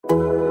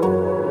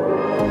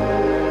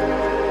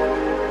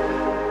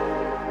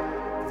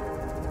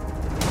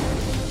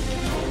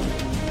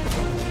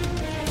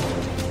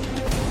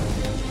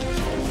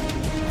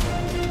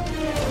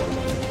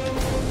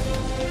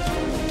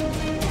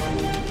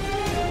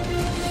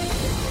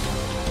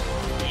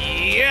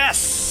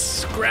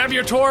Buffs, grab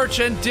your torch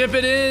and dip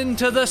it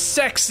into the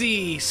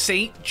sexy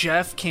St.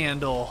 Jeff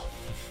candle.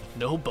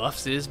 No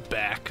Buffs is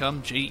back.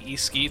 I'm J.E.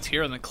 Skeets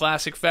here in the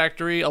Classic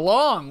Factory,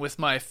 along with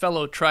my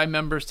fellow tribe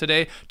members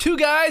today. Two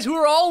guys who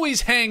are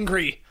always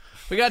hangry.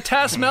 We got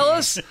Tass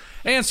Mellis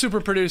and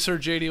super producer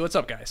JD. What's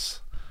up,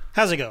 guys?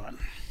 How's it going?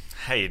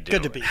 How you doing?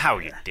 Good to be How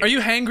here. you doing? Are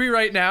you hangry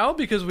right now?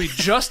 Because we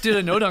just did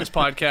a No Dunks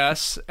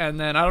podcast, and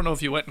then I don't know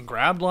if you went and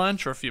grabbed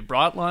lunch or if you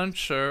brought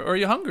lunch, or are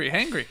you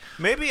hangry?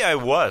 Maybe I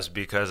was,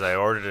 because I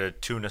ordered a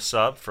tuna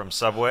sub from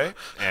Subway,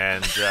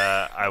 and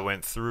I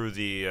went through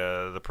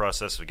the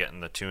process of getting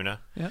the tuna.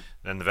 Yeah.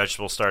 Then the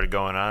vegetables started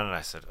going on, and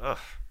I said, ugh,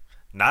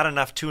 not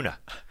enough tuna.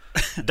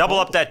 Double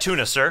up that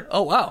tuna, sir.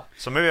 Oh, wow.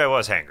 So maybe I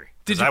was hangry,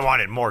 because I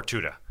wanted more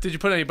tuna. Did you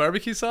put any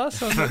barbecue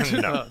sauce on that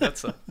tuna? No.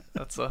 Oh,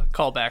 that's a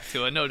callback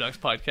to a No Dunks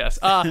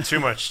podcast. Too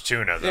much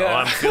tuna, though. Yeah.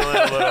 I'm feeling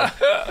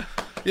a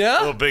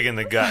little big in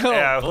the gut. Oh,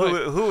 yeah.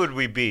 boy. Who would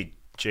we be,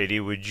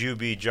 JD? Would you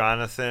be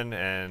Jonathan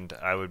and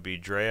I would be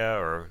Drea,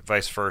 or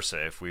vice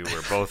versa if we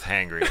were both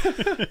hangry?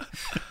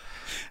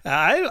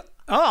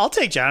 I'll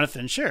take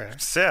Jonathan, sure.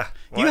 Yeah.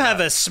 You have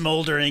a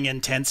smoldering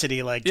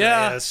intensity like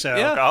Yeah, Drea, so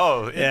yeah.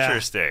 Oh,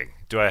 interesting.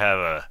 Do I have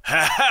a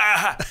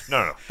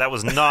No, that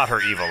was not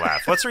her evil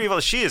laugh. What's her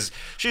evil? She's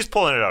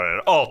pulling it out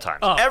at all times.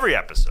 Oh. Every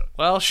episode.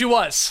 Well, she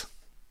was,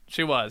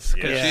 because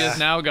she is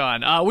now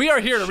gone. We are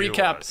here to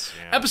recap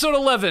episode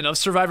 11 of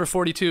Survivor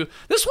 42.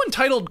 This one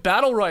titled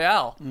Battle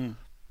Royale.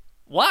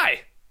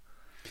 Why?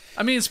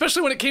 I mean,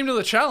 especially when it came to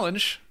the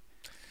challenge.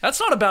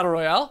 That's not a Battle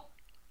Royale.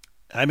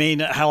 I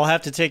mean, I'll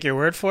have to take your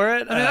word for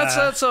it. I mean,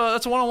 that's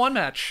a one-on-one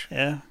match.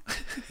 Yeah.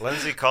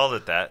 Lindsay called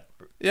it that.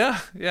 Yeah.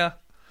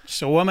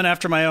 She's a woman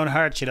after my own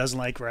heart. She doesn't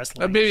like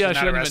wrestling. Maybe She's I not a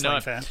shouldn't even know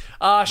wrestling it.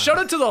 fan. Shout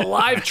out to the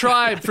live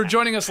tribe for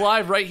joining us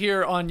live right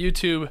here on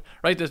YouTube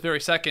right this very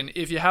second.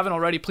 If you haven't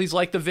already, please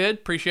like the vid.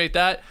 Appreciate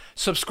that.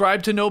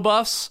 Subscribe to No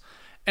Buffs.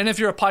 And if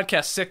you're a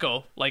podcast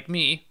sicko like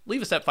me,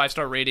 leave us that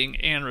 5-star rating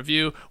and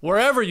review.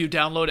 Wherever you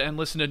download and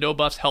listen to No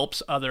Buffs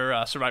helps other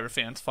Survivor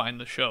fans find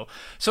the show.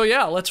 So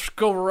yeah, let's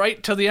go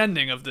right to the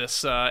ending of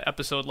this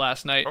episode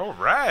last night. All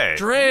right.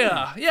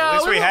 Drea. Yeah. At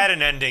least we had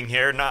an ending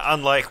here, not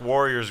unlike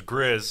Warriors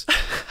Grizz.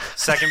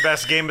 Second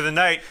best game of the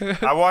night.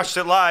 I watched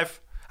it live.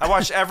 I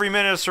watched every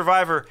minute of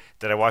Survivor.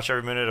 Did I watch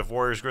every minute of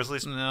Warriors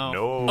Grizzlies?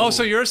 No. Oh,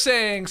 so you're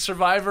saying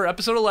Survivor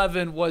episode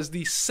 11 was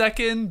the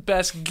second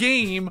best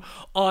game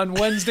on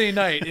Wednesday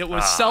night. It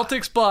was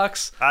Celtics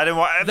Bucks. I didn't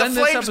watch. The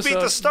Flames beat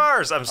the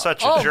Stars. I'm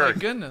such a jerk. Oh, my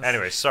goodness.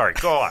 Anyway, sorry.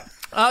 Go on.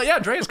 Yeah,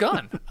 Dre's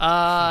gone.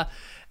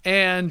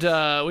 And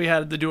we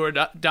had the do or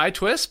die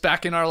twist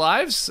back in our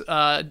lives.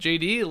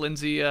 JD,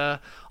 Lindsay,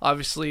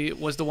 obviously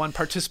was the one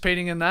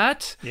participating in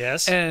that.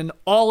 Yes. And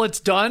all it's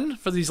done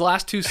for these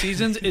last two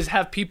seasons is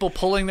have people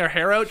pulling their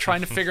hair out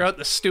trying to figure out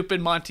the stupid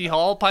Monty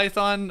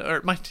Python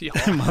the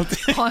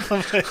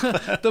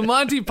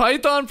Monty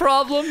Python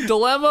problem,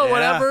 dilemma,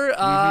 whatever.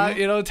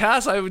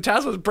 Tass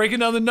was breaking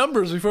down the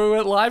numbers before we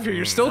went live here.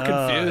 You're still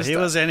confused. He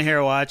was in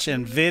here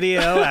watching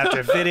video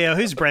after video.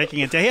 Who's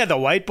breaking it down? He had the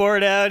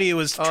whiteboard out. He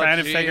was trying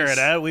to figure it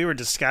out. We were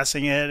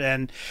discussing it,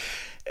 and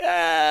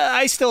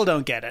I still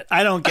don't get it.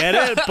 I don't get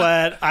it,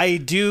 but I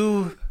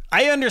do.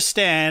 I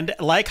understand,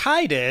 like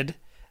Hai did,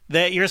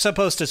 that you're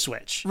supposed to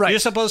switch. Right. You're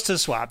supposed to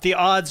swap. The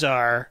odds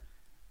are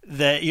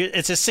that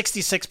it's a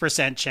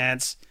 66%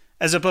 chance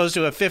as opposed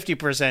to a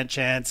 50%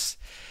 chance.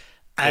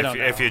 I don't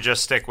know. If you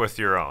just stick with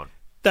your own.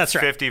 That's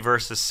right. 50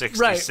 versus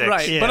 66.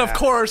 Right. Yeah. But of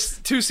course,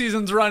 2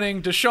 seasons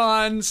running,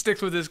 Deshaun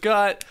sticks with his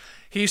gut.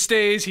 He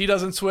stays, he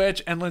doesn't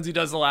switch, and Lindsay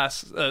does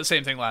the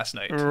same thing last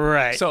night.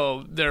 Right.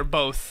 So they're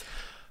both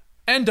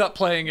end up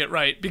playing it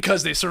right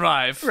because they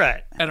survive.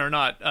 Right. And are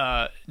not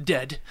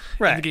dead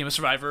in the game of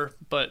Survivor.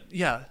 But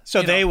yeah.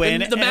 So they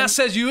win. The math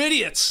says you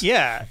idiots.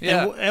 Yeah.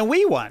 And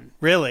we won,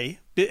 really,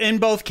 in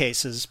both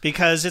cases,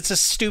 because it's a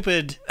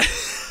stupid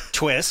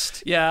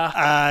twist.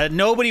 Yeah.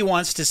 Nobody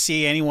wants to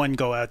see anyone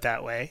go out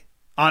that way.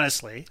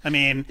 Honestly, I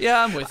mean...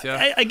 Yeah, I'm with you.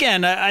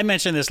 I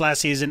mentioned this last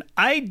season.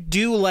 I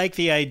do like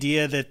the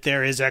idea that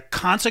there is a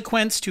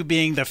consequence to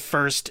being the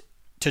first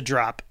to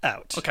drop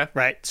out. Okay.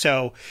 Right?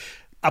 So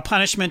a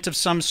punishment of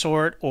some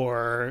sort,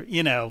 or,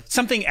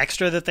 something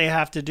extra that they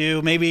have to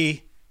do.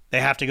 Maybe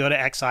they have to go to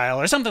exile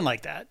or something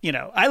like that.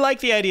 I like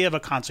the idea of a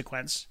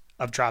consequence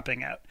of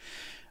dropping out.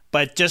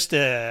 But just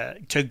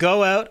to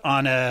go out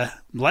on a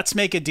let's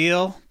make a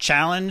deal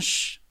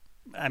challenge,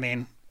 I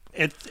mean...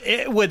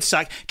 It would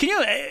suck. Can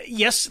you?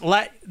 Yes,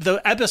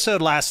 the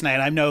episode last night.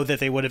 I know that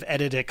they would have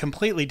edited it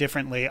completely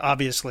differently,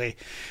 obviously,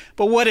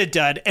 but what it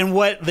did, and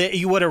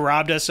you would have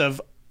robbed us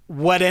of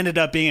what ended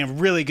up being a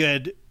really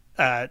good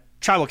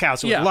tribal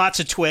council with lots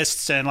of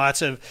twists and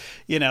lots of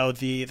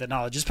the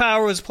knowledge is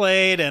power was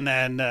played, and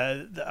then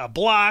a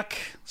block,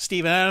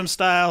 Steven Adams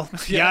style,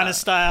 Giannis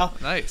style.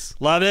 Nice,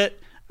 love it.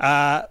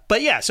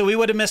 But yeah, so we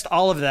would have missed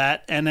all of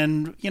that, and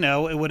then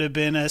it would have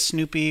been a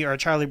Snoopy or a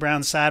Charlie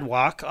Brown sad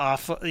walk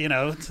off.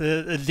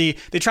 The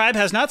tribe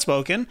has not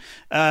spoken.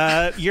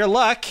 Your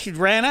luck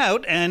ran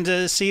out,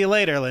 and see you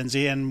later,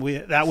 Lindsay. And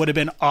that would have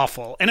been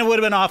awful, and it would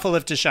have been awful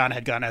if Deshaun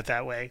had gone out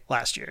that way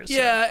last year. So.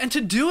 Yeah, and to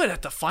do it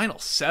at the final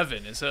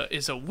 7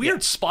 is a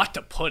weird spot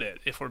to put it.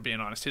 If we're being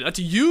honest, that's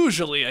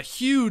usually a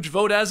huge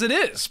vote as it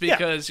is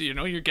because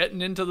you're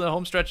getting into the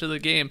home stretch of the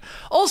game.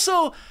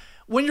 Also,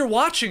 when you're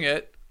watching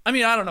it. I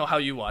mean, I don't know how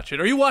you watch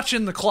it. Are you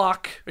watching the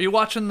clock? Are you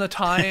watching the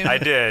time? I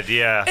did,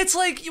 yeah. It's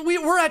like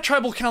we're at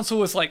Tribal Council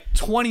with like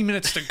 20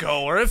 minutes to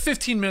go or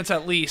 15 minutes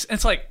at least. And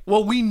it's like,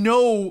 well, we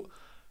know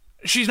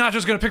she's not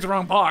just going to pick the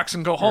wrong box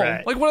and go home.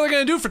 Right. Like, what are they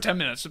going to do for 10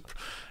 minutes?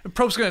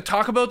 Probe's going to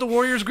talk about the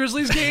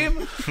Warriors-Grizzlies game?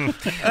 A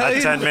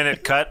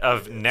 10-minute cut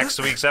of next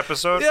week's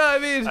episode? Yeah, I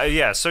mean...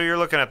 yeah, so you're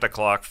looking at the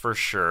clock for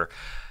sure.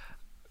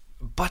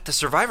 But the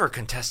Survivor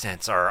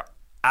contestants are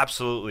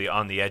absolutely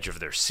on the edge of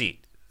their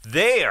seat.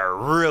 They are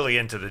really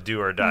into the do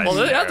or die. Well,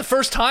 at the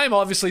first time,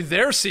 obviously,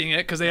 they're seeing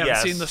it because they haven't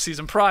seen the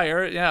season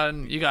prior. Yeah,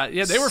 and they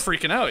were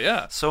freaking out,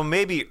 yeah. So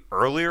maybe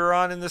earlier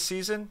on in the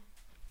season?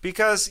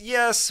 Because,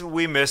 yes,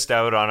 we missed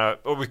out on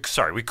we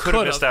could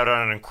have missed out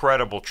on an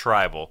incredible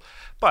tribal.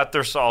 But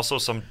there's also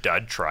some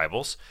dud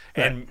tribals.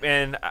 Right.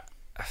 And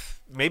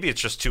maybe it's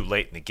just too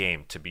late in the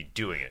game to be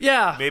doing it.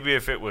 Yeah. Maybe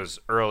if it was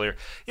earlier.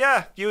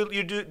 Yeah,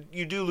 you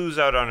do lose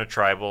out on a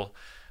tribal.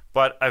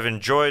 But I've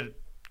enjoyed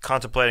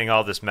contemplating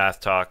all this math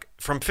talk.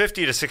 From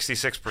 50 to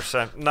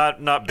 66%,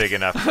 not big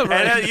enough.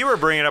 Right. And you were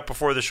bringing up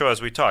before the show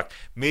as we talked,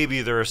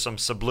 maybe there are some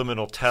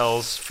subliminal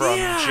tells from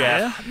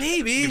Jeff.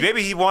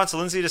 Maybe he wants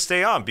Lindsay to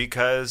stay on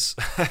because...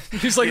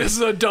 He's like, this is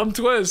a dumb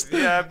twist.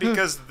 Yeah,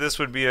 because this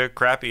would be a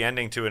crappy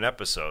ending to an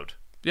episode.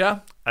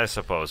 Yeah. I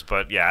suppose.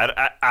 But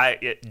yeah,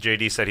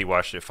 JD said he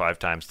watched it 5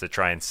 times to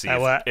try and see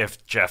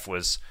if Jeff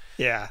was...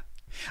 Yeah.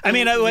 I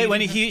mean, when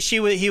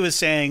he was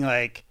saying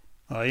like,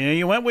 well,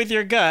 you went with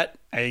your gut.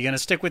 Are you going to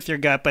stick with your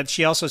gut? But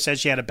she also said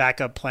she had a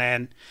backup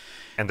plan.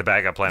 And the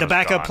backup plan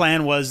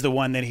plan was the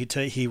one that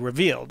he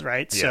revealed,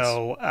 right? Yes.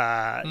 So,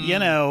 I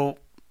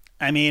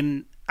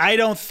mean,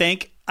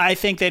 I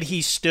think that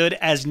he stood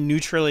as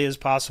neutrally as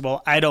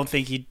possible. I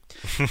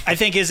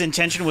think his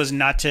intention was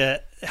not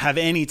to have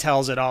any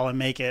tells at all and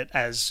make it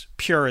as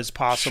pure as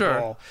possible.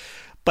 Sure.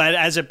 But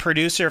as a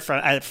producer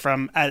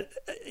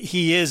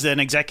he is an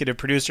executive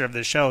producer of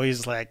the show.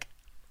 He's like,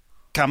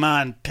 come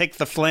on, pick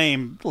the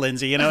flame,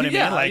 Lindsay. You know what I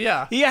mean? Like,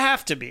 yeah. You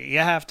have to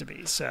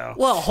be. So,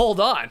 well, hold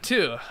on,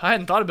 too. I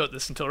hadn't thought about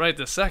this until right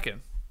this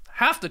second.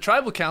 Half the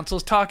tribal council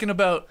is talking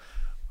about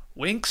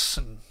winks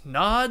and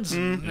nods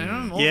and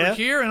over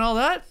here and all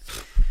that.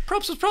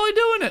 Probst was probably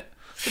doing it.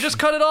 They just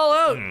cut it all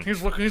out.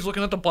 He's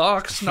looking at the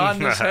box,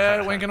 nodding his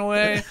head, winking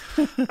away.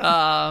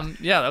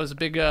 That was a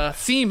big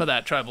theme of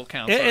that tribal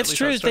council. It's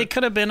true. They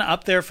could have been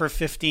up there for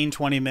 15,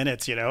 20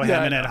 minutes,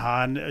 Hammond and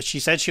Han. She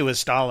said she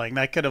was stalling.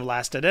 That could have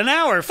lasted an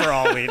hour for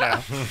all we know.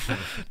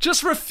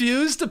 Just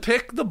refused to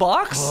pick the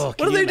box? Oh, what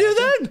do they do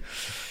then?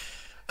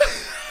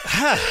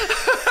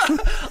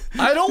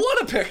 I don't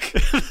want to pick.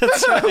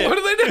 Right. What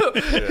do they do?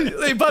 Yeah.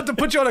 They about to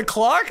put you on a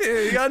clock?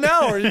 You got an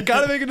hour. You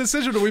got to make a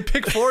decision, or we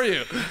pick for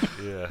you.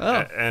 Yeah.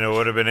 Oh. And it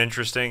would have been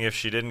interesting if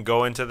she didn't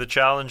go into the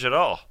challenge at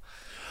all.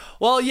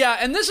 Well, yeah,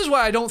 and this is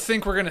why I don't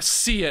think we're going to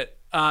see it,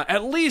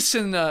 at least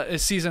in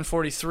season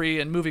 43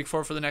 and moving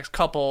forward for the next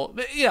couple.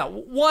 Yeah,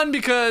 one,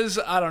 because,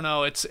 I don't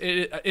know,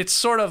 it's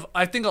sort of,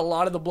 I think a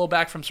lot of the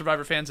blowback from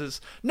Survivor fans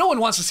is no one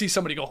wants to see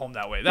somebody go home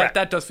that way.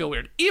 That does feel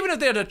weird, even if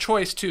they had a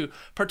choice to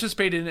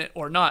participate in it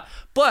or not.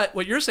 But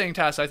what you're saying,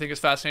 Tass, I think is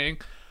fascinating.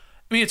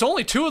 I mean, it's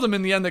only 2 of them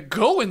in the end that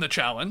go in the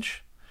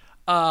challenge,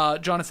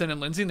 Jonathan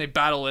and Lindsay, and they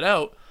battle it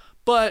out.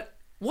 But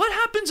what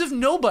happens if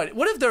nobody?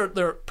 What if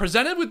they're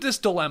presented with this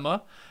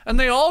dilemma and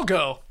they all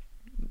go?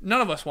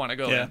 None of us want to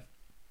go in.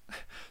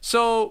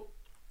 So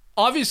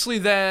obviously,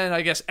 then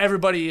I guess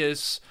everybody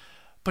is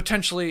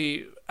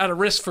potentially at a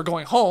risk for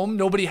going home.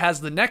 Nobody has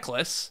the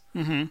necklace,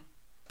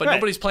 but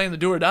nobody's playing the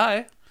do or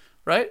die,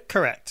 right?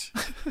 Correct.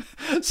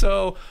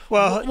 So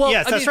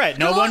yes, that's right.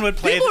 No one would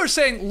play. People are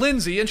saying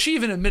Lindsay, and she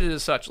even admitted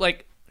as such.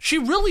 Like, she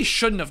really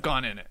shouldn't have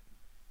gone in it.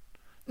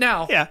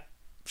 Now,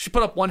 she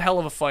put up one hell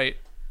of a fight.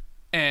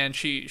 And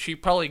she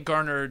probably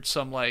garnered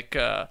some, like,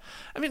 I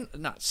mean,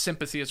 not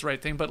sympathy is the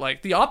right thing, but,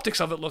 like, the optics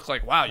of it look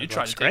like, wow, you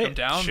tried to take him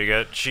down.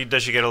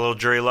 Does she get a little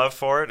jury love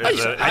for it?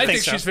 I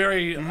think so. She's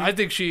very, I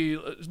think she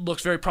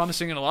looks very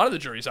promising in a lot of the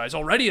jury's eyes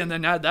already, and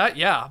then add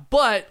that,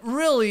 But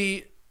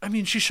really, I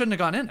mean, she shouldn't have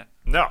gone in it.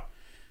 No.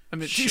 I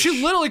mean,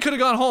 she literally could have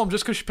gone home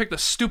just because she picked a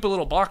stupid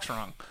little box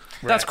wrong.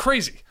 Right. That's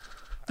crazy.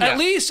 Yeah. At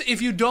least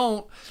if you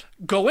don't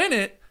go in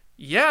it,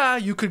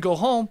 you could go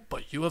home,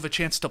 but you have a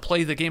chance to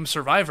play the game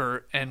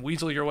Survivor and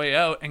weasel your way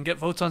out and get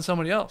votes on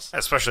somebody else.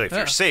 Especially if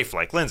you're safe,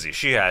 like Lindsay.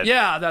 She had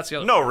that's the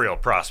other real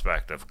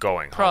prospect of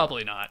going home.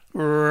 Probably not.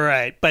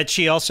 Right, but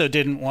she also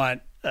didn't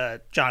want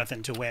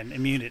Jonathan to win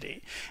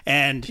immunity.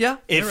 And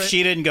if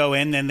she didn't go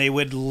in, then they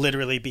would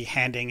literally be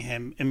handing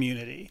him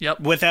immunity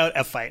without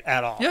a fight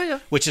at all. Yeah.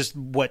 Which is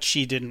what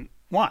she didn't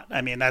want.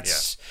 I mean,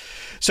 that's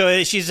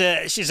so she's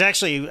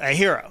actually a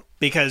hero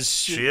because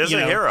she is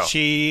a hero.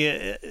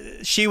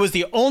 She was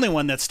the only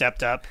one that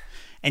stepped up,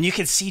 and you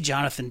could see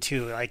Jonathan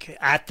too, like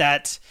at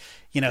that.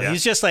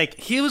 He's just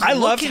like I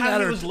loved how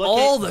he was looking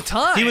all the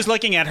time. He was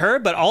looking at her,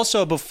 but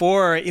also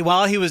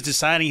while he was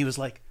deciding, he was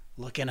like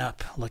looking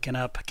up.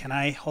 Can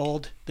I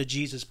hold the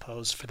Jesus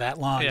pose for that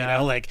long?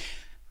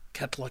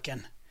 Kept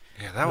looking.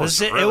 Yeah, that was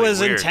really it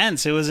was weird.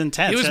 intense. It was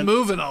intense. He was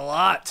moving a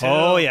lot too.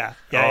 Oh yeah.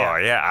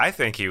 I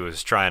think he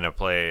was trying to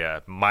play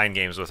mind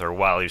games with her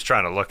while he was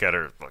trying to look at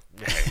her.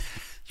 Like, hey,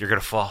 you're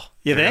gonna fall.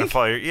 You You're think? Gonna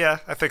fall. Yeah,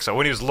 I think so.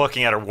 When he was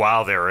looking at her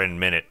while they were in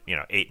minute,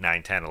 8,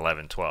 9, 10,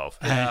 11, 12.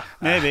 Yeah,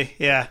 maybe.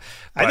 Yeah,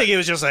 I think it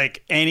was just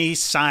like any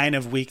sign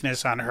of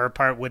weakness on her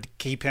part would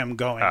keep him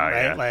going,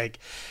 right? Yeah. Like,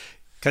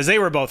 because they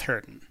were both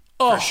hurting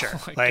for sure.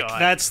 Like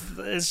God.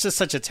 it's just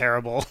such a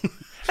terrible.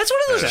 That's one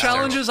of those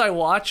challenges I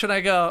watch and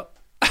I go,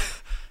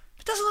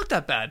 it doesn't look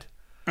that bad.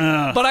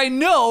 But I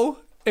know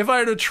if I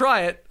were to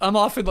try it, I'm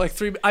off in like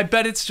 3. I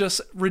bet it's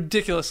just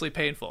ridiculously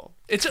painful.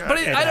 I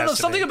don't know.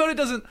 Something about it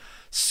doesn't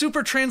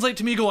super translate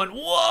to me going,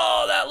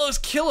 whoa, that looks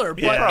killer.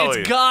 But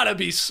it's gotta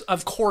be,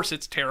 of course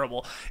it's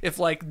terrible. If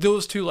like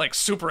those two like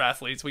super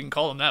athletes, we can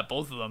call them that,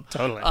 both of them.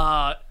 Totally.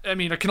 I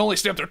mean, I can only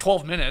stay up there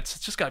 12 minutes.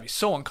 It's just gotta be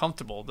so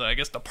uncomfortable. I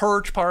guess the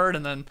perch part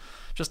and then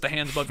just the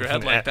hands above your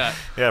head like that.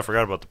 Yeah, I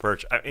forgot about the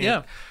perch.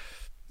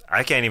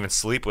 I can't even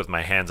sleep with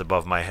my hands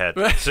above my head.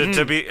 So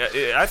to be,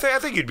 I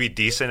think you'd be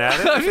decent at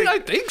it. I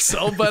think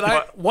so, but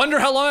I wonder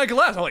how long I could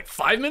last. Like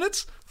 5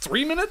 minutes,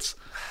 3 minutes,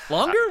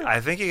 longer. I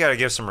think you got to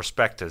give some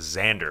respect to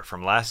Xander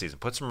from last season.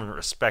 Put some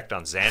respect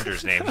on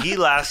Xander's name. He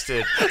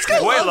lasted way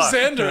longer.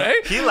 Xander, eh?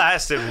 He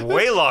lasted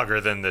way longer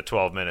than the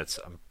 12 minutes.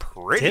 I'm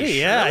pretty Did he?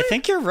 sure. Yeah, I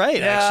think you're right.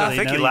 Yeah, actually, I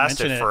think he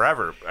lasted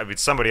forever. I mean,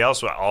 somebody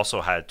else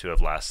also had to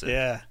have lasted.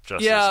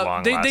 Just as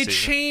long. They season.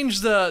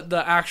 changed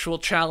the actual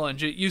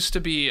challenge. It used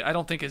to be, I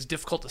don't think, as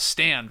difficult to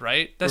stand.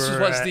 Right? This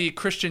was the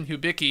Christian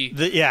Hubicki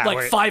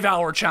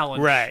 5-hour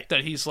challenge. Right.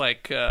 That he's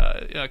like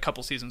a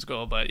couple seasons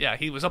ago. But yeah,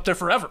 he was up there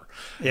forever.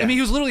 Yeah. I mean,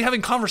 he was literally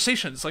having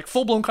conversations, like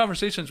full blown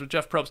conversations with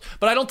Jeff Probst.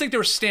 But I don't think they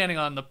were standing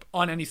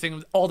on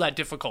anything all that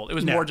difficult. It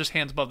was more just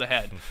hands above the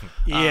head.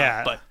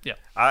 But yeah.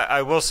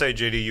 I will say,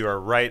 JD, you are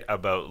right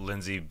about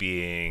Lindsay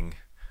being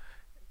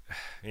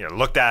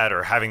looked at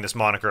or having this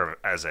moniker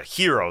as a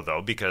hero,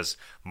 though, because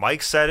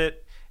Mike said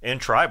it in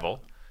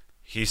Tribal.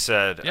 He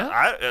said,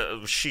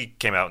 she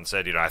came out and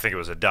said, I think it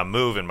was a dumb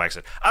move. And Mike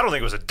said, I don't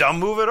think it was a dumb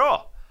move at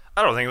all.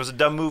 I don't think it was a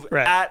dumb move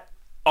at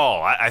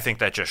all. I think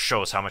that just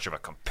shows how much of a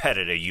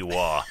competitor you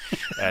are.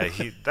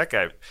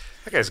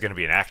 That guy's going to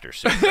be an actor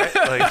soon, right?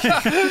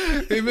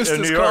 Like, he missed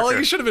his calling.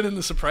 He should have been in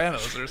The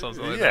Sopranos or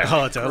something like that.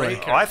 Oh,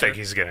 totally. I think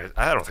he's going to...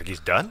 I don't think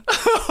he's done.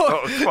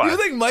 Come on. You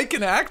think Mike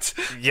can act?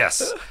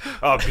 Yes.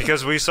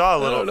 Because we saw a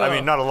little... I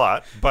mean, not a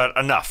lot, but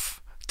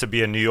enough to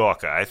be a New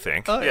Yorker, I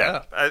think. Oh,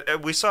 yeah.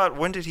 We saw it...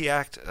 When did he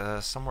act?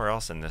 Somewhere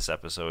else in this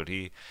episode.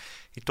 He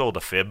told a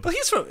fib. Well,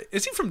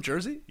 is he from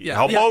Jersey? Yeah.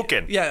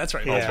 Hoboken. Yeah, that's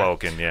right.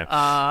 Hoboken,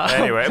 yeah.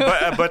 Anyway,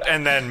 but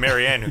and then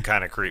Marianne, who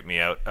kind of creeped me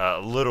out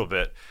a little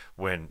bit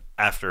when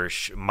after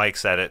Mike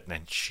said it, and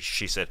then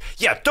she said,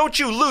 "Yeah, don't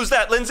you lose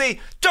that, Lindsay.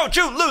 Don't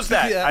you lose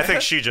that." Yeah. I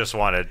think she just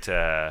wanted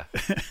to,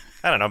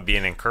 I don't know, be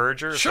an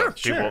encourager. Sure,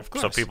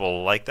 so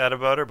people like that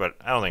about her, but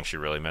I don't think she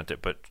really meant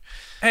it. But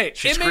hey,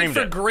 it made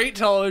for great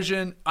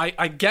television.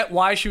 I get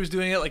why she was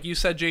doing it. Like you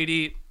said,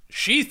 JD,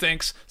 she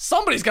thinks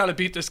somebody's got to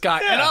beat this guy,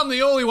 and I'm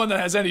the only one that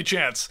has any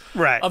chance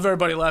of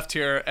everybody left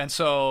here. And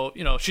so,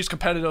 she's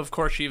competitive. Of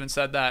course, she even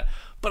said that.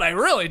 But I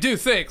really do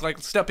think, like,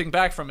 stepping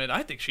back from it,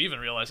 I think she even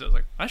realized it was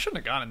like, I shouldn't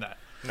have gone in that.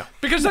 No.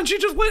 Because then she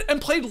just went and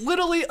played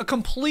literally a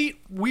complete,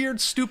 weird,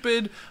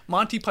 stupid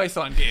Monty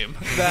Python game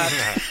that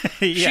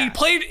she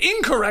played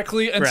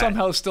incorrectly and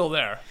somehow is still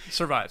there.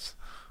 Survives.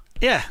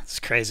 Yeah, it's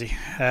crazy.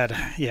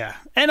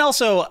 And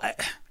also,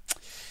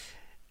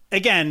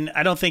 again,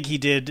 I don't think he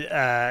did.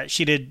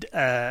 She did.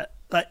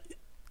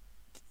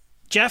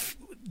 Jeff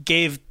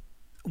gave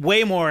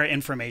way more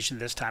information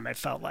this time. I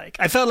felt like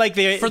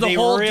they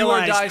whole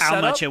realized how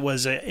setup? much it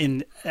was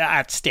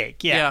at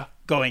stake. Yeah,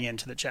 going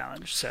into the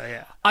challenge. So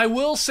yeah, I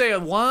will say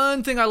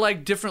one thing I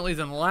liked differently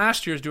than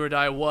last year's Do or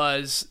Die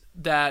was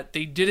that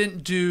they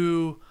didn't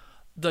do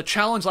the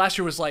challenge last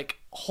year was like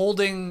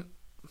holding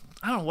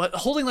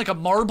like a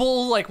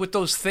marble, like with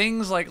those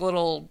things, like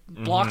little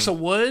blocks of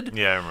wood.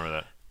 Yeah, I remember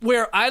that.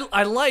 Where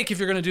I like, if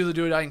you're going to do the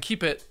Do or Die and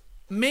keep it,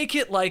 make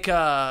it like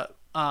a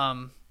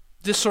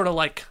this sort of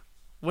like,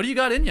 what do you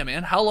got in you,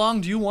 man? How long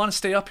do you want to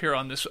stay up here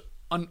on this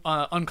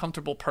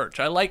uncomfortable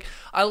perch?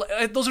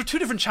 I those are two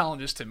different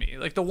challenges to me.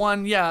 Like the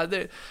one,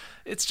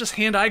 it's just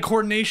hand-eye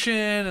coordination,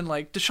 and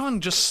like Deshaun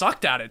just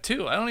sucked at it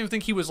too. I don't even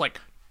think he was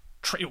like,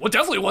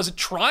 definitely wasn't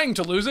trying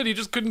to lose it. He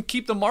just couldn't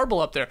keep the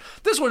marble up there.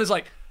 This one is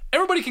like,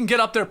 everybody can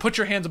get up there, put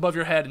your hands above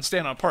your head, and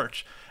stand on a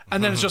perch.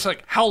 And then it's just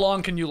like, how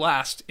long can you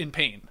last in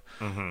pain?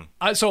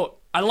 So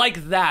I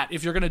like that.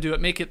 If you're going to do it,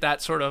 make it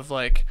that sort of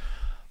like,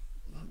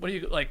 what do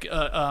you like?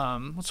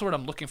 What's the word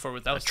I'm looking for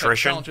with those type of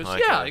challenges?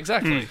 Like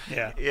exactly.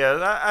 Yeah,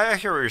 I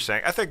hear what you're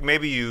saying. I think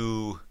maybe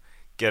you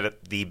get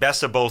it, the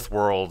best of both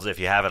worlds if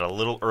you have it a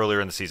little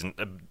earlier in the season.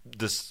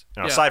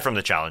 Aside from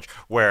the challenge,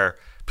 where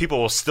people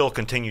will still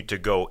continue to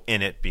go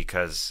in it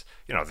because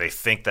they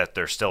think that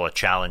they're still a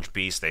challenge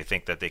beast. They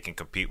think that they can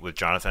compete with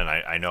Jonathan.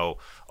 I know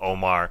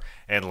Omar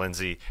and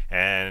Lindsay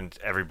and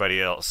everybody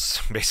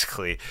else,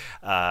 basically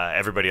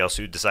everybody else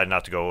who decided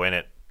not to go in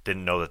it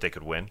didn't know that they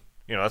could win.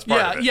 That's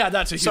part of it. Yeah,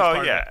 that's a huge part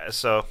of it.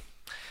 So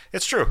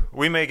it's true.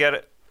 We may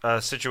get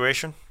a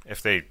situation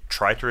if they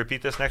try to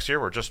repeat this next year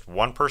where just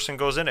one person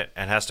goes in it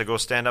and has to go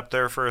stand up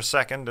there for a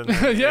second and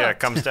then, it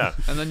comes down.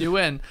 And then you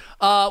win.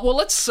 Well,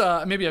 let's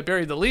maybe I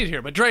buried the lead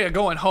here, but Drea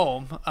going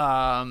home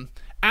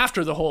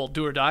after the whole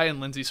do or die and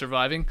Lindsay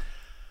surviving.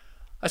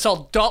 I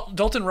saw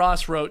Dalton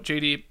Ross wrote,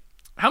 JD,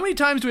 how many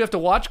times do we have to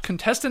watch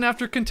contestant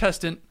after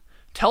contestant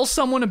tell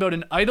someone about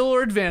an idol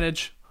or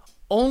advantage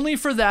only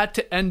for that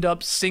to end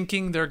up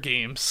sinking their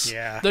games?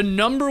 Yeah. The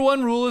number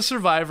one rule of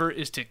Survivor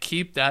is to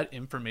keep that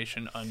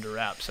information under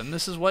wraps. And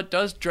this is what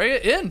does Drea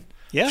in.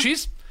 Yeah.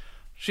 She's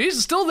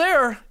still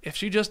there if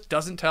she just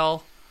doesn't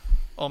tell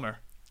Omar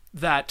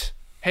that,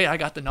 hey, I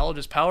got the knowledge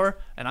is power,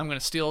 and I'm going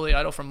to steal the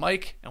idol from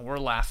Mike, and we're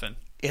laughing.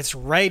 It's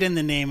right in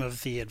the name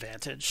of the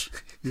advantage.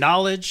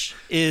 Knowledge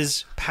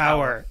is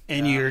power,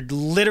 and you're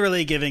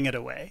literally giving it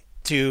away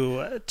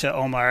to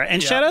Omar.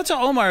 And shout out to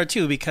Omar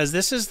too, because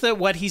this is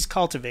what he's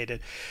cultivated.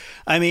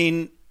 I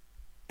mean,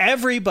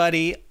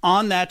 everybody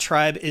on that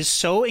tribe is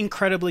so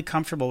incredibly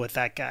comfortable with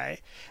that guy.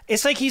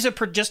 It's like he's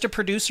just a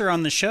producer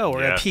on the show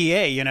or a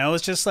PA,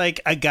 It's just like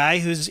a guy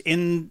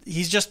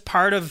he's just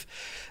part of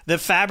the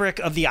fabric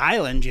of the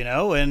island,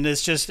 and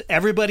it's just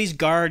everybody's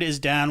guard is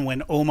down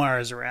when Omar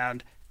is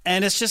around.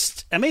 And it's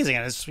just amazing.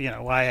 And it's,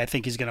 why I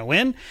think he's going to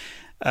win.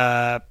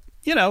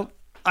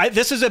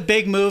 This is a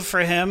big move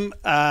for him.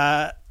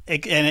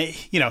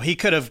 He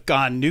could have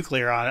gone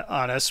nuclear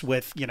on us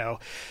with,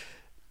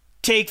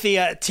 take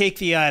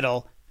the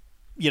idol,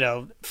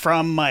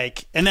 from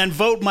Mike and then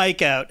vote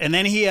Mike out. And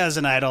then he has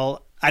an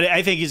idol.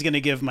 I think he's going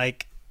to give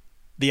Mike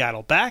the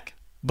idol back.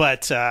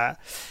 But, I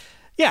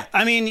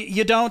mean,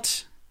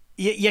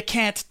 you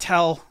can't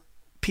tell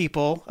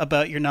people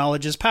about your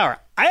knowledge is power.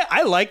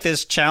 I like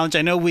this challenge.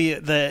 I know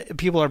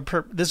people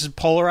are this is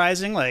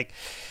polarizing. Like,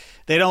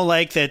 they don't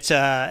like that.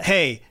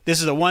 Hey, this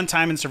is the one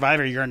time in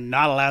Survivor you're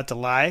not allowed to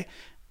lie.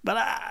 But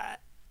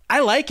I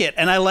like it,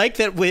 and I like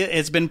that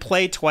it's been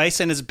played twice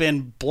and it's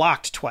been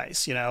blocked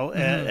twice.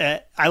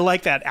 I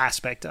like that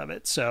aspect of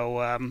it.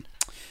 So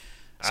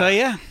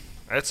yeah,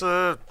 it's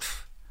a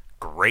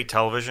great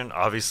television.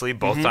 Obviously,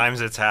 both times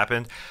it's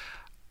happened.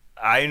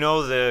 I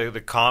know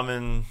the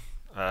common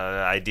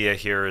idea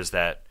here is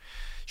that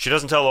she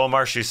doesn't tell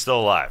Omar she's still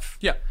alive.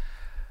 Yeah.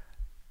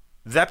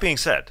 That being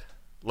said,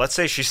 let's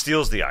say she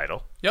steals the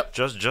idol. Yep.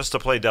 Just to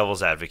play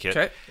devil's advocate.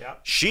 Okay. Yeah.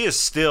 She is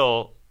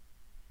still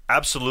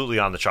absolutely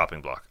on the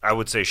chopping block. I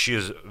would say she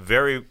is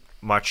very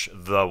much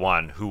the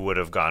one who would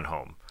have gone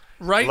home.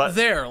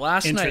 There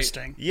last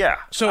Interesting. night. Yeah.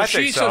 So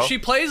she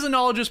plays the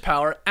knowledge is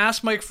power,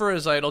 asks Mike for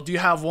his idol. Do you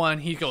have one?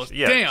 He goes,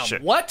 damn,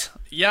 shit. What?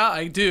 Yeah,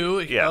 I do.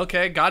 Yeah.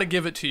 Okay, got to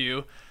give it to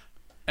you.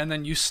 And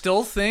then you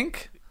still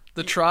think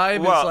the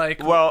tribe is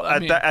like... Well,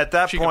 at that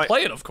point... She can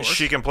play it, of course.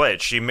 She can play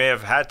it. She may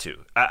have had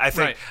to. I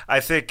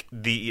think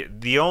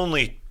the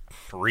only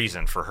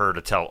reason for her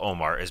to tell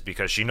Omar is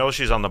because she knows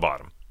she's on the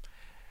bottom.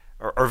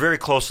 Or very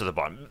close to the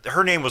bottom.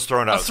 Her name was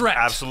thrown out. A threat.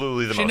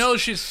 Absolutely the most. She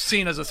knows she's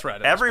seen as a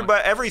threat.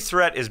 Every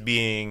threat is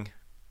being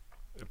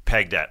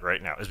pegged at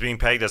right now. Is being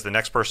pegged as the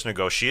next person to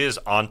go. She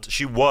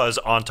was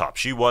on top.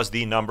 She was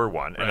the number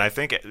one. Right. And I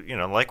think,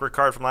 like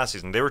Ricard from last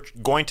season, they were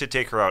going to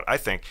take her out, I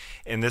think,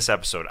 in this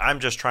episode.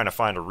 I'm just trying to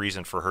find a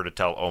reason for her to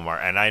tell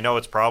Omar. And I know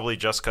it's probably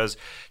just because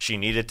she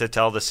needed to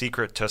tell the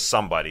secret to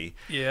somebody.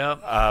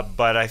 Yeah.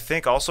 But I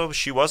think also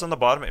she was on the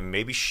bottom, and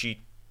maybe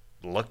she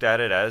looked at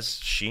it as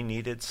she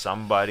needed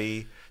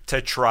somebody to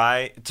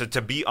try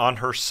to be on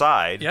her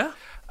side. Yeah.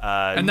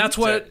 And that's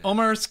what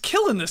Omar's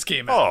killing this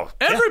game at. Oh,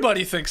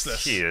 everybody thinks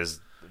this. He is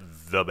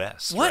the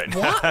best. What? Right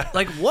now. What?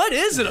 Like, what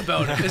is it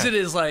about him? Is it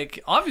his,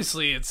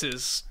 obviously it's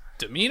his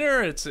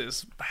demeanor, it's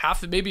his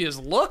maybe his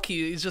look.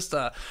 He's just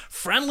a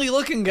friendly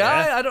looking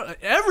guy. Yeah.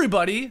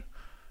 Everybody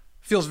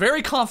feels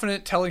very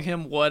confident telling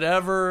him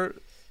whatever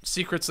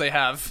secrets they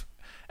have.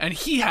 And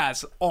he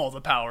has all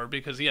the power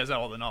because he has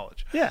all the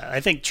knowledge. Yeah, I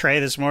think Trey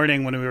this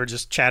morning when we were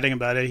just chatting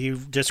about it, he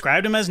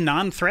described him as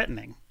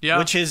non-threatening,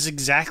 which is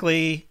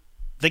exactly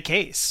the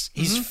case.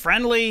 He's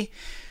friendly.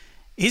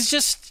 He's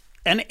just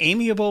an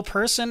amiable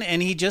person,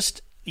 and he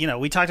just,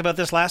 we talked about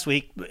this last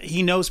week.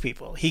 He knows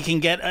people. He can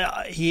get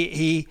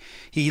he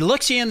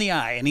looks you in the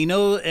eye, and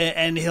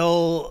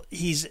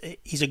he's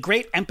a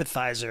great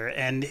empathizer,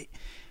 and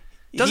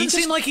doesn't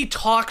seem like he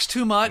talks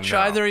too much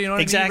either. You know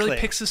what exactly. I mean? He really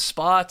picks his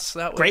spots.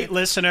 That way. Great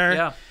listener.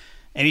 Yeah.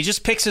 And he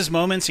just picks his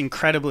moments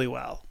incredibly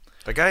well.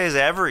 The guy is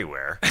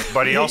everywhere,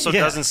 but he also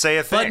doesn't say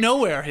a thing. But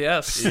nowhere,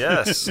 yes.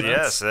 Yes,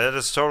 that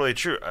is totally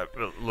true.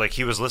 Like,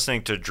 he was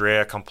listening to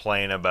Drea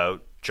complain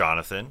about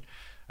Jonathan.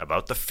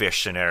 about the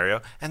fish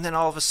scenario, and then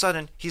all of a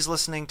sudden he's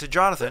listening to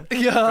Jonathan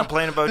Yeah.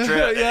 complain about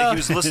Drea. Yeah. He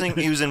was listening.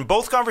 He was in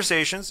both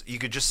conversations. You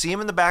could just see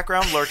him in the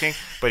background lurking,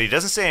 but he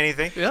doesn't say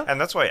anything. Yeah. And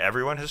that's why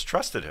everyone has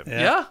trusted him.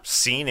 Yeah.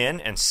 Seen in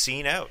and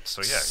seen out.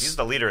 So yeah, he's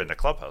the leader in the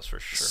clubhouse for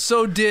sure.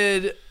 So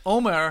did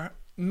Omar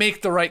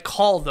make the right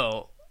call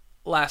though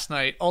last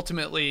night?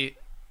 Ultimately,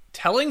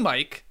 telling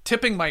Mike,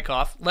 tipping Mike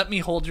off, let me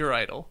hold your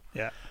idol.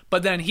 Yeah.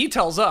 But then he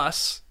tells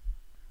us,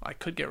 I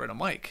could get rid of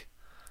Mike.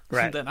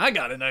 Right. Then I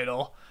got an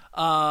idol.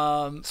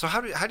 So how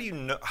do you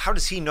know? How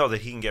does he know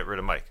that he can get rid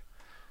of Mike?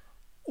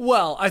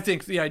 Well, I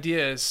think the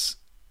idea is.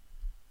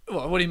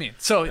 Well, what do you mean?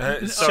 So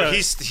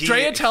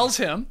Drea tells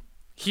him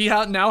he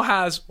now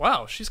has.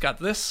 Wow, she's got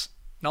this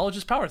knowledge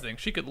is power thing.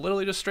 She could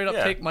literally just straight up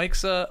take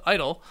Mike's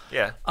idol.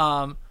 Yeah.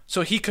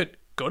 So he could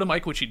go to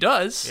Mike, which he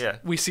does. Yeah.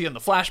 We see in the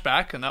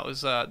flashback, and that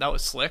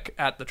was slick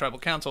at the tribal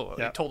council.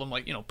 Yeah. He told him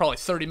probably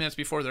 30 minutes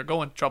before they're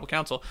going to tribal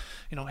council.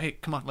 Hey,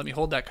 come on, let me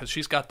hold that because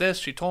she's got this.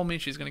 She told me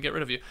she's going to get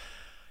rid of you.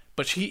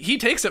 But he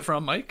takes it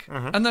from Mike,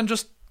 and then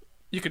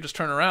you could just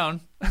turn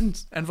around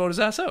and vote his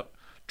ass out.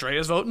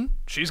 Drea's voting.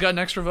 She's got an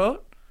extra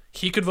vote.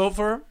 He could vote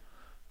for him.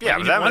 Yeah,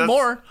 you need one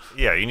more.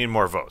 Yeah, you need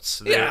more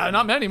votes.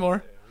 Not many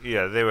more.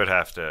 Yeah, they would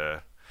have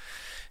to.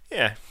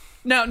 Yeah.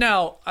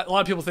 Now, a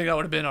lot of people think that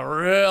would have been a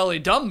really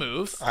dumb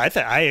move. I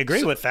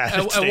agree with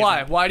that. And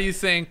why? Why do you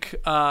think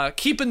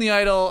keeping the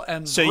idol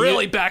and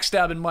really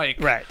backstabbing Mike?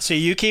 Right. So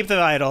you keep the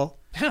idol.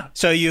 Yeah.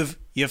 So you've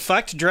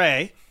fucked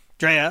Drea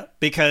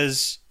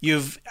because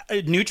you've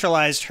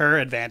neutralized her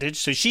advantage.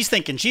 So she's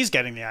thinking she's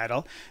getting the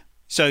idol.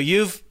 So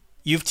you've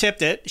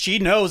tipped it. She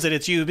knows that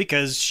it's you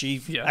because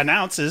she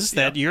announces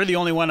that you're the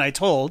only one I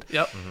told.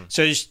 Yep. Mm-hmm.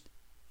 So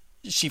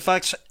he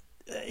fucks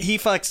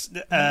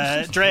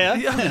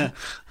Drea.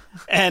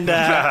 And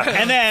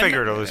then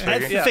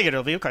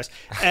figuratively, of course,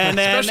 and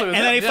then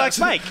he fucks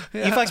Mike.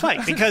 Yeah. He fucks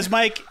Mike because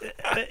Mike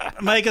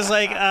is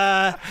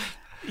like,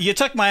 you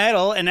took my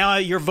idol and now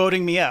you're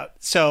voting me out.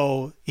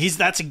 So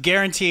that's a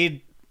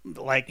guaranteed.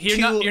 Like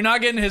you're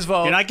not getting his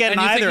vote. You're not getting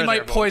and you either. Think he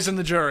might poison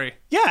the jury.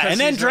 Yeah, and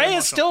then Dre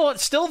is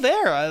still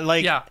there.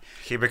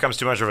 He becomes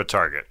too much of a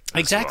target.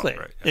 Exactly.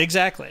 Well, right? Yeah.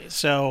 Exactly.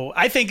 So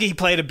I think he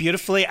played it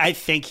beautifully. I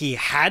think he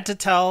had to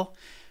tell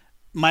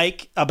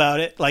Mike about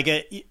it.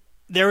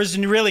 There was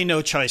really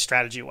no choice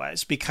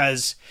strategy-wise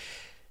because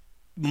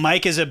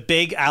Mike is a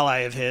big ally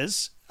of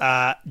his.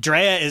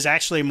 Drea is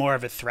actually more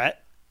of a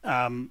threat.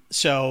 I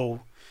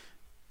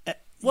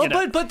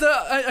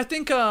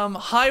think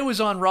Hai was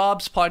on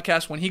Rob's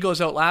podcast when he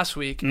goes out last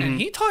week, and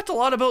he talked a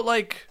lot about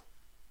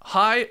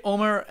Hai,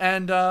 Omar,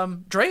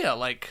 and Drea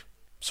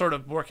sort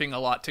of working a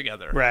lot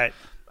together. Right.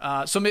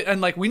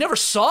 We never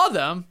saw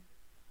them,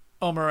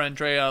 Omar and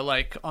Drea,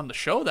 on the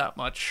show that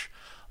much.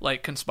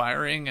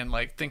 Conspiring and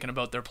thinking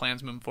about their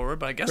plans moving forward,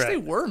 but I guess they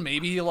were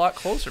maybe a lot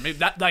closer. Maybe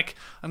that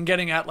I'm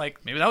getting at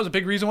maybe that was a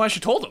big reason why she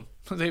told them.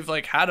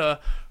 They've had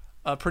a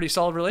pretty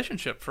solid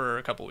relationship for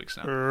a couple of weeks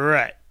now.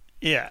 Right.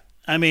 Yeah.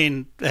 I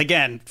mean,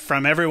 again,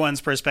 from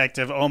everyone's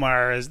perspective,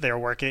 Omar is they're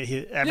working.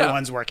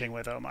 Everyone's working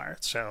with Omar.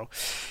 So,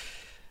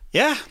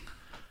 yeah.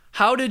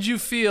 How did you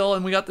feel?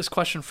 And we got this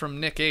question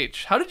from Nick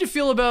H. How did you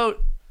feel about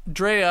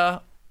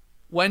Drea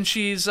when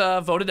she's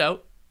voted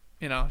out?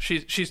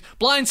 She's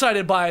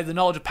blindsided by the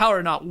knowledge of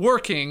power not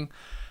working,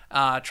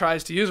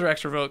 tries to use her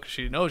extra vote because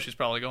she knows she's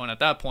probably going at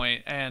that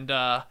point, and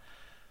a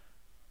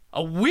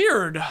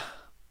weird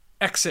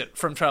exit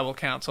from tribal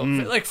council.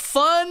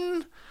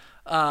 Fun,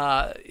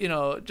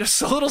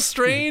 just a little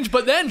strange,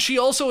 but then she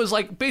also is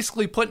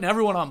basically putting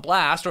everyone on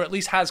blast, or at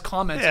least has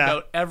comments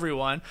about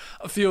everyone.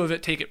 A few of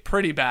it take it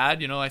pretty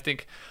bad. I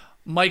think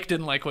Mike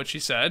didn't like what she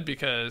said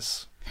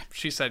because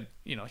she said,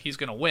 he's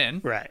going to win.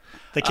 Right.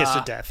 The kiss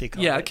of death, he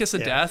called it. Kiss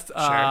of death.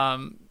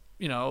 Sure.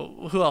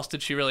 Who else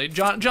did she really?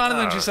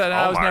 Jonathan, she said,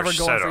 I was never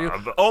going for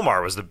you.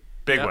 Omar was the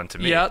big one to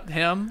me. Yeah,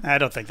 him. I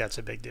don't think that's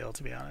a big deal,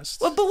 to be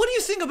honest. Well, but what do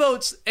you think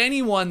about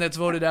anyone that's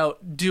voted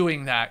out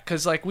doing that?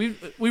 Because, we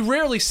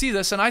rarely see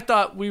this, and I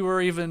thought we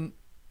were even...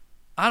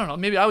 I don't know.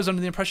 Maybe I was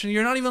under the impression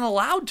you're not even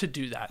allowed to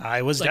do that.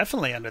 I was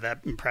definitely under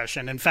that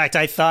impression. In fact,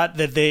 I thought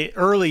that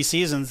early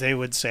seasons, they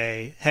would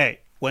say, hey,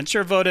 once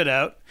you're voted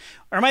out...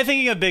 Or am I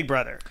thinking of Big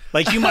Brother?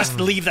 You must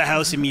leave the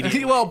house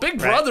immediately. Well, Big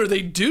Brother,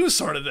 they do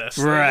sort of this.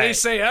 Right. They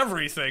say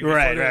everything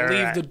before they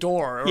leave the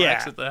door or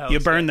exit the house. You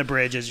burn the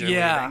bridge as you're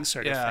leaving,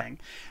 sort of thing.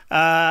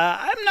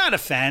 I'm not a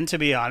fan, to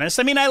be honest.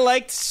 I mean, I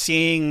liked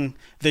seeing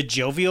the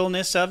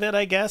jovialness of it,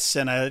 I guess.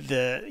 And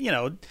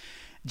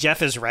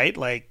Jeff is right.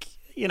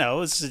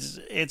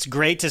 It's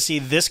great to see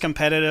this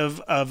competitive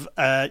of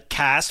a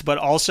cast, but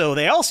also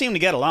they all seem to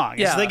get along.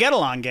 It's the get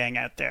along gang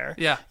out there.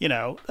 Yeah.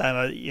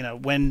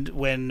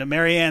 When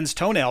Marianne's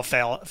toenail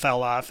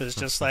fell off, is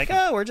just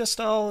we're just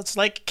all. It's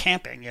like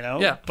camping,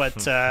 Yeah.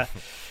 But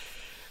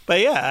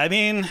yeah, I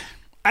mean,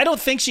 I don't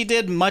think she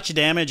did much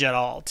damage at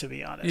all, to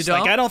be honest. You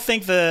don't? I don't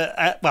think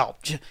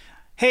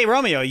hey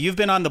Romeo, you've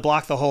been on the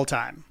block the whole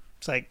time.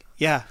 It's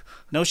yeah.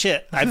 No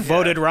shit. I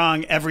voted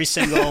wrong every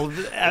single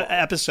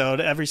episode,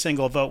 every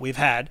single vote we've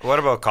had. What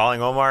about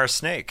calling Omar a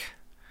snake?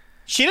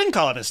 She didn't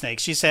call him a snake.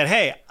 She said,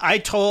 "Hey,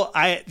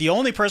 the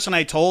only person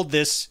I told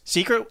this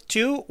secret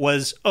to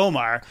was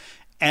Omar."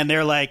 And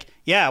they're like,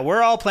 "Yeah,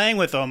 we're all playing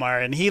with Omar,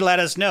 and he let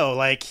us know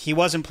like he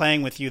wasn't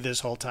playing with you this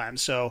whole time."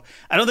 So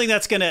I don't think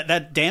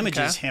that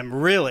damages him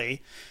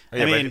really.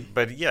 Yeah, I mean,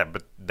 but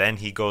then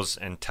he goes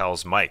and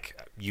tells Mike,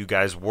 "You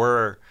guys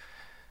were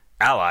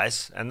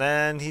allies," and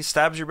then he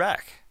stabs you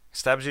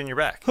in your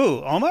back.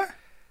 who, Omar?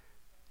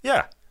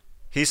 Yeah,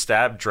 he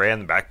stabbed Dre in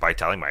the back by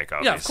telling Mike.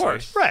 Obviously. Yeah, of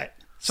course. Right.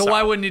 So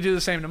why wouldn't he do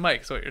the same to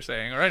Mike? Is what you're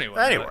saying, or anyone?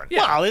 Anyone.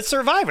 Yeah. Well, it's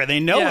Survivor. They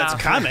know Yeah.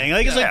 what's coming.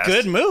 Like, it's Yes. a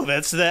good move.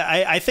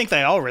 I think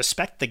they all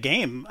respect the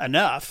game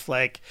enough.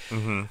 Like,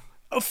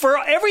 for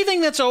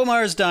everything that's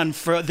Omar's done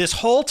for this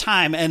whole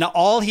time, and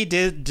all he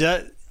did,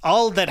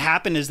 all that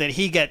happened is that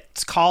he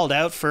gets called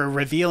out for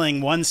revealing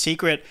one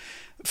secret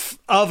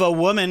of a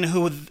woman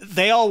who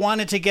they all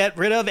wanted to get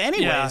rid of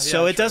anyway. Yeah,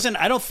 so it true. doesn't.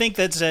 I don't think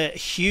that's a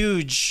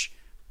huge,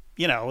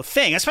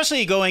 thing.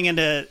 Especially going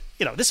into,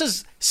 this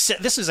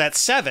is at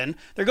 7.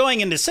 They're going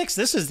into 6.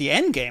 This is the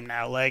end game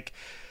now. Like,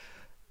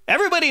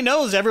 everybody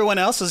knows everyone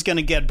else is going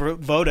to get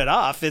voted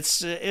off.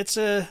 It's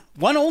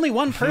only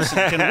one person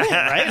can win,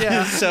 right?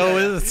 Yeah. So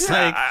it's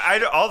like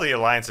all the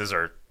alliances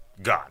are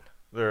gone.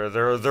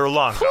 They're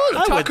long Ooh, gone.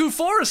 the Taku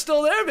 4 is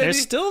still there, baby. they're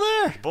still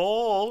there.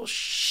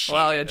 Bullshit.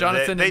 Well, yeah,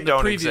 Jonathan they in the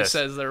don't preview exist.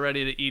 says they're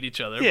ready to eat each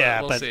other.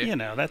 Yeah, we'll but see.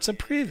 that's a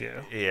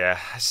preview. Yeah,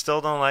 I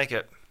still don't like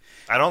it.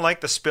 I don't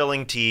like the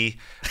spilling tea.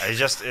 I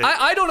just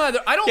I don't either.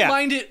 I don't Yeah.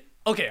 mind it.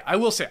 Okay, I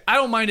will say I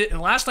don't mind it. In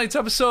last night's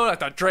episode, I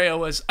thought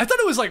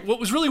it was like, what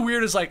was really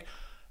weird is like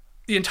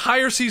the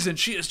entire season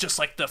she is just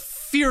like the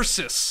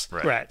fiercest,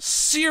 Right.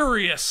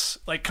 serious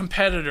like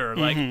competitor.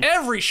 Like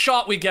every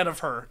shot we get of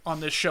her on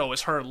this show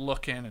is her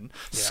looking and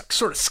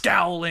sort of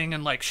scowling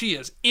and like she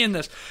is in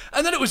this.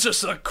 And then it was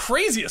just the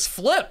craziest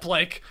flip.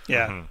 Like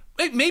Yeah.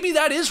 maybe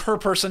that is her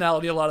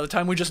personality a lot of the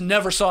time. We just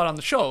never saw it on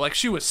the show. Like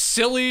she was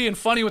silly and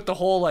funny with the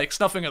whole like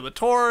snuffing of the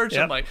torch,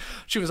 Yep. and like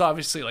she was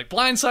obviously like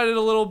blindsided a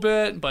little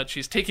bit, but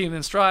she's taking it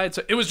in stride.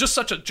 So it was just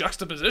such a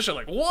juxtaposition.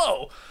 Like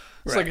whoa,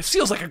 it's like it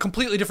feels like a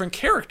completely different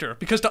character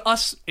because to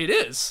us it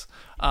is.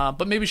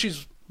 But maybe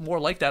she's more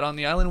like that on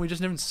the island. We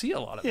just didn't see a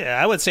lot of it.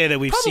 Yeah, I would say that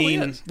Probably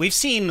is. we've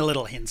seen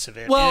little hints of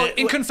it. Well, Yeah,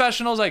 in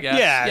confessionals, I guess.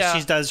 yeah,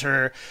 she does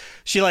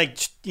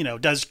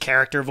does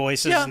character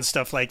voices Yeah. and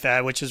stuff like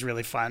that, which is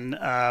really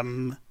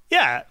fun.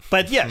 Yeah,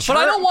 but yeah, But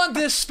I don't want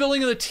this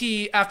spilling of the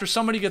tea after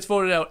somebody gets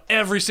voted out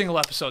every single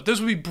episode. This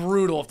would be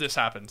brutal if this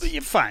happens.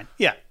 Fine.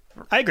 Yeah,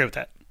 I agree with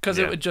that. Because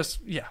Yeah. it would just,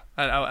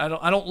 I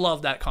don't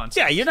love that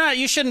concept. Yeah,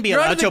 you shouldn't be You're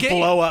out allowed of the to game.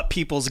 blow up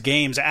people's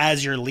games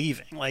as you're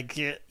leaving. Like,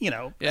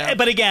 Yeah.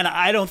 But again,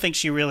 I don't think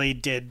she really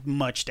did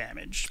much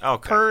damage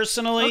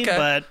personally. Okay.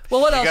 But well,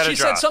 what else? gotta She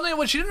draw. said something.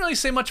 Well, she didn't really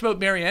say much about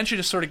Marianne. She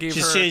just sort of gave she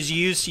her. says,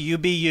 you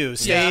be you.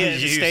 Stay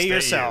Stay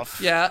yourself.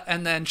 Yeah,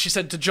 and then she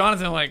said to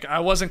Jonathan, like, I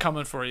wasn't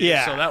coming for you.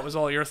 Yeah. So that was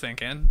all you're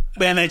thinking.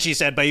 And then she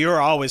said, but you're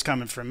always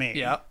coming for me.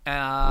 Yeah.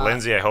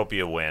 Lindsay, I hope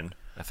you win.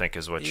 I think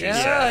is what she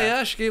said.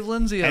 Yeah. She gave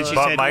Lindsay And a she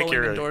But said, Mike, glowing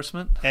you're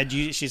endorsement. And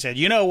she said,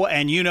 you know what,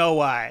 and you know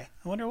why.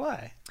 I wonder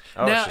why.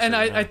 Oh, Now, she and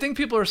said, I think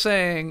people are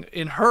saying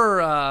in her,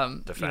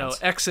 Defense.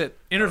 exit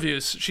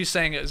interviews, she's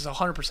saying it is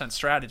 100%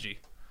 strategy.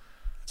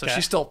 So Okay.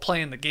 she's still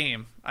playing the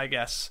game, I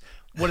guess.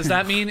 What does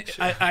that mean?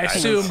 I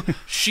assume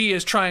she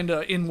is trying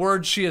to, in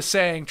words she is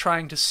saying,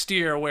 trying to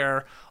steer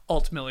where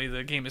ultimately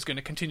the game is going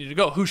to continue to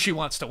go, who she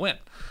wants to win.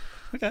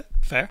 Okay,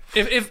 fair.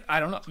 If I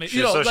don't know,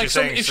 so she's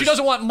saying- if she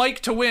doesn't want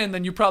Mike to win,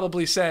 then you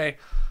probably say,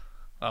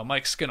 "Oh,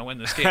 Mike's gonna win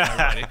this game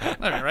already."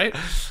 I mean, right?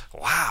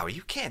 Wow,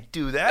 you can't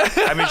do that.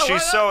 I mean,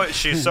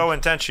 she's so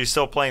intense. She's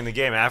still playing the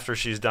game after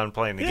she's done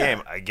playing the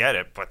game. I get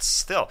it, but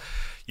still,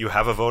 you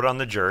have a vote on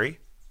the jury.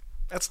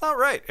 That's not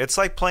right. It's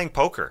like playing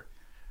poker.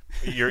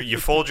 You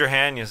fold your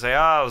hand. You say,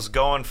 "I was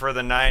going for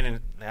the 9, and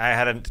I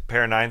had a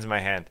pair of 9s in my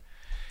hand."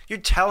 You're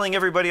telling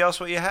everybody else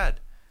what you had.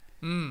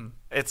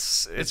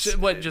 It's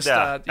what, just,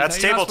 that's you're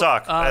table not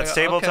talk. supposed- That's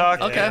table okay,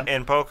 talk okay.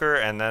 in poker,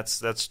 and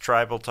that's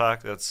tribal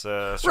talk. That's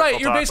circle Right,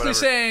 you're talk, basically whatever.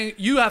 saying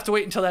you have to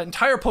wait until that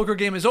entire poker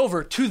game is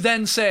over to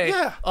then say,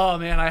 Yeah. "Oh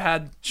man, I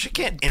had." She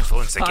can't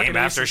influence the Pocket game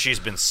after aces. she's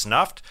been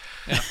snuffed.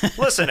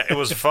 Listen, it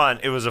was fun.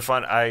 It was a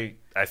fun. I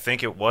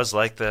think it was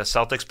like the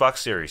Celtics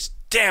Bucks series.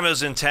 Damn, it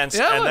was intense.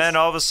 Yeah, it and was. then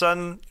all of a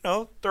sudden,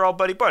 they're all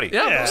buddy buddy.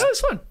 Yeah, it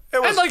was fun. It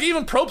was- And like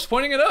even Probst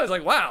pointing it out, it's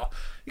like, wow,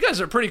 you guys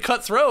are pretty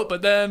cutthroat,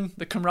 but then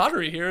the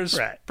camaraderie here is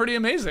Right. pretty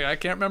amazing. I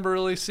can't remember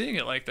really seeing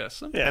it like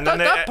this. Yeah. And that,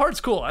 then that part's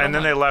cool. And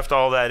then they left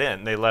all that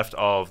in. They left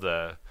all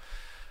of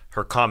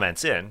her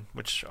comments in,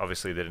 which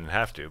obviously they didn't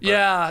have to. But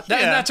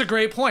and that's a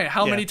great point.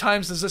 How Yeah. many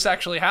times does this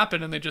actually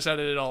happen and they just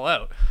edit it all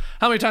out?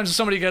 How many times does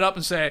somebody get up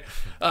and say,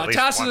 least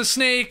Tass is a once.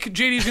 snake,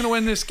 JD's going to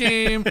win this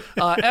game,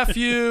 F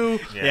you,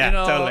 Yeah,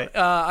 totally.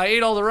 I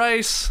ate all the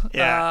rice,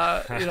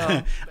 Yeah.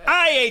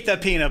 I ate the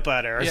peanut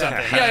butter or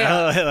something.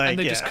 Yeah. Like, and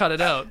they just cut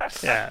it out.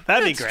 Yeah,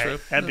 that'd be That's great. true.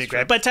 That'd be That's great.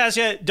 true. But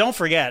Tasha, don't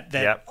forget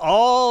that Yep.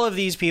 all of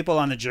these people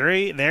on the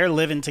jury, they're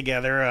living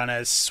together on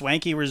a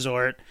swanky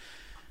resort.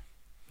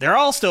 They're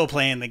all still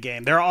playing the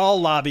game. They're all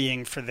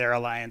lobbying for their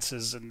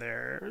alliances and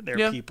their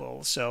Yeah.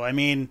 people. So I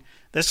mean,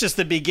 that's just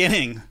the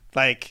beginning.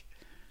 Like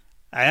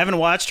I haven't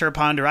watched her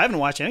Ponderosa. I haven't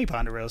watched any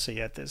Ponderosa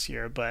yet this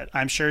year, but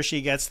I'm sure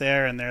she gets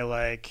there, and they're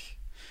like,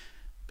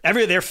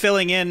 they're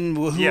filling in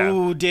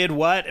who did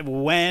what,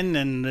 when,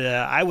 and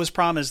I was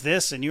promised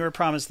this, and you were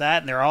promised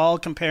that, and they're all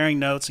comparing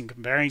notes and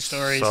comparing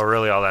stories. So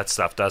really, all that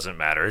stuff doesn't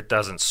matter. It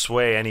doesn't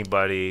sway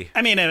anybody.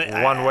 I mean,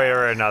 one way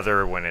or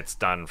another when it's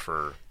done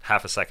for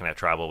half a second at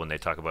Tribal. When they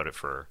talk about it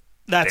for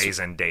days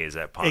and days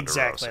at Ponderosa.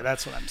 Exactly,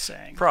 that's what I'm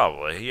saying.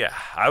 Probably, yeah.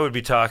 I would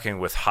be talking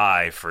with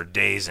High for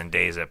days and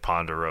days at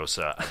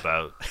Ponderosa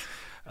about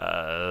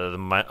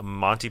the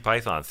Monty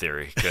Python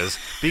theory,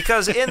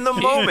 because in the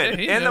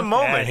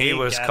moment, he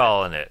was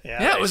calling it.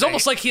 Yeah, it was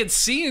almost like he had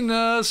seen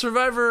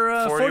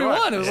Survivor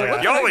 41. It was like,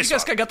 what you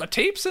guys got the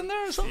tapes in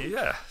there or something?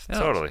 Yeah,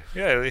 totally.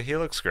 Yeah, he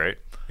looks great.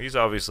 He's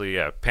obviously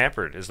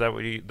pampered. Is that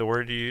the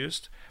word you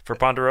used for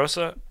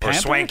Ponderosa? Or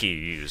swanky you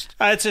used?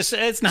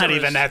 It's not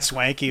even that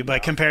swanky,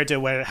 but compared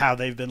to how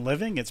they've been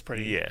living, it's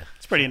pretty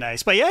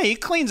nice. But yeah, he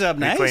cleans up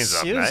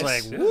nice. He was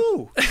like,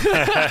 woo.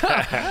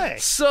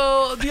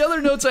 So the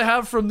other notes I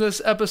have from this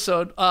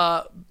episode,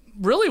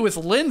 really with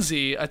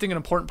Lindsay, I think an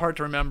important part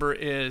to remember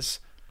is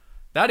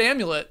that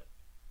amulet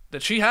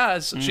that she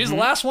has. She's the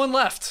last one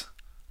left.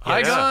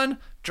 Hygon,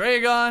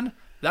 Dragon,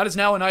 that is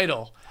now an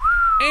idol.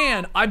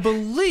 And I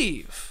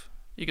believe,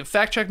 you can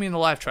fact check me in the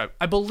live tribe,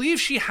 I believe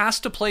she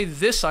has to play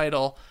this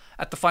idol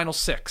at the final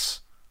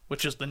 6,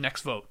 which is the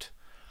next vote.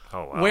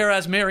 Oh, wow.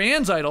 Whereas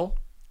Marianne's idol,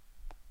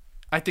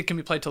 I think, can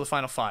be played till the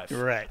final 5.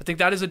 Right. I think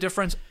that is a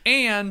difference.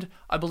 And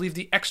I believe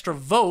the extra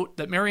vote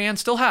that Marianne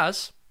still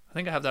has, I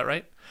think I have that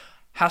right,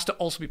 has to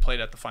also be played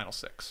at the final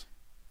 6.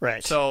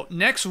 Right. So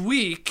next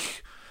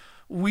week,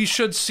 we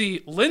should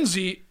see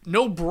Lindsay,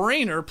 no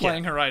brainer,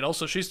 playing her idol,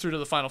 so she's through to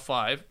the final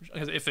 5.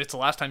 If it's the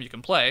last time you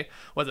can play,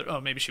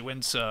 maybe she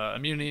wins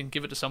immunity and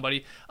give it to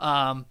somebody,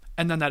 and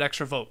then that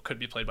extra vote could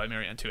be played by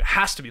Marianne too. It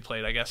has to be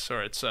played, I guess,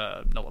 or it's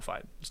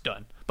nullified. It's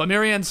done. But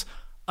Marianne's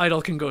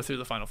idol can go through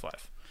the final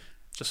 5,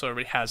 just so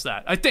everybody has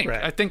that. I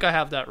think I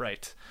have that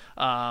right,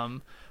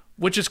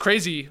 which is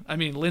crazy. I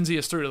mean, Lindsay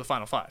is through to the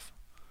final 5.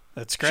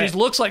 That's great. She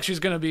looks like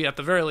she's going to be, at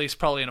the very least,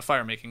 probably in a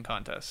fire-making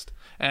contest.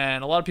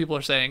 And a lot of people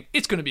are saying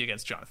it's going to be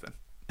against Jonathan.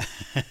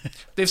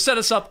 They've set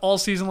us up all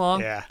season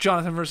long. Yeah.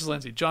 Jonathan versus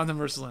Lindsay. Jonathan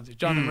versus Lindsay.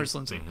 Jonathan versus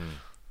Lindsay. Mm-hmm.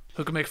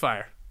 Who can make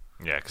fire?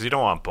 Yeah, because you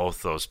don't want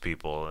both those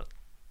people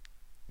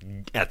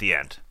at the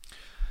end.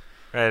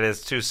 Right,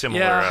 it's too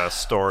similar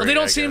story. Well, they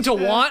don't seem to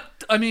want.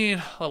 I mean,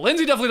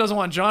 Lindsay definitely doesn't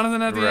want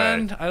Jonathan at the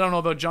end. I don't know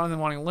about Jonathan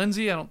wanting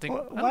Lindsay. I don't think.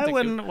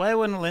 Why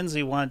wouldn't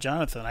Lindsay want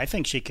Jonathan? I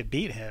think she could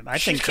beat him.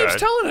 She keeps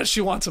telling us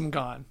she wants him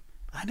gone.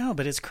 I know,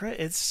 but it's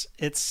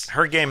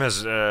her game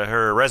has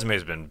her resume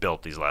has been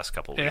built these last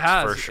couple of weeks. It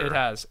has, for sure. It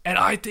has, and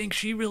I think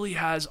she really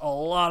has a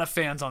lot of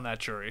fans on that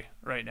jury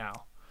right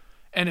now.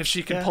 And if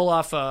she can pull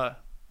off a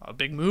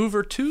big move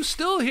or two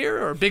still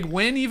here, or a big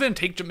win even,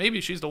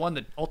 maybe she's the one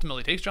that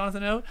ultimately takes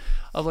Jonathan out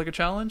of like a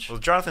challenge. Well,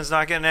 Jonathan's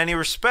not getting any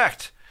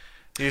respect.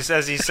 He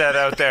said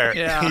out there.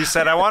 He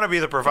said, I want to be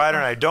the provider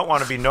and I don't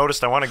want to be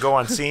noticed. I want to go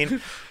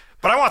unseen,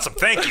 but I want some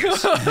thank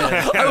yous.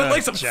 I would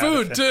like some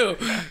food too.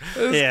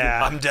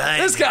 I'm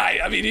dying. This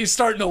guy, I mean, he's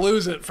starting to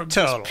lose it from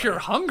just pure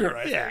hunger,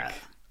 I think.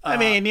 I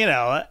mean,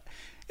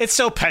 it's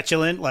so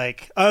petulant,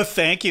 like, oh,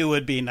 thank you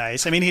would be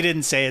nice. I mean, he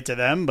didn't say it to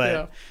them,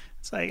 but...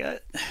 It's like,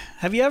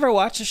 have you ever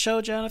watched a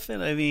show,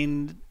 Jonathan? I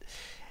mean,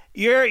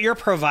 your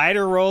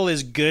provider role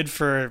is good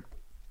for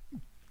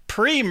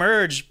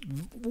pre-merge,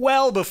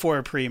 well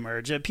before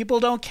pre-merge. People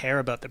don't care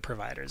about the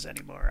providers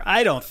anymore.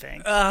 I don't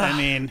think.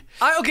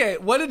 Okay,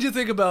 what did you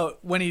think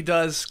about when he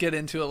does get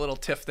into a little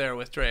tiff there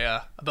with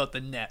Drea about the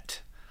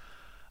net?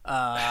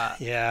 I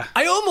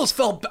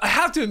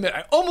have to admit,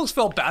 I almost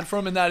felt bad for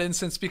him in that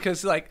instance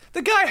because, like,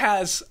 the guy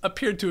has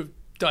appeared to have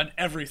done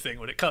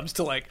everything when it comes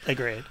to, like...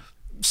 Agreed.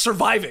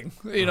 Surviving,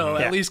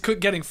 at least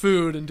getting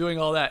food and doing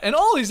all that, and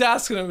all he's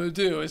asking him to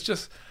do is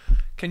just,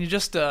 can you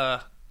just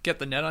get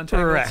the net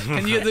untangled?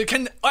 Right.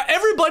 Can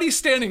everybody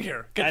standing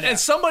here and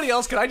somebody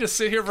else? Can I just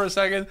sit here for a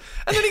second?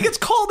 And then he gets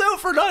called out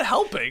for not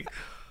helping.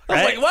 I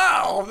was like,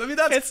 wow. I mean,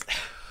 that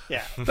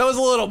was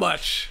a little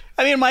much.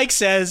 I mean, Mike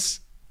says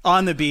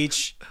on the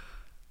beach,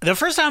 the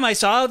first time I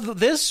saw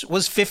this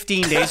was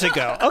 15 days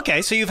ago.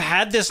 Okay, so you've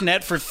had this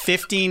net for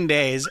 15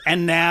 days,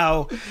 and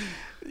now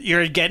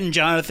you're getting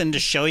Jonathan to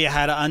show you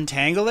how to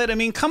untangle it. I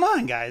mean, come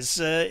on, guys.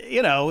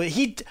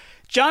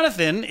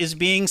 Jonathan is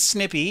being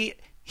snippy.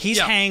 He's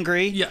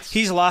hangry. Yes.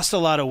 He's lost a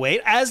lot of weight,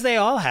 as they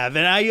all have.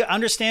 And I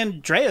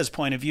understand Drea's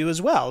point of view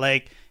as well.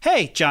 Like,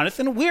 hey,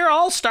 Jonathan, we're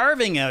all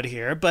starving out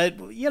here, but,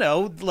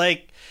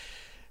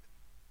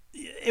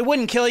 it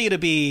wouldn't kill you to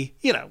be,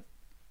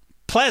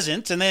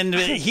 pleasant. And then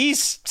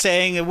he's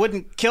saying it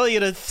wouldn't kill you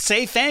to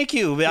say thank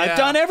you. Yeah. I've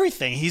done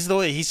everything.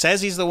 He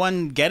says he's the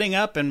one getting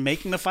up and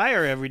making the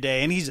fire every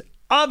day, and he's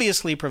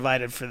obviously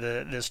provided for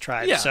this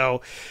tribe. Yeah.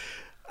 So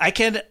I've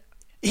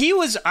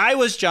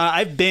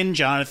been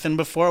Jonathan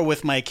before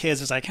with my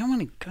kids. It's like, how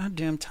many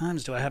goddamn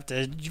times do I have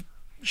to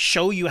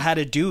show you how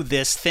to do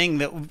this thing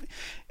that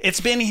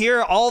it's been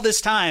here all this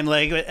time?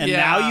 Like, and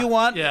now you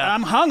want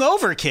I'm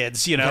hungover,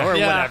 kids, or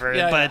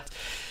whatever.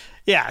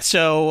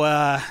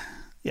 So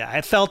Yeah,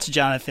 I felt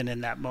Jonathan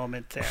in that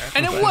moment there.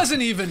 And it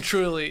wasn't even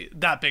truly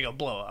that big a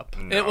blow up.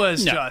 No. It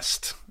was No.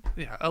 just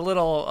a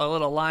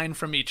little line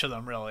from each of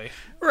them, really.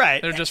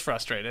 Right. They're just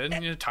frustrated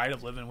and tired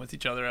of living with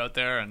each other out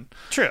there. And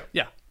True.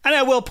 yeah. And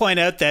I will point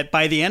out that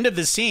by the end of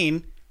the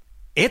scene,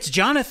 it's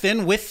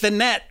Jonathan with the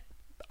net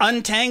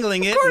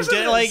untangling it. Of course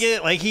it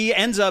is. Like he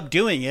ends up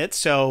doing it.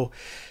 So,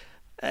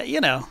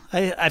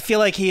 I feel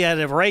like he had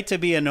a right to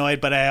be annoyed,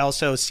 but I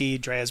also see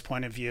Drea's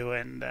point of view,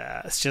 and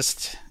it's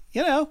just...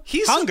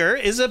 hunger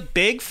is a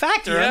big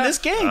factor in this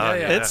game.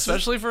 It's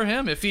especially for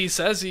him. If he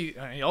says he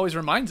always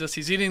reminds us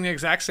he's eating the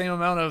exact same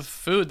amount of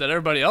food that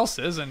everybody else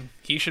is, and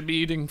he should be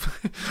eating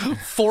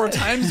 4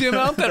 times the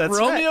amount that That's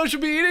Romeo right.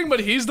 should be eating,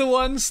 but he's the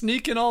one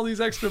sneaking all these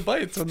extra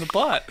bites on the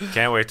pot.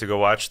 Can't wait to go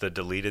watch the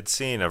deleted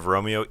scene of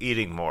Romeo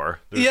eating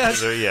more.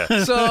 Yes.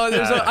 Yeah. So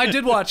I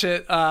did watch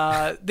it.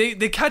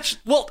 They catch.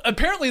 Well,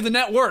 apparently the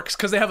net works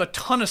because they have a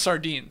ton of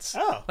sardines,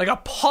 like a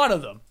pot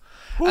of them,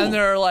 and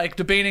they're like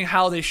debating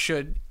how they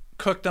should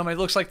cook them. It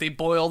looks like they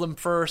boil them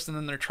first, and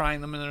then they're trying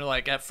them, and they're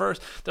like, at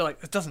first they're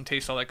like, it doesn't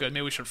taste all that good.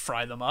 Maybe we should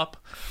fry them up.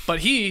 But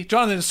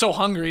Jonathan is so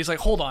hungry. He's like,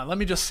 hold on, let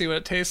me just see what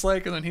it tastes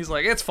like, and then he's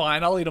like, it's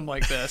fine. I'll eat them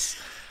like this.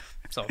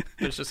 So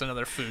there's just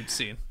another food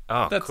scene.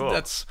 Oh, that's, cool.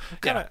 That's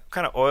What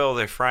kind of oil are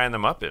they frying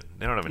them up in?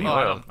 They don't have any Oh,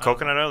 I oil. don't-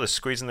 Coconut oil? They're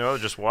squeezing the oil,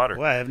 just water.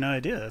 Well, I have no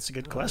idea. That's a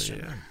good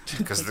question.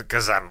 Because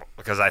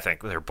I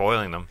think they're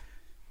boiling them.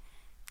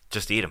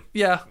 Just eat them.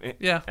 Yeah.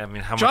 I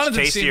mean, how Jonathan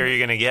much tastier seemed- are you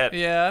going to get?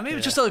 Yeah,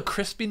 maybe just a little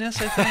crispiness,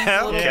 I think.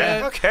 A little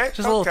bit. Okay.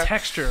 Just a little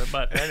texture,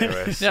 but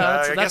Anyways,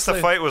 Yeah, I guess the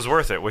fight was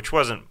worth it, which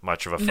wasn't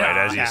much of a fight, No,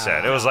 as you no,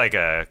 said. It was like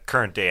a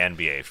current day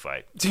NBA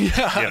fight.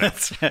 Yeah.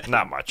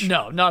 Not much.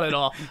 No, not at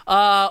all.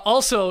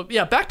 Also,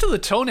 back to the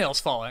toenails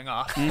falling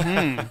off.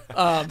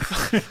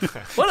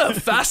 What a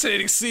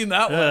fascinating scene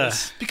that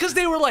was. Because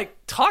they were like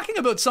talking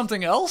about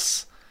something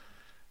else.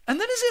 And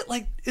then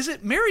is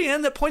it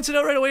Marianne that points it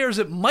out right away, or is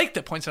it Mike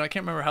that points it out? I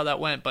can't remember how that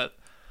went, but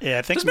Yeah,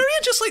 I think. does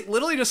Marianne just like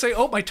literally just say,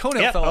 "Oh, my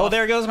toenail Yeah. fell Oh, off"?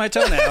 there goes my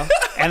toenail.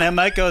 And then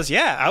Mike goes,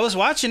 "Yeah, I was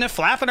watching it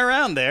flapping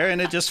around there,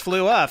 and it just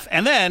flew off."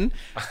 And then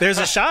there's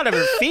a shot of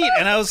her feet,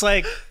 and I was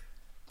like,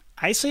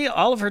 "I see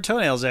all of her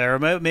toenails there."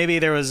 Or maybe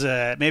there was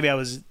maybe I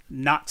was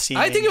not seeing.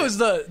 I think it was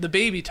the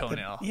baby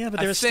toenail. Yeah, but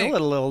I there was think.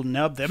 still a little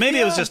nub there. Maybe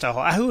it was just a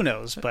hole. Who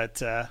knows?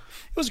 But it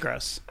was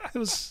gross. It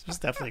was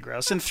definitely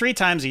gross. And 3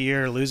 times a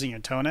year losing your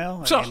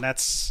toenail. I mean,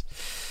 that's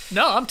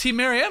No, I'm Team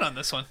Marianne on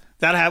this one.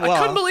 I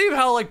couldn't believe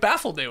how like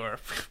baffled they were.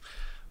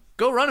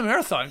 Go run a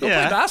marathon. Go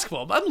play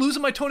basketball. I'm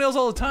losing my toenaels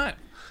all the time.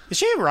 Is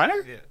she a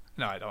runner? Yeah.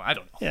 No, I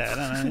don't know. Yeah, I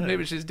don't know.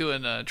 Maybe she's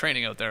doing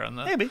training out there on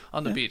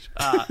the beach.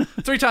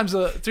 3 times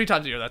a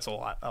year. That's a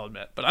lot, I'll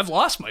admit. But I've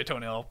lost my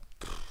toenail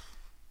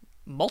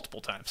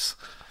multiple times.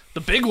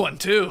 The big one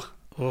too.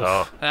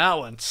 Oh, That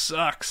one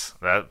sucks.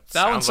 that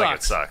That one sounds sucks. like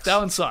it sucks. That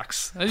one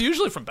sucks.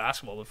 Usually from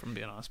basketball, if I'm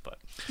being honest. But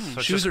So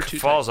it shoes just are too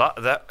falls off.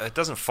 It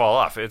doesn't fall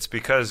off. It's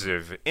because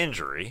of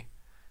injury.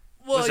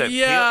 Well, Is it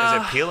yeah.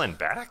 is it peeling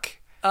back?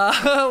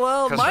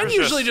 Well, 'Cause mine there's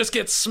usually just- just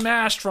gets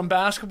smashed from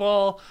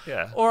basketball,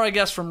 Yeah. or I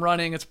guess from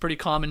running. It's a pretty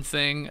common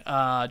thing,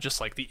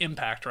 just like the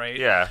impact, right?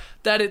 Yeah.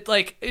 That it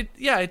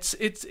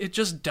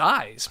just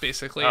dies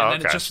basically, Oh,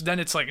 and then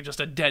okay. it's like just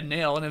a dead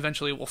nail, and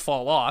eventually it will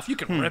fall off. You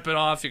can rip it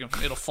off,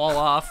 it'll fall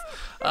off.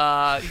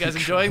 You guys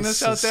enjoying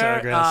this out This is so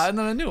there? gross. And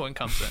then a new one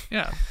comes in,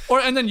 yeah.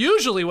 And then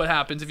usually what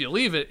happens if you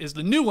leave it is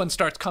the new one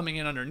starts coming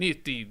in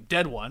underneath the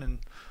dead one and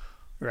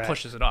Right.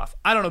 pushes it off.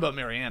 I don't know about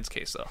Marianne's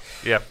case though.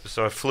 Yep.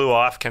 So it flew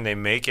off. Can they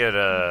make it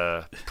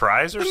a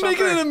prize or something? Make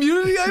it an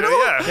immunity item.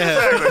 Yeah,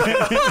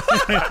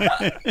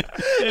 exactly.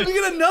 If you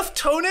get enough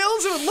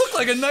toenails, it would look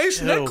like a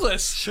nice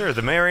necklace. Sure,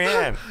 the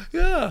Marianne.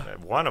 Yeah.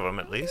 One of them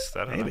at least.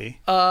 I don't know. Maybe.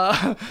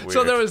 So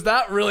Weird. there was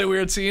that really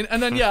weird scene,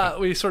 and then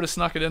we sort of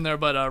snuck it in there,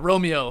 but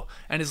Romeo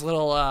and his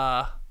little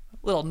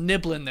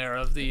nibbling there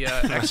of the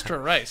extra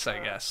rice, I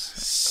guess.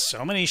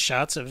 So many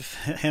shots of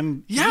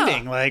him Yeah.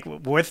 eating, like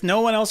with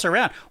no one else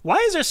around. Why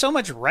is there so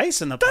much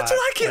rice in the pot? That's what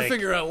I can't Like,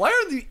 figure out. Why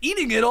are they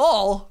eating it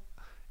all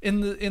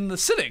in the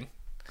sitting?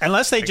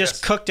 Unless they just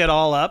guess. cooked it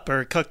all up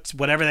or cooked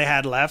whatever they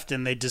had left,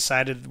 and they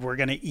decided we're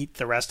going to eat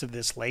the rest of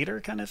this later,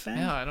 kind of thing.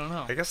 Yeah, I don't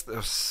know. I guess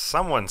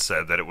someone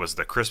said that it was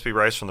the crispy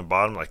rice from the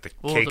bottom, like the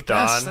Well, caked the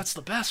best. on. That's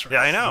the best, right?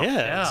 Yeah, I know.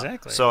 Yeah,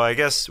 exactly. So I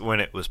guess when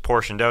it was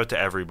portioned out to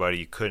everybody,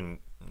 you couldn't.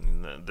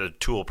 The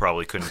tool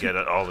probably couldn't get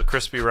all the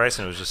crispy rice,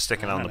 and it was just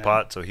sticking on the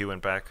pot. So he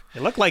went back.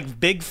 It looked like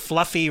big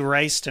fluffy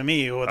rice to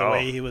me, or the Oh.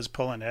 way he was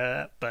pulling it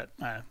up. But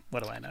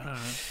what do I know?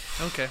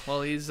 Okay,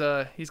 well he's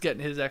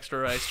getting his extra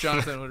rice.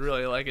 Jonathan would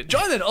really like it.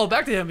 Jonathan,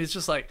 back to him. He's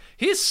just like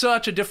he's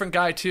such a different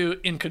guy too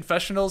in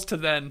confessionals to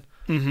then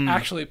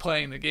actually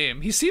playing the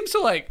game. He seems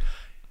to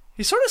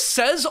he sort of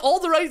says all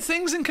the right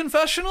things in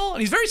confessional,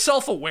 and he's very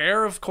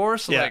self-aware, of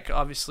course. Yeah. Like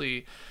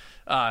obviously.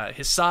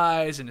 His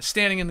size and his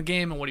standing in the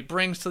game and what he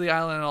brings to the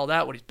island and all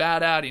that, what he's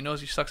bad at. He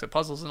knows he sucks at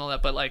puzzles and all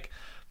that,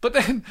 but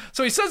then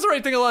so he says the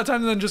right thing a lot of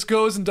times and then just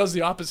goes and does the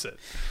opposite.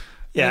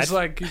 Yeah, It's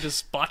like he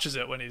just botches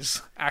it when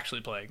he's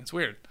actually playing. It's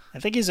weird. I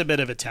think he's a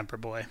bit of a temper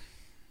boy. You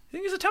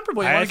think he's a temper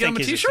boy? You I want to get him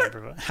think a he's t-shirt?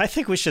 temper boy. I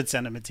think we should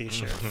send him a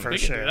T-shirt for We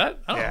can sure. do that.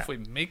 I don't know Yeah. if we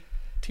make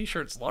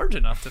t-shirt's large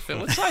enough to fit.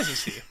 What size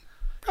is he?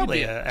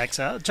 Probably a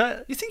XL.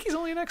 You think he's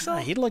only an XL?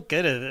 He'd look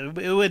good.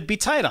 It would be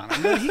tight on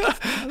him, but he'd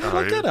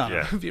look good on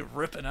him. He'd be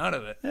ripping out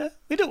of it. Yeah.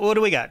 What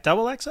do we got?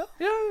 Double XL?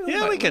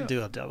 Yeah, we could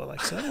do a double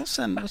XL. We'll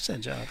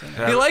send Jonathan.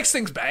 He likes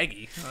things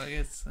baggy.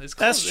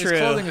 That's true.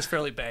 His clothing is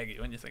fairly baggy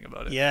when you think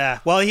about it. Yeah.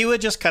 Well, he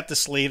would just cut the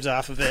sleeves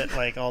off of it,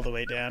 like all the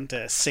way down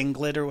to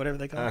singlet or whatever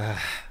they call it.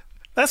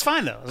 That's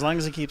fine, though, as long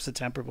as he keeps the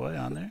Temper Boy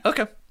on there.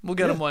 Okay, we'll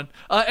get him one.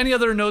 Any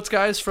other notes,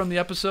 guys, from the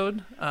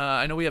episode?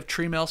 I know we have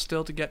tree mail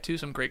still to get to,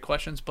 some great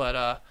questions, but...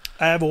 I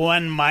have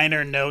one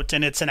minor note,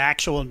 and it's an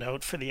actual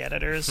note for the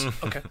editors.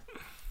 Okay.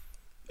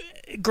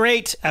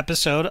 Great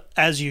episode,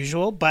 as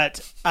usual,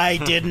 but I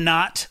did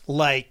not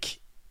like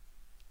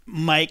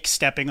Mike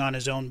stepping on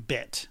his own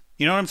bit.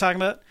 You know what I'm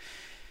talking about?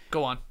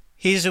 Go on.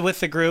 He's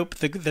with the group,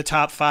 the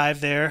top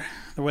five there,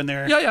 when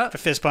they're the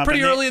fist bump.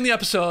 Pretty early in the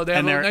episode. They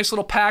have a nice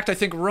little pact. I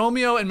think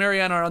Romeo and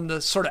Marianne are on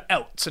the sort of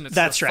outs, and it's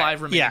the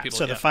five remaining people.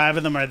 So the five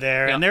of them are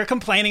there, and they're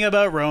complaining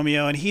about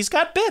Romeo, and he's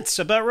got bits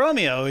about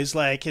Romeo. He's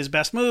like, his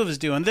best move is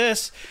doing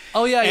this.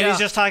 Oh, yeah, and he's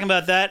just talking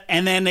about that,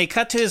 and then they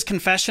cut to his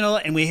confessional,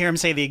 and we hear him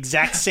say the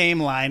exact same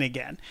line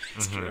again.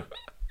 It's true.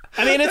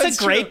 I mean, it's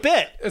a great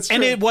bit. It's true.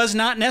 And it was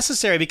not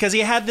necessary, because he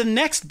had the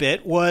next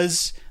bit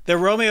was... The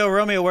Romeo,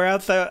 where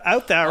art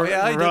thou,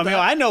 Romeo?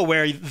 I know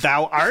where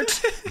thou art.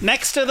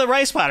 Next to the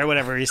rice pot or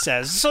whatever he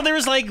says. So there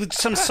was like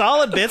some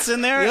solid bits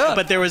in there,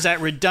 but there was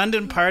that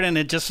redundant part, and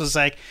it just was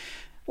like,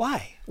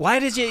 why? Why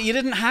did you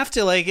didn't have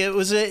to, like,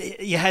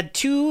 you had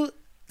two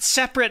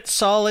separate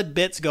solid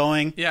bits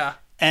going. Yeah.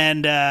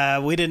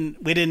 And we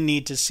didn't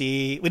need to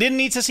see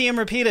him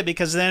repeat it,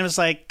 because then it was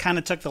like kind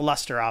of took the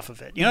luster off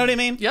of it. You know what I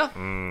mean? Yeah.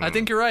 I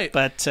think you're right.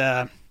 But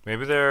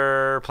maybe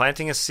they're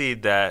planting a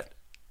seed that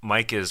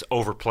Mike is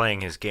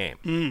overplaying his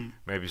game.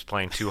 Maybe he's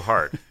playing too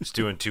hard. He's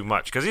doing too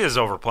much. Because he is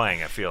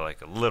overplaying, I feel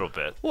like, a little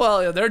bit.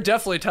 Well, yeah, they're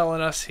definitely telling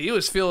us he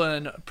was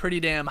feeling pretty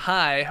damn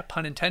high,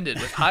 pun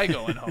intended, with high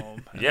going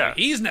home. Yeah. Like,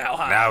 he's now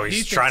high. Now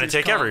he's trying to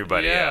take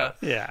everybody out.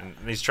 Yeah. And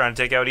he's trying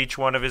to take out each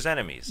one of his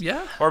enemies.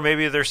 Yeah. Or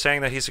maybe they're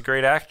saying that he's a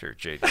great actor,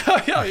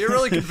 JD. Yeah, you're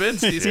really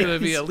convinced he's going to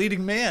be a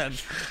leading man.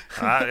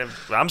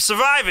 I'm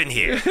surviving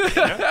here.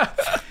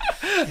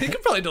 He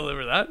could probably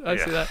deliver that. I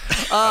see that.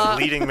 A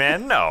leading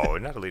man? No,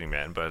 not a leading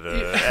man, but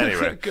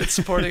anyway. Good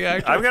supporting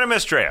actor. I'm going to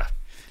miss Drea.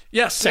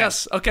 Yes.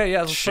 Okay,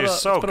 yeah.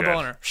 Let's put a ball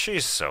on her.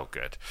 She's so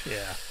good.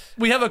 Yeah.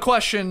 We have a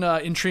question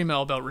in Tree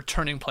Mail about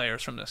returning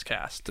players from this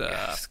cast.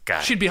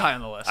 She'd be high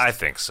on the list. I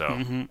think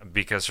so,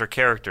 because her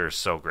character is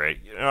so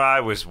great. You know, I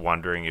was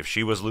wondering if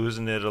she was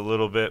losing it a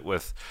little bit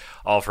with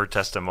all of her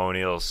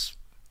testimonials.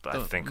 I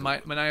think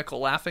maniacal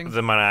laughing.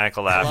 The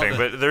maniacal laughing,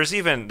 but there's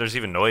even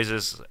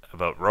noises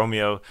about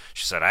Romeo.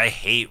 She said, "I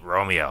hate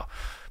Romeo."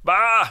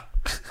 I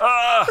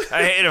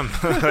hate him.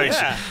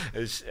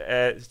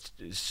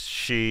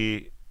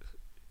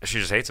 She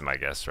just hates him, I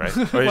guess, right?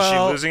 Or is she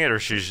losing it, or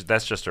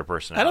that's just her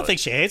personality? I don't think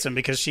she hates him,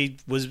 because she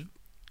was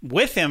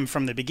with him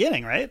from the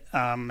beginning, right?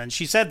 And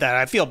she said that.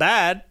 I feel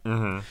bad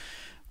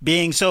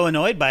being so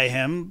annoyed by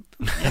him,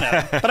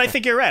 But I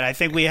think you're right. I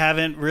think we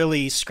haven't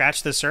really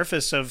scratched the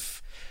surface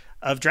of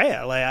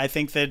Drea. Like, I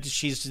think that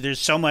there's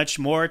so much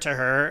more to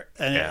her,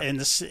 in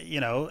this,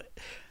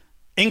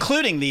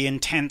 including the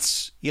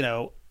intense,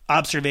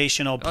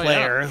 observational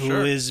player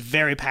who is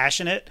very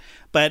passionate.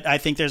 But I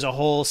think there's a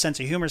whole sense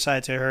of humor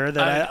side to her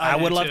that I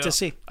would love to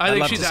see. I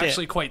think she's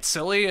actually quite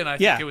silly, and I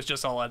think it was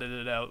just all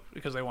edited out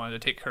because they wanted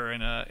to take her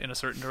in a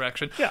certain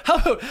direction. Yeah.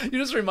 You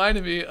just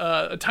reminded me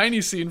a tiny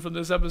scene from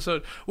this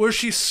episode where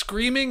she's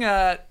screaming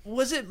at,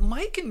 was it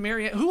Mike and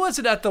Marianne? Who was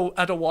it at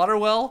the water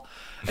well?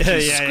 And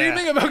she's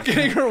screaming about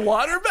getting her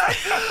water back.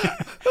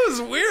 That was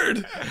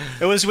weird.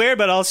 It was weird,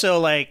 but also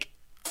like,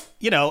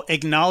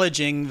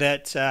 acknowledging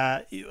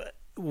that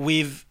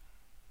we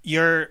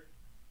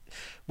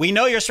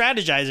know you're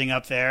strategizing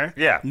up there.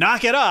 Yeah.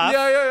 Knock it off.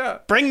 Yeah.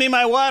 Bring me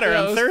my water.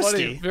 I'm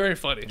thirsty. Funny. Very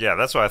funny. Yeah,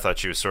 that's why I thought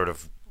she was sort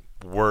of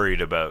worried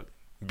about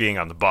being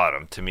on the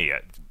bottom. To me,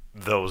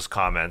 those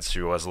comments,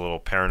 she was a little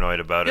paranoid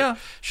about it.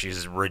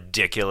 She's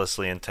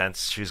ridiculously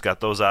intense. She's got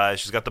those eyes.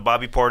 She's got the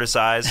Bobby Portis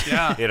eyes.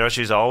 Yeah.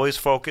 She's always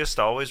focused,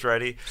 always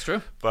ready. It's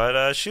true.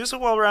 But she's a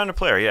well-rounded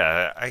player.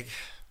 Yeah,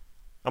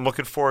 I'm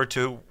looking forward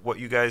to what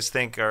you guys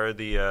think are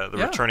the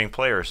returning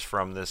players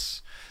from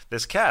this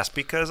cast,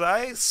 because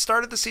I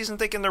started the season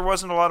thinking there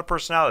wasn't a lot of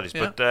personalities,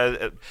 but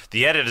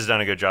the edit has done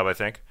a good job, I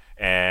think,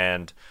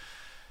 and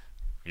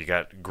you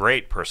got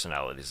great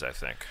personalities, I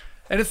think.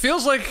 And it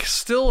feels like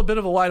still a bit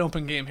of a wide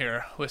open game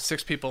here with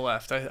 6 people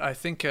left. I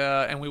think,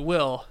 and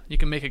you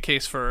can make a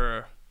case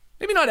for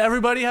maybe not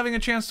everybody having a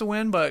chance to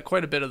win, but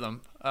quite a bit of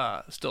them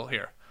still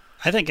here.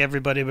 I think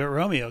everybody but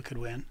Romeo could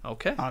win.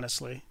 Okay.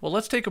 Honestly. Well,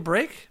 let's take a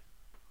break.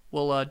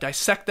 We'll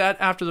dissect that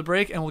after the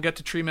break, and we'll get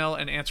to Tree Mail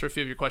and answer a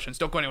few of your questions.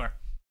 Don't go anywhere.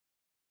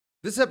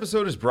 This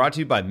episode is brought to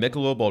you by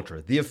Michelob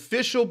Ultra, the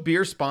official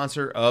beer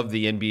sponsor of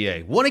the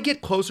NBA. Want to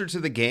get closer to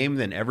the game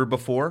than ever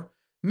before?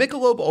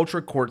 Michelob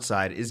Ultra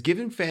Courtside is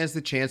giving fans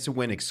the chance to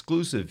win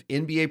exclusive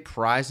NBA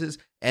prizes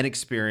and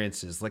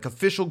experiences like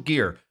official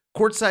gear,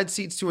 courtside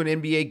seats to an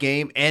NBA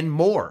game, and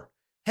more.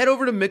 Head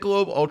over to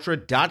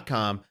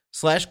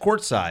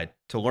michelobultra.com/courtside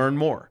to learn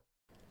more.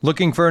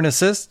 Looking for an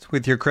assist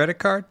with your credit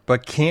card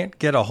but can't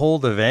get a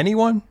hold of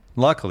anyone?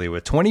 Luckily,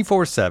 with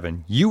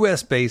 24/7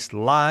 US-based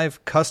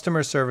live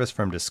customer service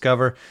from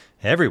Discover,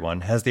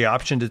 everyone has the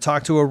option to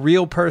talk to a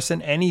real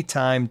person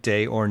anytime,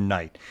 day or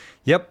night.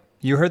 Yep,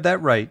 you heard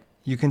that right.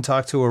 You can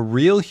talk to a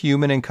real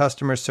human in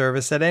customer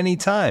service at any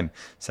time.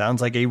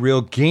 Sounds like a real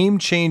game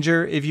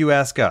changer if you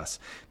ask us.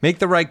 Make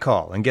the right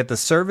call and get the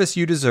service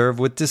you deserve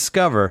with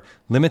Discover.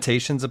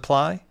 Limitations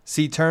apply.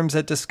 See terms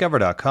at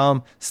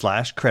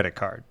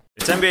discover.com/creditcard.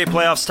 It's NBA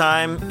playoffs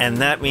time, and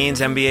that means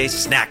NBA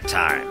snack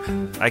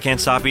time. I can't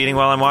stop eating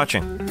while I'm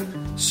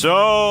watching.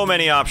 So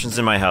many options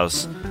in my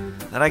house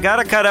that I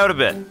gotta cut out a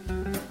bit.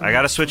 I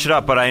gotta switch it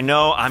up, but I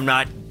know I'm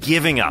not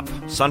giving up.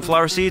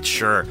 Sunflower seeds?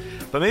 Sure.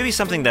 But maybe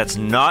something that's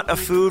not a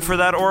food for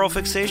that oral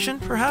fixation,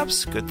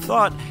 perhaps? Good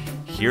thought.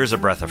 Here's a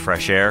breath of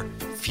fresh air.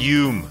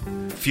 Fume.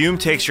 Fume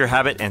takes your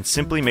habit and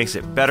simply makes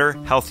it better,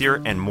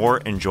 healthier, and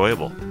more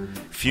enjoyable.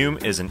 Fume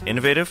is an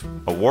innovative,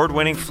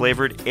 award-winning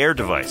flavored air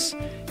device.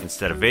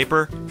 Instead of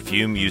vapor,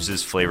 Fume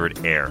uses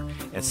flavored air.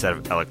 Instead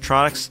of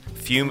electronics,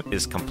 Fume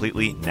is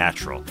completely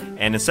natural.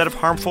 And instead of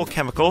harmful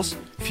chemicals,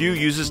 Fume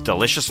uses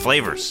delicious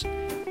flavors.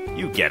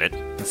 You get it.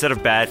 Instead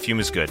of bad, Fume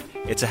is good.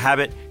 It's a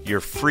habit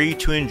you're free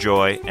to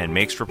enjoy and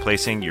makes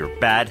replacing your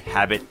bad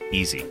habit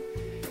easy.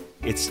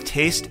 Its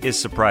taste is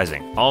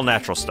surprising, all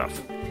natural stuff.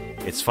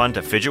 It's fun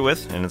to fidget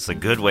with, and it's a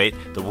good weight.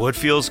 The wood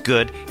feels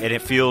good, and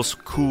it feels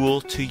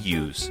cool to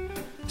use.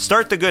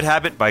 Start the good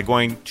habit by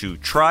going to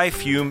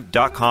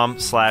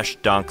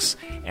tryfume.com/dunks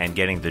and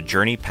getting the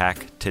Journey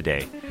Pack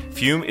today.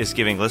 Fume is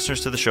giving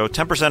listeners to the show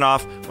 10%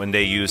 off when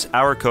they use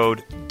our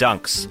code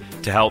DUNKS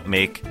to help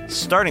make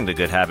starting the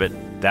good habit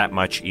that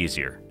much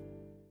easier.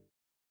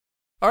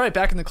 All right,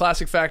 back in the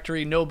Classic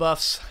Factory, no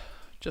buffs.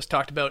 Just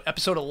talked about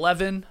episode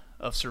 11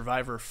 of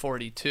Survivor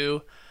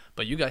 42,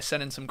 but you guys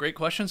sent in some great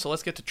questions, so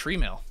let's get to tree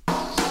mail.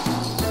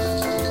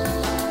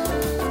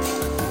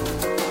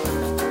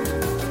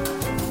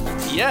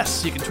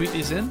 Yes, you can tweet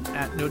these in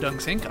at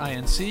NoDunksInc,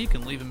 INC. You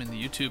can leave them in the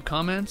YouTube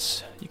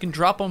comments. You can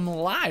drop them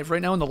live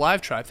right now in the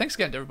live tribe. Thanks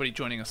again to everybody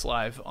joining us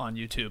live on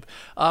YouTube.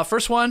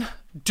 First one,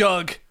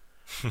 Doug.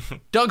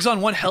 Doug's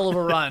on one hell of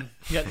a run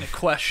getting a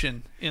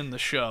question in the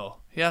show.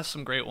 He has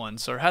some great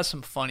ones, or has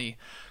some funny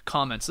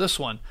comments. This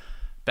one,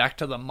 back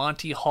to the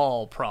Monty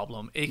Hall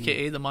problem,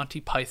 a.k.a. the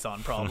Monty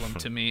Python problem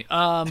to me.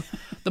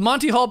 The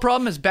Monty Hall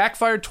problem has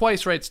backfired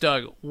twice, writes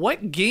Doug.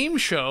 What game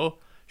show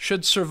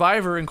should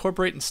Survivor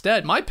incorporate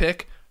instead? My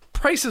pick,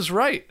 Price is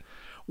Right,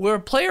 where a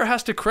player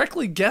has to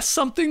correctly guess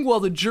something while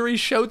the jury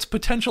shouts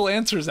potential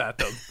answers at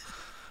them.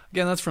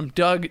 Again, that's from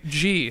Doug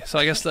G. So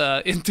I guess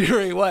in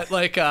theory,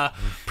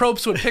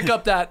 Probst would pick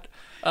up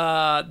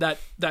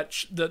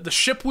the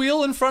ship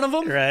wheel in front of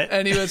him, right?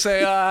 And he would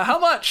say, "How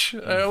much?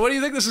 What do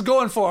you think this is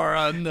going for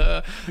on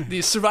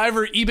the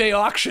Survivor eBay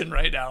auction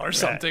right now, or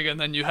something?" Right. And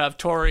then you have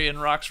Tori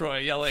and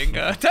Roxroy yelling,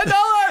 $10,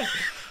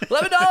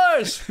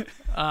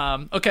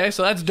 $11. Okay,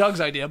 so that's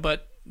Doug's idea.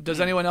 But does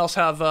anyone else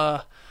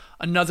have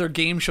another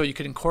game show you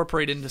could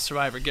incorporate into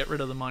Survivor? Get rid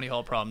of the Monty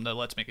Hall problem, the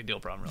Let's Make a Deal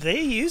problem. Really.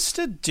 They used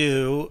to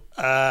do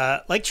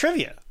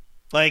trivia,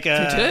 they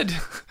did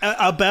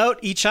about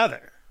each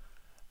other.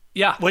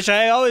 Yeah, which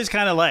I always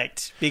kind of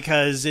liked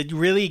because it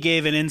really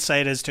gave an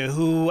insight as to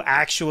who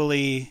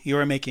actually you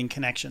were making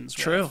connections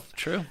with.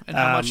 True, and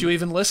how much you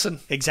even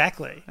listen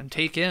exactly and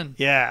take in.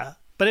 Yeah,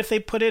 but if they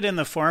put it in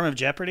the form of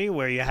Jeopardy,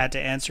 where you had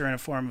to answer in a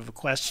form of a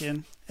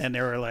question and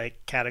there were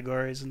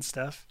categories and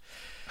stuff.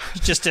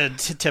 Just a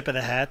tip of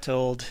the hat to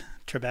old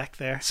Trebek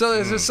there.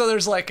 So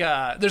there's like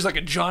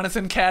a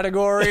Jonathan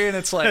category, and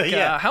it's like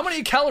yeah. How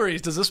many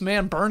calories does this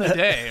man burn a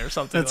day, or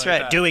something? That's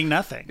right. That. Doing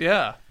nothing.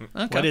 Yeah.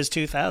 Okay. What is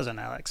 2,000,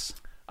 Alex?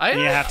 You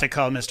have to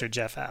call Mr.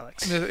 Jeff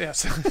Alex.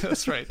 Yes,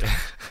 that's right.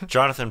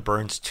 Jonathan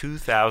burns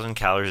 2,000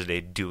 calories a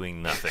day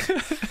doing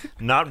nothing.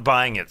 Not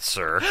buying it,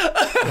 sir.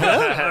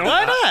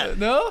 Why not?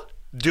 No.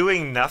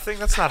 Doing nothing?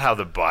 That's not how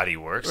the body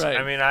works. Right.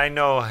 I mean, I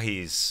know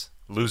he's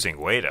losing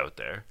weight out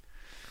there.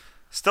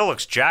 Still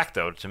looks jacked,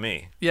 though, to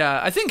me.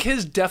 Yeah, I think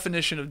his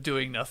definition of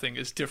doing nothing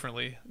is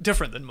different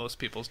than most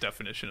people's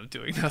definition of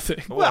doing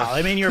nothing. Well,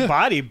 I mean, your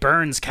body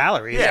burns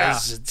calories. Yeah.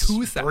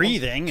 It's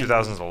breathing.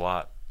 2,000's a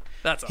lot.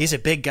 He's a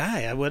big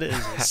guy. What is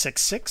he,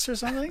 6'6" or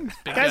something?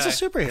 The guy's a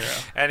superhero.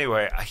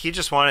 Anyway, he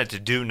just wanted to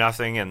do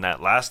nothing. In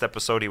that last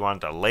episode, he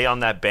wanted to lay on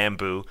that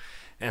bamboo,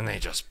 and they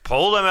just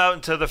pulled him out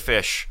into the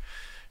fish.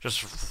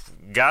 Just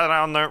got it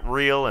on the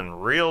reel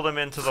and reeled him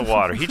into the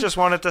water. He just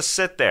wanted to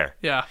sit there.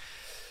 Yeah.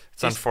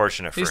 It's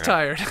unfortunate for him. He's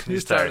tired.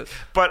 He's tired.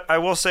 But I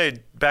will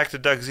say, back to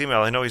Doug's email,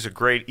 I know he's a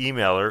great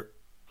emailer.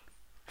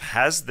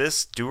 Has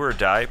this do or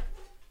die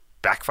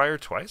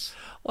backfired twice?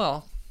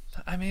 Well,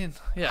 I mean,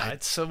 yeah.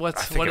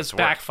 What does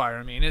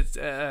backfire mean?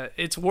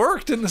 It's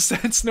worked in the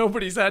sense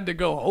nobody's had to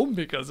go home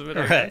because of it.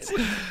 Right.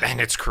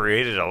 And it's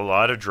created a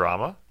lot of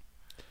drama.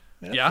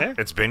 Yeah. Fair.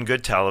 It's been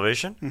good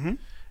television. Mm-hmm.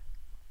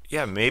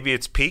 Yeah, maybe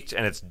it's peaked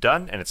and it's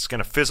done and it's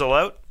going to fizzle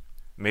out.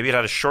 Maybe it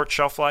had a short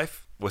shelf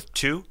life with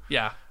 2.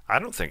 Yeah. I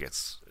don't think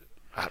it's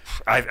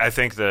I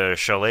think the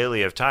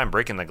shillelagh of time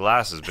breaking the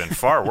glass has been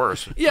far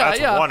worse. Yeah,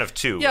 That's one of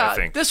two, Yeah, I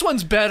think. this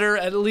one's better,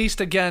 at least,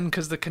 again,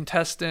 because the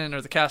contestant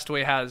or the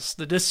castaway has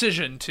the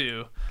decision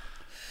to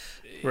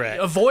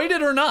avoid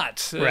it or not,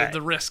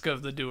 the risk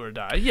of the do or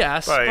die.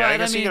 Yes, well, but I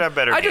guess you could have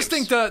better I games. just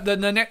think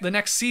the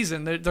next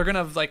season, they're going to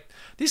have, like,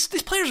 these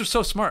players are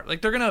so smart.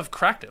 Like, they're going to have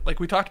cracked it, like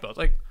we talked about.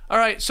 Like, all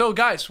right, so,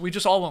 guys, we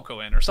just all won't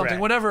go in or something,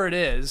 whatever it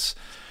is.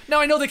 Now,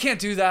 I know they can't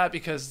do that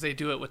because they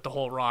do it with the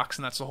whole rocks,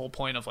 and that's the whole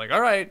point of, like,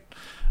 all right,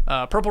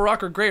 purple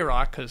rock or gray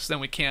rock, because then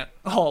we can't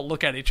all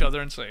look at each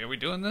other and say, are we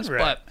doing this?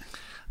 But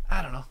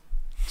I don't know.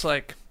 It's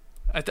like,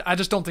 I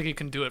just don't think he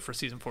can do it for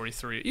season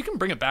 43. You can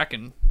bring it back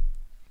in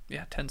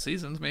 10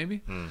 seasons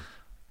maybe.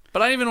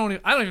 But I don't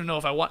even know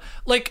if I want,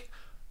 like,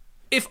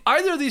 if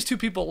either of these two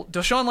people,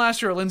 Deshaun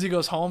last year or Lindsay,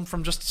 goes home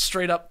from just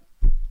straight up,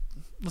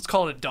 let's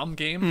call it a dumb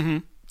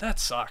game, that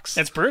sucks.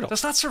 That's brutal.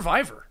 That's not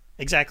Survivor.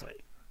 Exactly.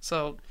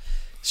 So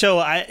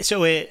I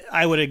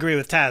would agree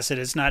with Taz that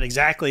it's not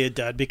exactly a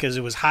dud because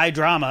it was high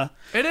drama.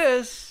 It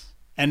is.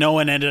 And no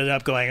one ended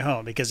up going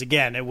home because,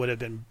 again, it would have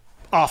been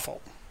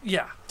awful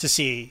to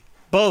see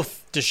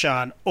both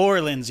Deshaun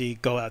or Lindsay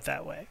go out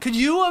that way. Could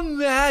you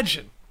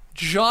imagine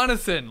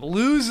Jonathan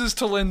loses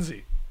to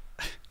Lindsay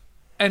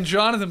and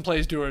Jonathan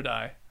plays do or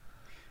die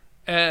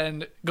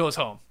and goes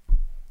home?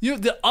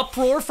 The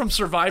uproar from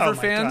Survivor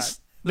fans.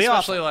 Be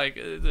especially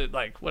awful.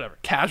 like whatever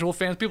casual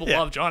fans. People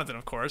love Jonathan,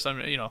 of course. I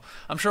mean,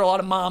 I'm sure a lot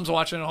of moms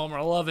watching at home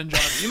are loving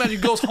Jonathan. You imagine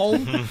he goes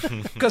home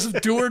because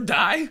of do or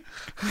die?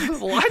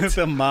 What?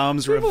 The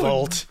moms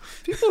revolt.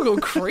 People go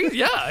crazy.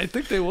 Yeah, I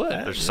think they would.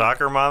 There's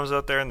soccer moms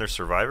out there and there's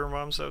Survivor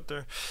moms out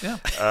there. Yeah.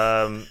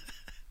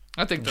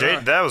 I think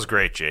that was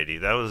great,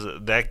 JD. That was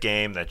that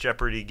game, that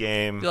Jeopardy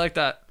game. You like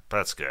that?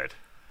 That's good.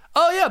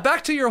 Oh yeah,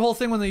 back to your whole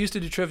thing when they used to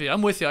do trivia.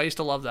 I'm with you. I used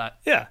to love that.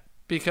 Yeah.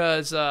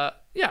 Because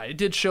it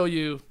did show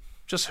you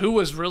just who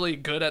was really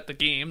good at the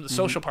game, the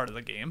social part of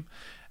the game,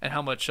 and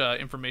how much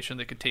information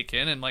they could take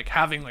in, and like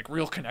having like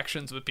real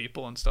connections with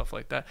people and stuff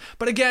like that.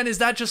 But again, is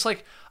that just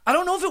like, I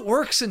don't know if it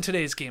works in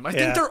today's game. I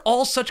think they're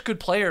all such good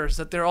players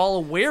that they're all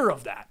aware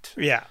of that.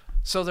 Yeah.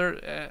 So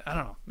they're, I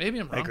don't know. Maybe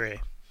I'm wrong. I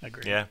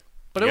agree. Yeah.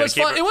 But it was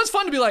fun. It was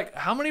fun to be like,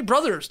 how many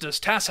brothers does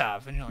Tass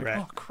have? And you're like,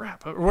 oh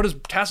crap. Or what is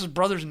Tass's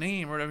brother's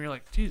name? Or whatever. You're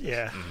like, Jesus.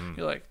 Yeah.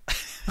 You're like,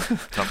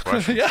 tough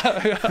question.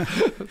 yeah.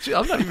 Gee,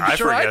 I'm not even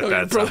sure I know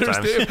your brother's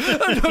name.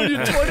 I've known you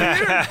 20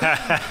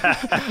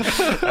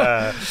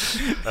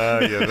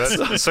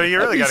 years. So you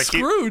really got to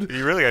screwed.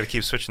 You really got to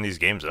keep switching these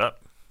games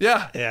up.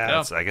 Yeah.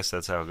 I guess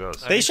that's how it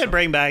goes. They should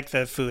bring back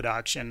the food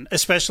auction,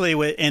 especially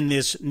in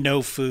this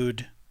no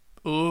food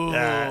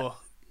era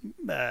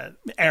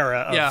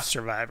of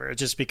Survivor,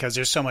 just because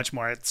there's so much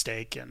more at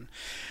stake.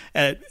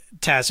 And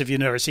Tass, if you've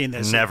never seen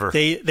this,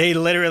 they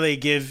literally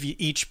give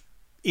each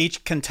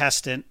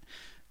contestant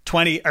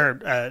 20 or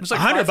 $100,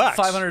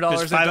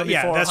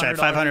 $500. That's right,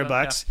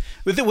 $500,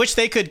 with which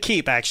they could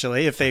keep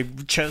actually if they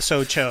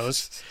so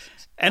chose.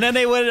 And then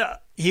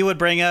he would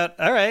bring out,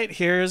 all right,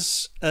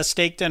 here's a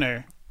steak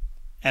dinner,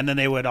 and then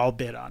they would all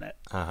bid on it.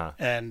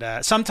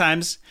 And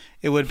sometimes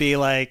it would be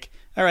like,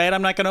 all right,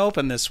 I'm not going to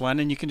open this one,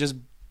 and you can just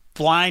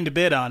blind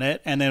bid on it,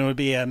 and then it would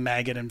be a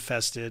maggot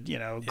infested,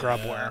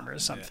 grub worm or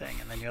something,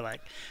 and then you're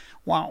like,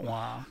 wah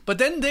wah. But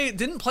then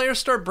didn't players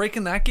start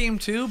breaking that game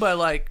too by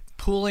like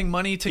pooling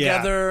money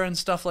together and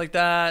stuff like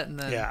that, and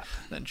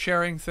then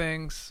sharing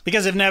things,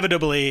 because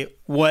inevitably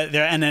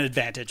an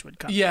advantage would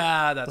come.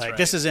 Yeah, that's right.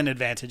 This is an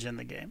advantage in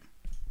the game.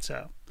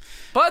 So,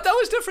 but that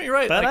was different. You're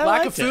right. But like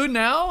lack of food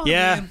now.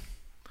 Yeah. I mean,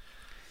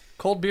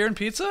 cold beer and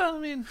pizza? I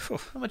mean,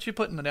 how much you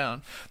putting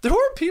down? There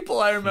were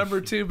people I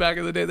remember, too, back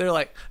in the day. They're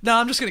like, no,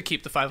 I'm just going to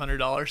keep the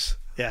 $500.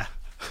 Yeah.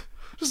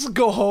 Just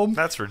go home.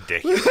 That's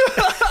ridiculous.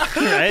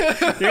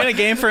 Right? You're in a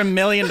game for $1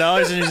 million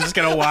and you're just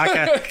going to walk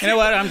out. You know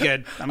what? I'm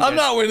good. I'm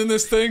not winning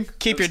this thing.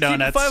 Keep your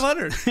donuts. Keep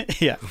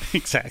 500. Yeah,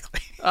 exactly.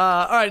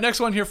 All right,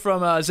 next one here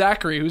from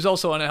Zachary, who's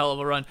also on a hell of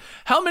a run.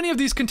 How many of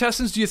these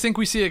contestants do you think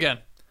we see again?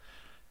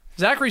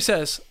 Zachary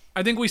says,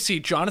 I think we see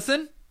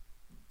Jonathan,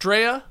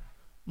 Drea,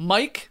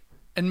 Mike,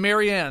 and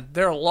Marianne.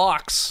 They're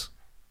locks,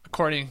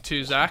 according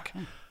to Zach.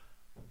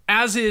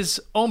 As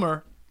is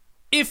Omer,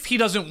 if he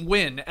doesn't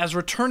win, as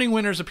returning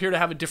winners appear to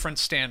have a different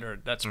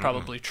standard. That's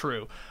probably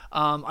true.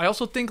 I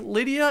also think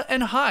Lydia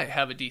and Hai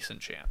have a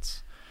decent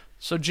chance.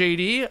 So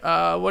JD,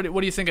 what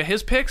do you think of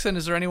his picks? And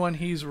is there anyone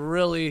he's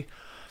really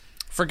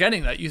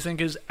forgetting that you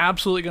think is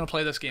absolutely going to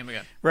play this game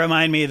again?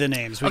 Remind me of the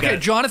names.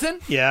 Jonathan?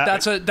 Yeah.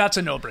 That's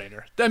a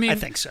no-brainer. I mean, I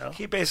think so.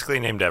 He basically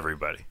named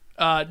everybody.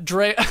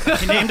 Drea.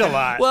 He named a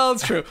lot. Well,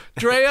 it's true.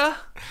 Drea.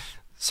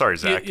 Sorry,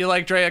 Zach. You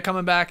like Drea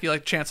coming back? You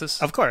like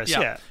chances? Of course,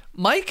 yeah.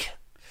 Mike?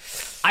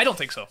 I don't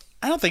think so.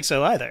 I don't think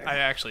so either. I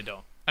actually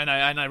don't. And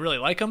I really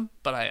like him,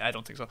 but I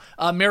don't think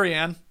so.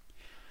 Marianne.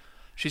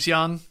 She's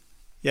young.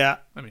 Yeah.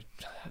 I mean,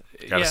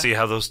 Gotta see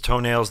how those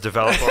toenails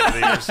develop over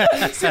the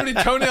years. See how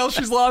many toenails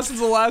she's lost since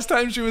the last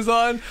time she was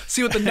on.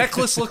 See what the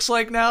necklace looks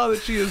like now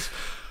that she is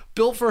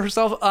built for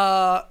herself.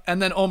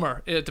 And then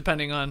Omer,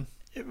 depending on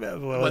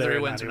whether he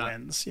wins or not.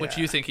 Wins, Which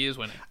you think he is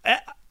winning.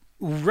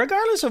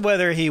 regardless of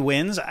whether he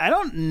wins, I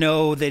don't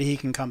know that he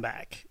can come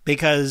back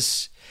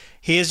because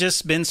he has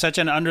just been such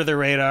an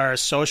under-the-radar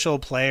social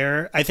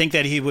player. I think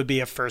that he would be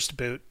a first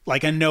boot,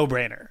 like a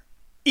no-brainer,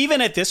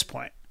 even at this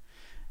point.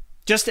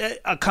 Just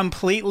a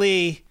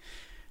completely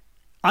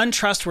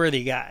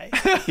untrustworthy guy.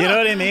 You know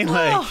what I mean?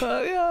 Like,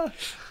 yeah.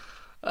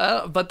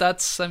 But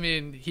that's, I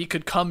mean, he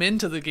could come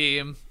into the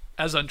game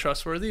as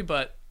untrustworthy,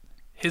 but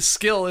his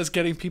skill is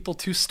getting people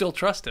to still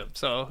trust him.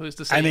 So who's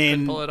to say he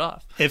could pull it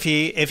off? If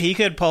he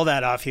could pull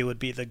that off, he would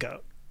be the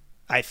GOAT,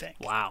 I think.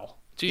 Wow.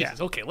 Jesus.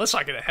 Yeah. Okay, let's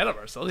not get ahead of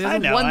ourselves. He I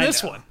hasn't know, won I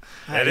this know. one.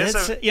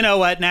 You know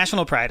what?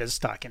 National pride is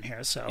talking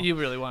here. So you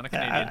really want a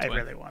Canadian to win.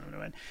 I really want him to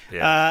win.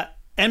 Yeah.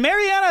 And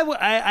Marianne,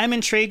 I'm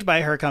intrigued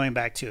by her coming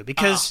back too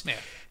because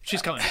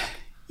she's coming back.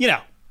 You know,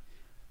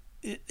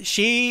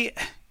 she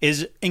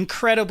is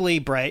incredibly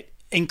bright,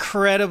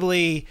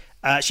 incredibly.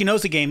 She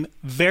knows the game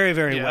very,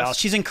 very well.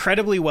 She's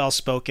incredibly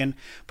well-spoken,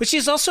 but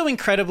she's also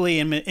incredibly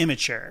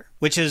immature,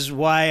 which is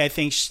why I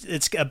think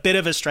it's a bit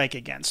of a strike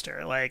against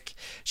her. Like,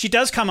 she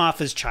does come off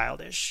as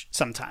childish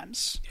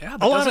sometimes. Yeah,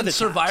 but doesn't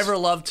Survivor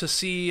love to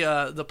see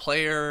the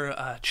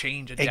player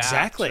change, adapt,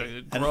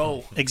 exactly,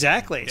 grow?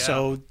 Exactly. Yeah.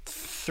 So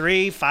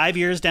 3-5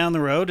 years down the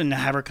road and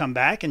have her come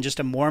back and just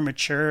a more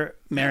mature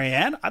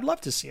Marianne, I'd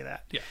love to see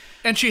that. Yeah.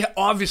 And she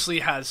obviously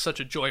has such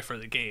a joy for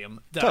the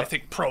game that I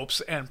think props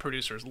and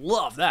producers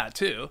love that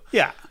too.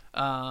 Yeah.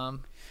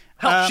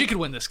 She could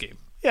win this game.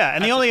 Yeah,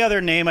 and the only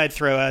other name I'd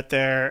throw out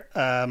there,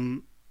 I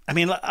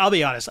mean, I'll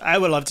be honest, I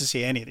would love to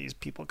see any of these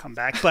people come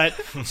back, but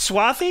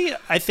Swathi,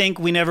 I think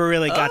we never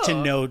really got to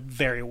know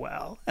very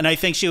well. And I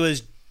think she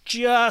was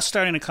just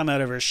starting to come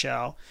out of her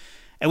shell.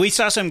 And we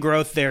saw some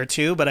growth there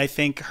too, but I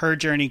think her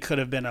journey could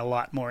have been a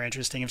lot more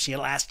interesting if she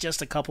had lasted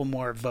just a couple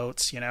more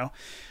votes, you know.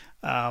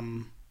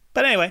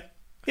 But anyway,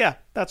 yeah,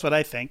 that's what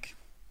I think.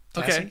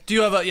 Okay. Cassie? Do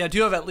you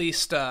have at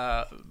least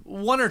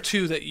one or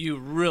two that you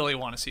really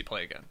want to see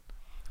play again?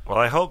 Well,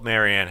 I hope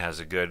Marianne has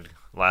a good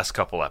last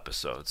couple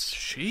episodes.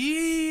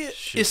 She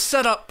is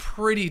set up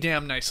pretty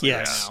damn nicely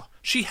right now.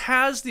 She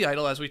has the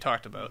idol, as we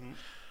talked about.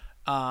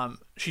 Mm-hmm.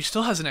 She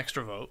still has an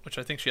extra vote, which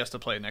I think she has to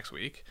play next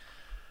week.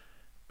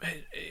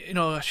 You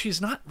know,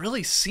 she's not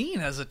really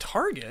seen as a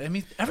target. I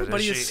mean,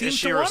 everybody seems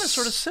to want to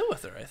sort of sit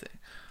with her, I think.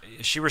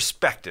 Is she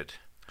respected?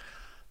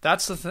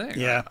 That's the thing.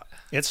 Yeah,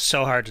 it's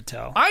so hard to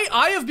tell.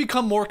 I have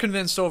become more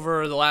convinced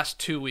over the last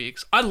 2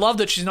 weeks. I love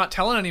that she's not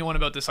telling anyone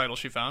about this idol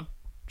she found.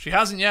 She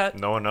hasn't yet.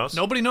 No one knows?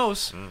 Nobody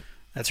knows.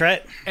 That's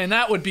right. And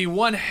that would be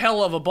one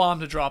hell of a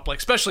bomb to drop, like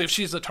especially if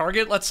she's the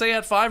target, let's say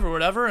at 5 or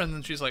whatever, and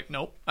then she's like,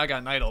 nope, I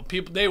got an idol.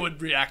 People, they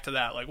would react to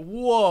that like,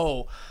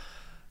 whoa.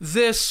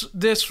 This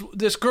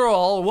girl,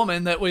 a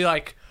woman that we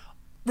like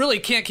really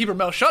can't keep her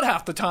mouth shut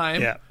half the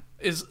time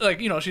is like,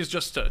 you know, she's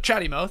just a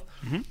chatty mouth.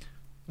 Mm-hmm.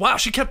 Wow,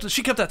 she kept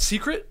that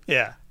secret.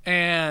 Yeah.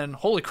 And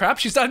holy crap,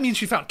 that means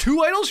she found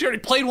 2 idols. She already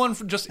played one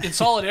just in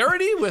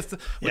solidarity with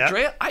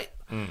Drea.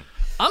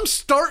 I'm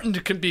starting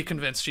to be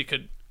convinced she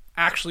could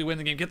actually win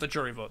the game, get the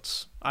jury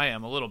votes. I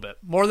am a little bit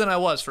more than I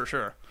was for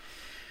sure.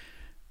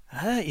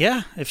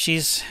 Yeah, if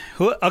she's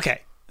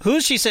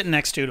who's she sitting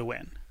next to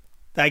win?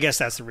 I guess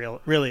that's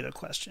really the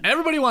question.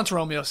 Everybody wants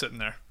Romeo sitting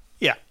there.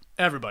 Yeah.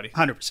 Everybody.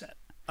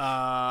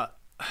 100%.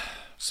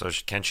 So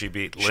can she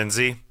beat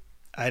Lindsay?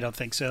 I don't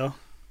think so.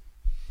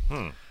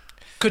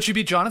 Could she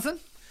beat Jonathan?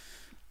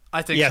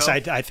 I think so. Yes,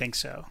 I think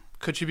so.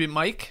 Could she beat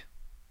Mike?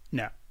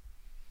 No.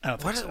 I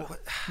don't think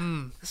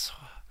so.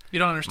 You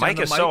don't understand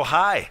Mike is so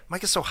high.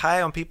 Mike is so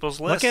high on people's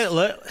lists.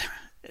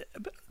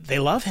 They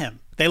love him.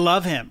 They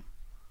love him.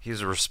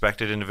 He's a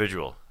respected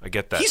individual. I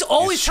get that. He's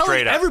always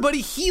telling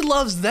everybody he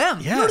loves them.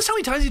 Yeah. You notice how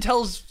many times he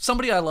tells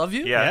somebody I love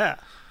you? Yeah.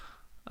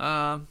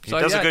 He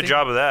does a good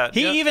job of that.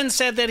 He even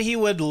said that he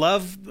would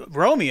love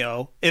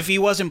Romeo if he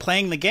wasn't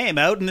playing the game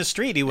out in the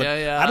street. He would.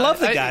 I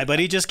love the guy, but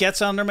he just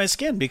gets under my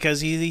skin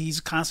because he's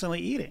constantly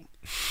eating.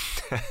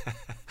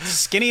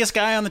 Skinniest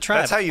guy on the tribe.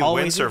 That's how you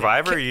win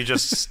Survivor? Eating. You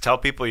just tell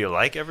people you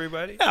like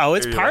everybody? No,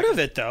 it's part of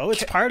it, though.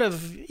 It's part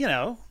of, you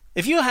know,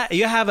 if you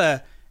have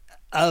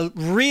a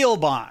real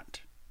bond.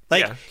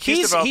 Like,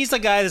 he's the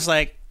guy that's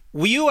like,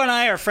 well, you and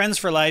I are friends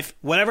for life.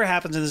 Whatever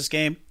happens in this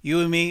game,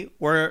 you and me,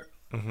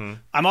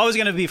 I'm always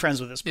going to be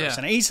friends with this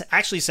person. And he's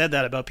actually said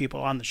that about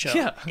people on the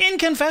show in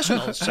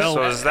confessionals. So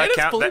does that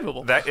count?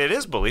 Believable. It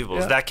is believable.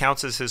 Does that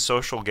counts as his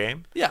social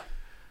game? Yeah,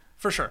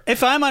 for sure.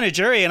 If I'm on a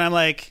jury and I'm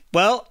like,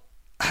 well,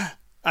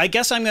 I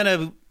guess I'm going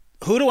to,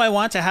 who do I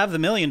want to have the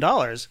 $1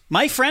 million?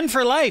 My friend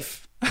for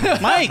life,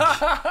 Mike.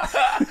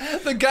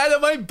 The guy that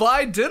might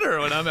buy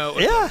dinner when I'm out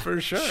with him, for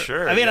sure.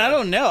 Sure. I mean, I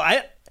don't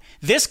know.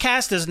 This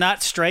cast does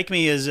not strike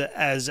me as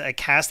a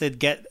cast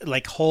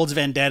that holds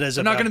vendettas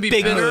about not going to be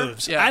big bitter?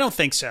 moves. Yeah. I don't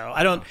think so.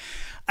 I don't.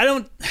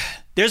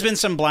 There's been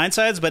some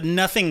blindsides, but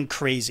nothing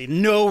crazy.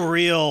 No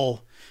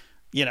real.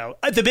 You know,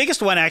 the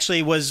biggest one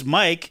actually was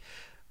Mike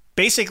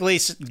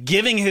basically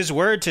giving his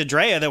word to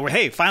Drea that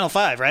hey, final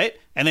 5, right?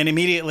 And then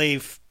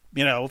immediately,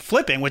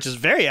 flipping, which is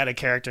very out of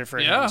character for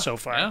him so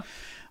far. Yeah.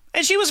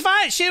 And she was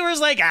fine. She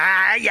was like,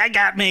 you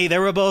got me. They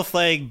were both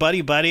like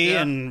buddy,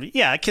 and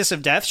kiss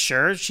of death.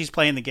 Sure, she's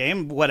playing the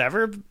game,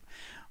 whatever.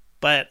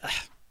 but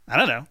I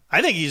don't know.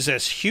 I think he's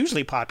this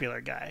hugely popular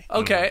guy.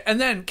 Okay,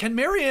 and then can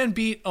Marianne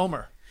beat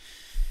Omer?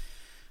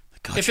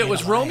 If it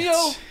was Alliance.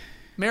 Romeo,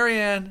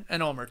 Marianne,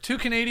 and Omer, 2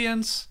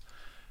 Canadians,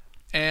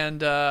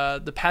 and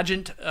the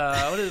pageant,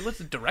 what's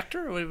the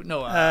director?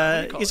 No, what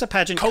do you call He's it? a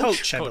pageant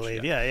coach, I Coach,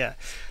 believe. Yeah.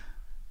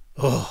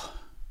 Oh,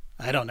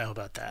 I don't know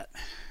about that.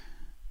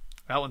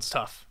 That one's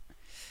tough.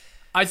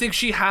 I think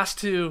she has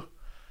to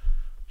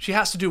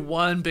do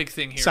one big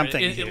thing here,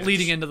 Something huge.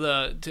 leading into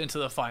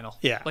the final.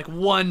 Yeah. Like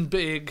one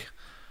big,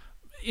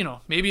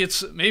 maybe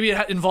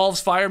it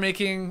involves fire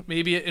making,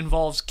 maybe it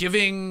involves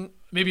giving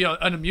maybe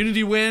an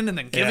immunity win and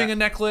then giving a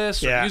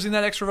necklace or using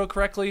that extra vote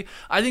correctly.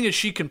 I think if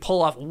she can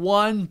pull off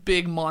one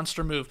big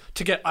monster move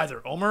to get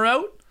either Omer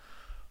out,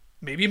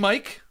 maybe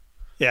Mike,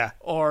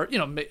 or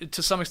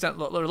to some extent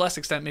or less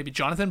extent maybe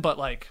Jonathan, but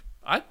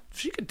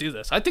she could do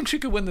this. I think she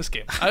could win this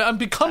game. I'm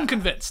become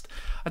convinced.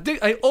 I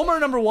think Omer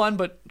number 1,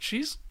 but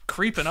she's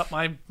creeping up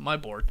my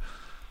board.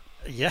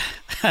 Yeah,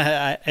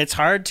 it's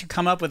hard to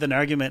come up with an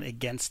argument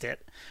against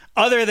it,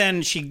 other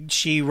than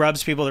she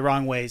rubs people the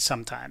wrong way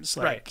sometimes.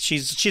 Right.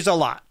 She's a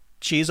lot.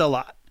 She's a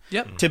lot.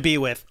 Yep. To be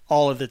with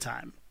all of the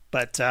time.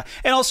 But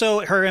and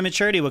also her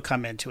immaturity would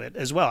come into it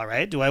as well,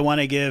 right? Do I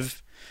want to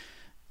give,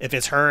 if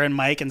it's her and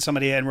Mike and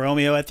somebody and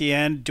Romeo at the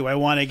end, do I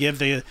want to give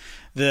the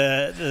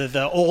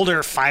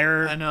older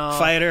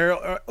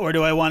fighter, or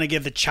do I want to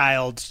give the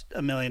child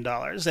 $1 million?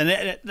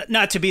 And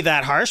not to be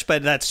that harsh,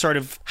 but that's sort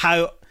of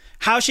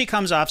how she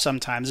comes off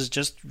sometimes is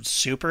just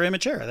super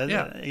immature.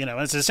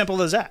 It's as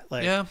simple as that.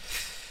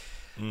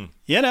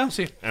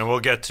 See. And we'll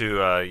get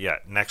to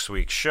next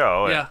week's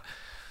show. Yeah.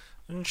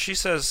 And she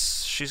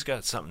says she's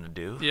got something to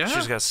do. Yeah.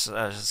 She's got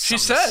something She to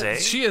says say.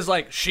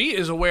 she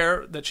is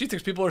aware that she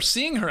thinks people are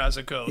seeing her as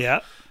a goat.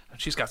 Yeah.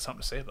 And she's got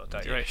something to say about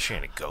that. You're right. She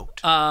ain't a goat.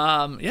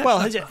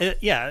 Well,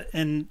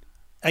 and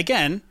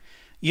again,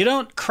 you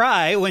don't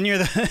cry when you're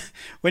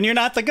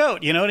not the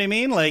goat. You know what I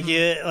mean?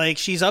 Like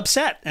she's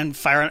upset and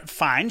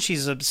fine.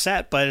 She's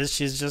upset, but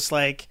she's just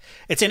like,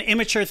 it's an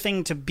immature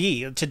thing to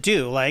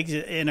do. Like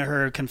in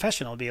her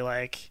confessional, be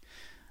like,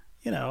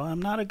 I'm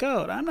not a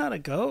goat. I'm not a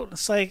goat.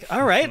 It's like,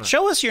 all right,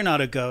 show us you're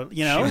not a goat.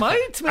 She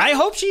might. I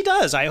hope she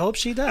does.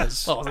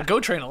 Well, the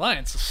Goat Train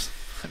Alliance.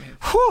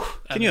 Whew,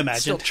 can you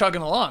imagine? Still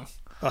chugging along.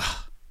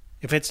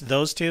 If it's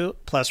those two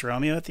plus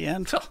Romeo at the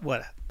end,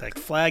 what? Like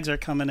flags are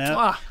coming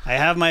out. I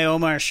have my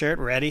Omar shirt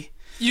ready.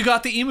 You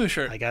got the emu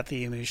shirt. I got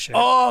the emu shirt.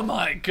 Oh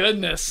my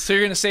goodness! So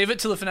you're gonna save it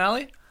till the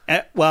finale?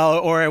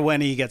 Or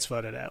when he gets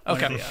voted out.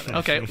 Okay.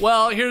 Okay.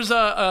 Well, here's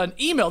an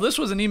email. This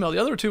was an email. The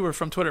other two were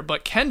from Twitter,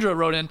 but Kendra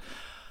wrote in,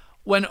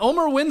 when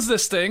Omer wins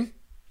this thing,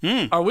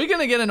 are we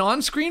gonna get an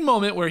on-screen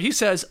moment where he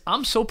says,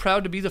 "I'm so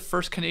proud to be the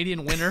first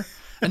Canadian winner,"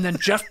 and then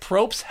Jeff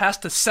Probst has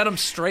to set him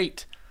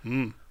straight?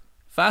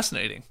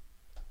 Fascinating.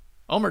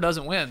 Omer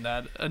doesn't win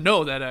that.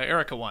 That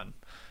Erica won.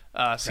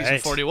 Season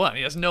 41.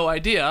 He has no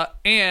idea,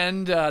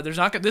 and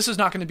this is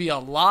not going to be a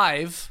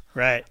live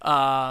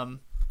finale.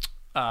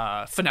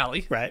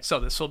 Right. So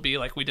this will be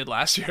like we did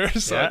last year.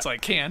 So it's like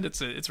canned.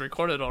 It's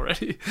recorded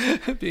already.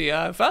 It'd be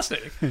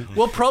fascinating.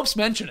 Will Probst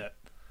mention it?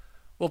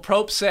 Will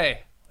Probst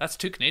say that's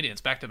 2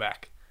 Canadians back to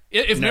back?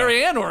 If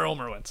Marianne or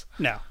Omer wins?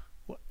 No,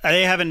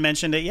 they haven't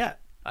mentioned it yet.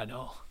 I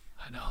know.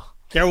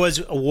 There was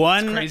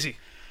one. It's crazy.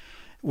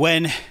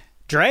 When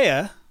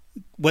Drea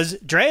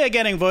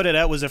getting voted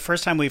out was the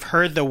first time we've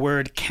heard the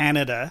word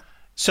Canada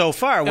so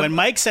far. When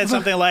Mike said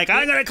something like,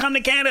 "I'm going to come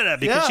to Canada,"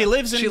 because she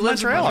lives in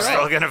Montreal. I'm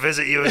still going to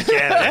visit you in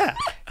Canada,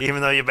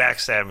 even though you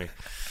backstabbed me.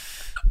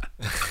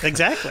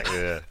 Exactly.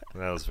 Yeah,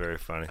 that was very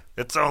funny.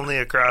 It's only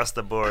across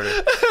the border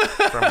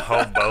from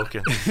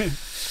Hoboken.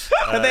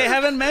 But they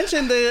haven't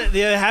mentioned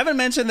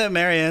that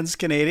Marianne's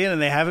Canadian,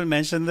 and they haven't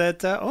mentioned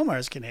that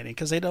Omar's Canadian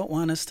because they don't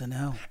want us to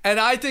know. And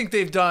I think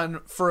they've done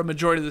for a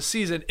majority of the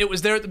season. It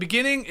was there at the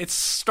beginning. It's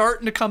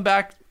starting to come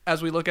back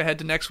as we look ahead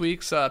to next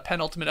week's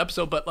penultimate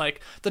episode. But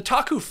the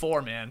Taku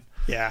 4, man.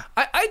 Yeah,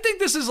 I think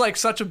this is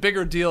such a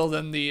bigger deal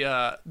than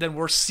than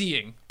we're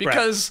seeing,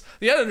 because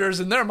the editors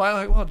in their mind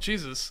are like, well,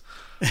 Jesus,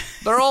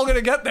 they're all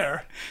gonna get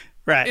there.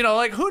 Right.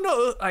 Who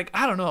knows?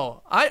 I don't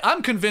know.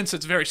 I'm convinced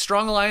it's a very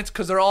strong alliance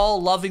because they're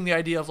all loving the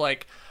idea of,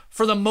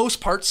 for the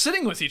most part,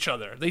 sitting with each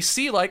other. They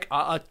see,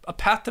 a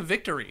path to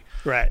victory.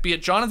 Right. Be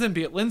it Jonathan,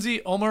 be it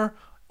Lindsay, Omer,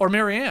 or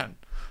Marianne.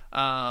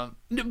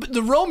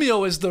 The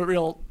Romeo is the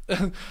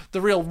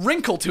real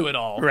wrinkle to it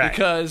all. Right.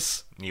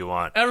 Because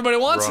everybody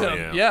wants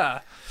Romeo. him.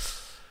 Yeah.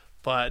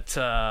 But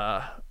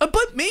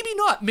maybe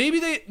not. Maybe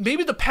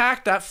the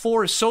pack, that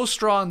 4, is so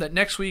strong that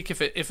next week,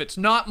 if it's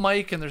not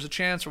Mike and there's a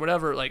chance or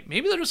whatever,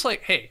 maybe they're just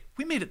like, hey,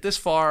 we made it this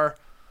far,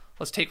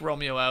 let's take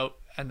Romeo out,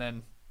 and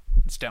then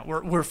it's down.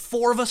 We're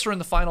 4 of us are in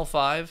the final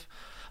 5.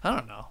 I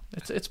don't know.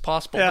 It's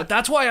possible, but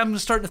that's why I'm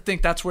starting to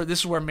think this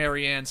is where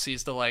Marianne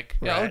sees the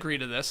I'll agree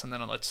to this, and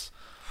then let's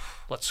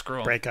screw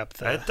them. Break up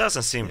It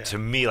doesn't seem to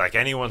me like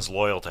anyone's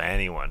loyal to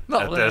anyone.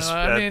 No,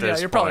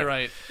 you're probably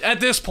right. At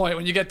this point,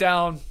 when you get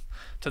down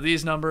to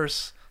these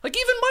numbers,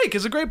 even Mike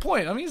is a great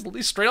point. I mean,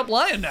 he's straight up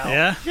lying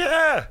now.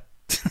 Yeah.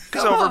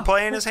 He's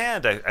overplaying his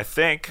hand, I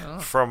think,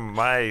 from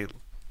my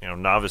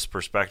novice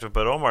perspective,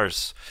 but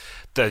Omar's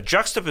the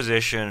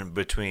juxtaposition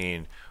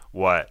between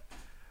what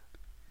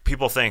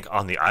people think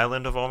on the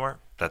island of Omar,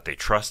 that they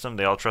trust him,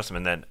 they all trust him,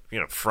 and then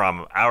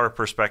from our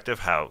perspective,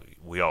 how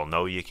we all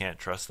know you can't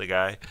trust the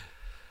guy.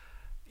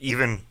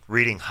 Even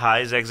reading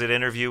High's exit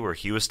interview where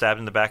he was stabbed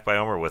in the back by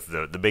Omar with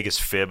the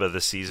biggest fib of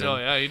the season. Oh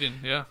yeah, he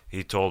didn't. Yeah,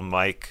 he told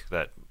Mike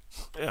that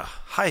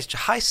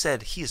High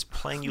said he is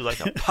playing you like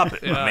a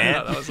puppet, man.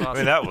 Yeah, that was awesome. I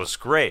mean, that was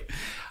great.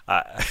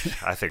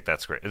 I think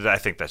that's great. I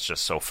think that's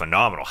just so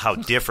phenomenal how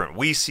different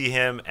we see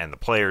him and the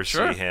players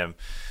see him.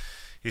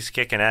 He's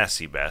kicking ass,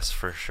 Seabass,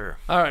 for sure.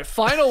 All right,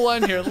 final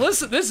one here.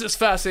 Listen, this is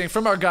fascinating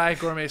from our guy,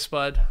 Gourmet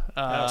Spud.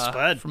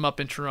 Spud. From up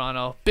in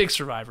Toronto. Big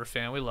Survivor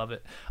fan. We love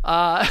it.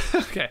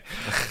 Okay.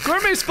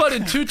 Gourmet Spud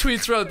in 2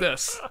 tweets wrote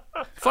this.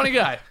 Funny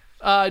guy.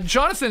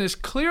 Jonathan is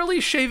clearly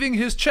shaving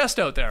his chest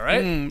out there,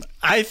 right?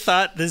 I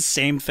thought the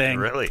same thing.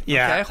 Really?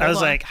 Yeah. Okay, I was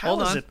hold on, like,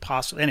 how is it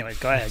possible? Anyway,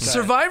 go ahead.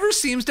 Survivor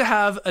seems to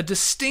have a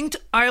distinct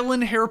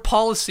island hair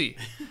policy.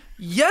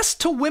 Yes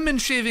to women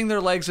shaving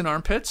their legs and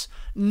armpits.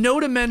 No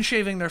to men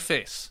shaving their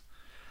face.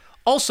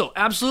 Also,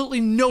 absolutely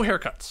no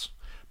haircuts.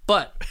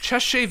 But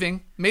chest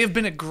shaving may have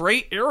been a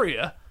great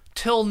area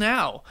till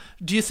now.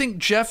 Do you think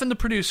Jeff and the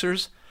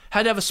producers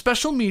had to have a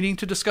special meeting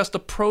to discuss the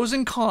pros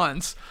and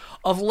cons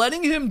of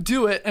letting him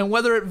do it and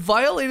whether it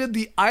violated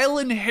the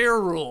island hair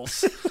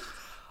rules?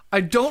 I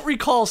don't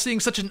recall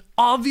seeing such an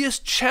obvious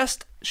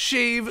chest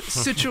shave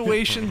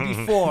situation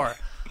before.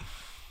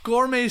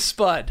 Gourmet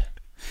Spud.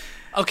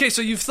 Okay,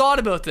 so you've thought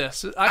about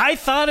this. I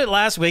thought it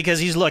last week because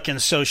he's looking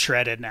so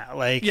shredded now.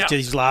 Like,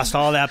 he's lost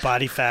all that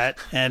body fat.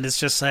 And it's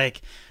just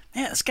like,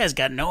 man, this guy's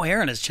got no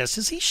hair on his chest.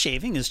 Is he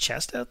shaving his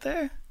chest out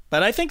there?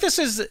 But I think this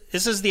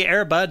is the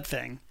Air Bud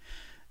thing.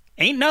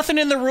 Ain't nothing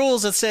in the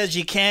rules that says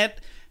you can't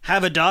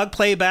have a dog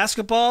play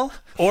basketball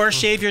or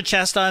shave your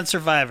chest on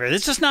Survivor.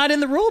 It's just not in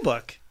the rule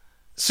book.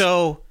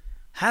 So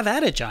have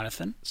at it,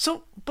 Jonathan.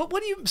 So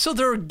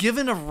they're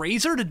given a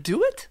razor to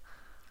do it?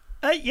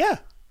 Yeah.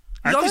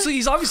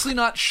 He's obviously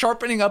not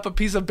sharpening up a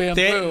piece of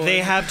bamboo.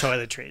 They have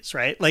toiletries,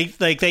 right? Like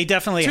they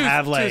definitely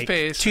have like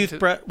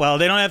toothbrush. Well,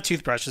 they don't have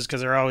toothbrushes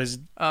because they're always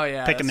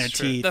picking their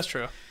teeth. That's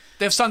true.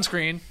 They have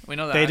sunscreen. We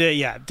know that. They do,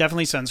 yeah,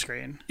 definitely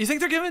sunscreen. You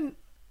think they're given?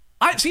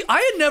 I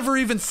had never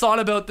even thought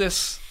about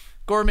this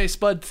Gourmet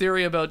Spud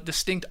theory about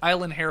distinct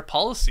island hair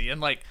policy,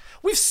 and like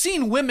we've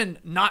seen women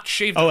not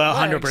shave their legs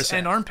 100%.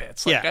 and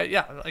armpits.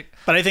 Like,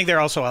 but I think they're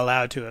also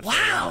allowed to.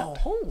 Wow,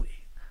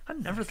 holy! I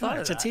never thought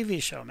of that. It's a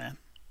TV show, man.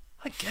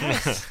 I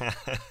guess.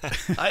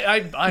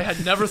 I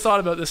had never thought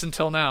about this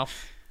until now.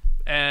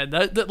 And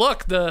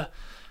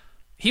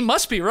he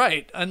must be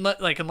right,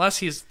 unless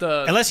he's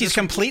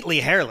completely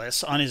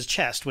hairless on his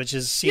chest, which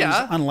seems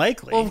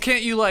unlikely. Well,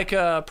 can't you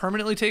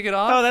permanently take it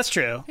off? Oh, that's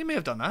true. He may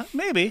have done that.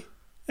 Maybe.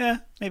 Yeah,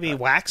 maybe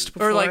waxed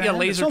before. Or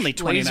laser, only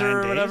 29 laser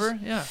or days. whatever.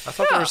 Yeah. I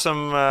thought there was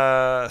some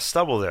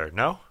stubble there.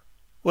 No.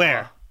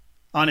 Where?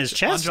 On his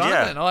chest? On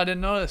Jonathan. Oh, I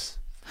didn't notice.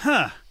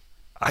 Huh.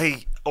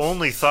 I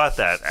only thought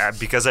that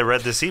because I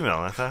read this email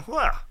and I thought,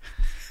 wow,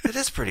 it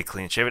is pretty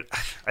clean shaven.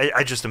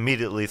 I just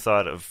immediately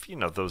thought of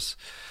those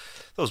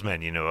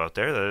men out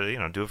there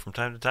that do it from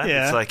time to time.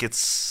 Yeah. It's like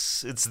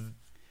it's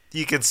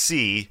you can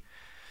see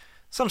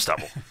some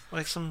stubble,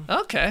 like some.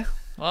 Okay,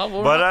 well,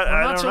 we're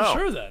I not don't so know.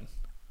 sure then.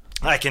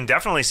 I can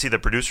definitely see the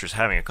producers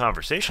having a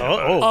conversation about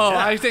it. Oh,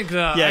 yeah. I think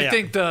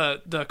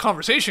the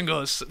conversation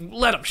goes,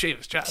 let him shave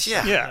his chest.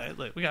 Yeah.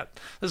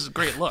 This is a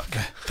great look.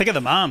 Think of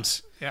the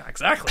moms. Yeah,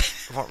 exactly.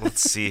 Well,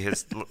 let's see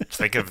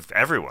think of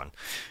everyone.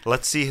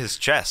 Let's see his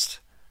chest.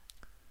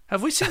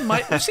 Have we seen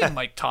Mike? We've seen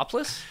Mike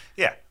topless.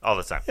 Yeah, all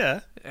the time. Yeah.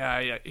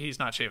 Yeah. He's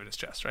not shaving his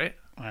chest, right?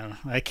 Well,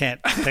 I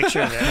can't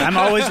picture it. I'm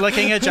always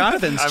looking at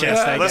Jonathan's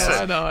chest. I guess.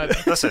 I know.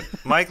 Listen,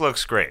 Mike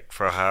looks great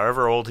for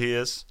however old he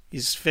is.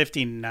 He's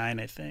 59,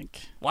 I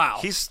think. Wow.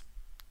 He's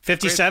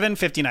 57,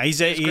 59. He's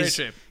great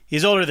shape.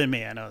 He's older than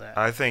me. I know that.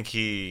 I think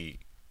he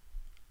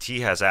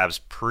has abs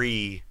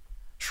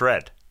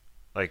pre-shred,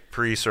 like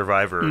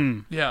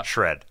pre-Survivor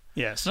shred.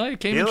 Yes. No,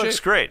 he looks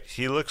great.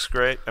 He looks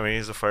great. I mean,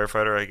 he's a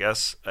firefighter, I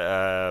guess.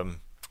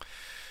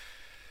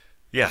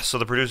 So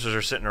the producers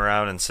are sitting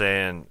around and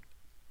saying,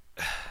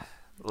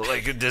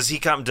 like, does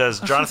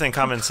Jonathan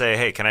come and say,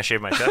 hey, can I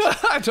shave my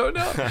chest? I don't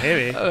know.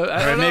 Maybe.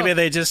 Or maybe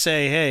they just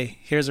say, hey,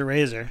 here's a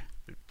razor.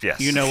 Yes.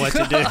 You know what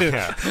to do.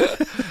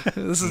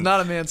 This is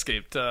not a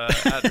Manscaped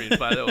ad read,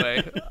 by the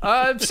way.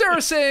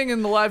 Sarah's saying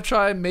in the live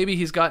tribe, maybe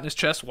he's gotten his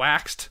chest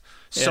waxed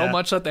so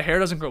much that the hair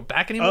doesn't grow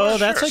back anymore. Oh,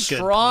 that's a good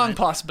strong point.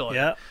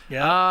 possibility.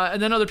 Yeah.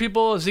 And then other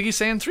people, Ziggy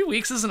saying 3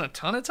 weeks isn't a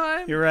ton of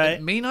time. You're right.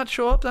 It may not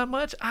show up that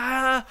much.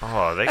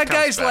 That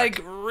guy's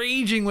like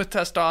raging with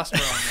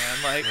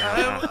testosterone, man. Like,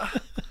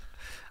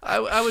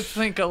 I would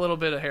think a little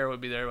bit of hair would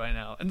be there by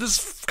now. And this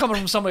is coming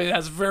from somebody that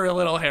has very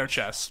little hair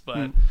chest.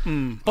 But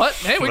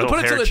hey, we can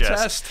put it to the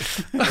test.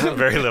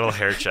 Very little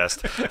hair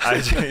chest.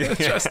 I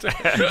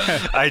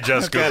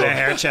just got a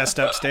hair chest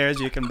upstairs.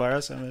 You can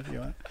borrow some if you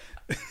want.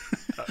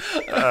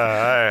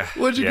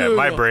 What'd you Google?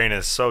 My brain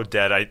is so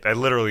dead. I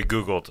literally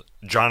Googled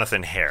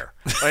Jonathan hair.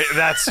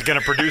 That's going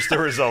to produce the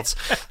results.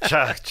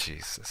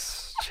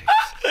 Jesus.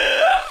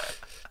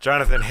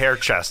 Jonathan hair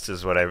chest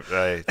is what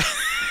I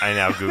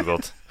now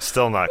Googled.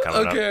 Still not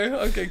coming up.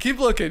 Okay. Keep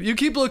looking. You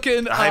keep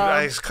looking.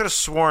 I could have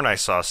sworn I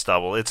saw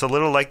stubble. It's a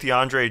little like the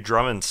Andre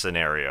Drummond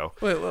scenario.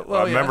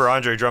 Remember,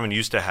 Andre Drummond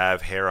used to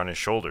have hair on his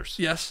shoulders.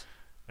 Yes.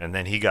 And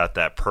then he got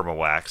that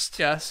perma-waxed.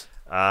 Yes.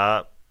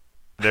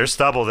 There's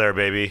stubble there,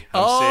 baby.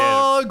 I'm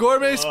seeing it.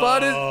 Gourmet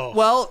spotted.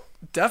 Well,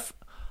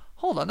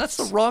 hold on, that's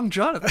the wrong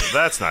Jonathan.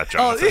 That's not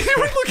Jonathan. You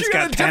were looking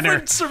at a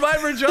different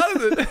Survivor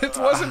Jonathan. It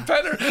wasn't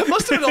Penner. It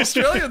must have been an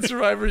Australian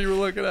Survivor you were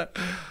looking at.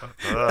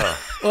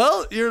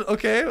 Well, you're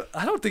okay.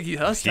 I don't think he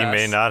has. He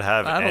may not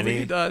have any. I don't think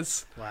he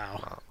does.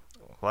 Wow.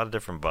 A lot of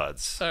different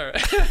buds All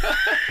right.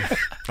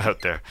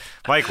 out there.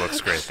 Mike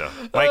looks great, though.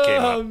 Mike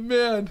came up. Oh,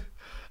 man.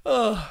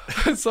 Oh,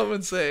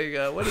 someone's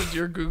saying, what does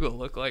your Google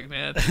look like,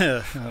 man?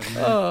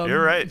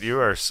 You're right. You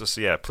are.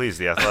 Yeah, please,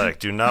 The Athletic.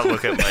 Do not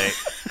look at my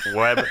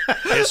web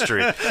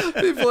history.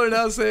 People are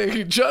now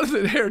saying,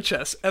 Jonathan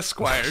Hairchest,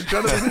 Esquire.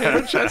 Jonathan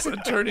Hairchest,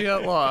 attorney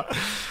at law.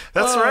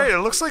 That's right. It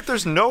looks like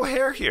there's no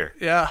hair here.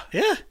 Yeah.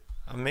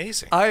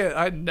 Amazing.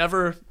 I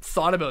never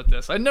thought about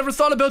this. I never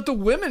thought about the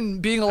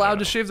women being allowed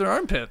to shave their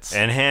armpits.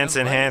 Enhance,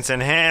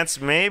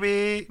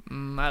 maybe.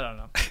 I don't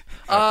know.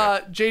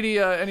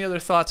 JD, any other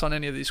thoughts on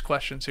any of these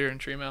questions here in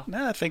Treemail?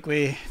 No, I think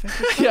we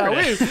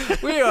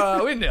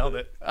we nailed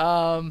it.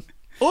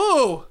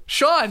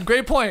 Sean,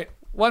 great point.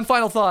 One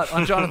final thought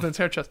on Jonathan's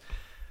hair chest.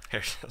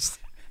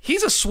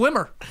 He's a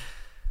swimmer.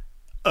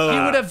 He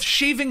would have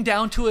shaving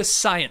down to a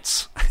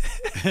science.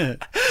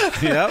 Yep.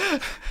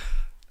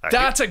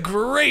 That's a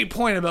great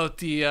point about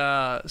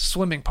the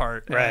swimming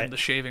part and the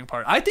shaving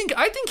part. I think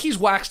he's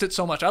waxed it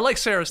so much. I like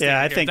Sarah's thing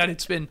I here, think that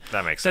it's been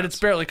that makes that sense.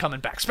 It's barely coming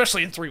back,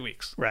 especially in 3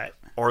 weeks. Right.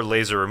 Or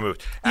laser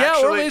removed.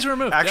 Or laser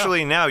removed.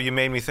 Actually, now you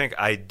made me think.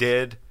 I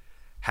did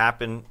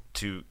happen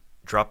to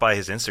drop by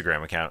his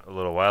Instagram account a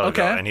little while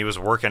ago, and he was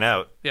working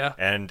out. Yeah.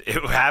 And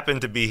it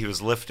happened to be he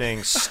was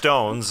lifting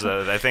stones.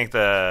 I think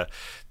the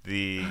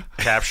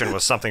caption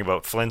was something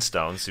about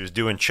Flintstones. He was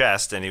doing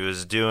chest and he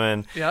was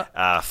doing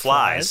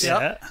flies.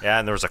 Yeah.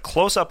 And there was a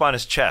close-up on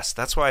his chest.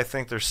 That's why I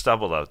think there's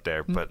stubble out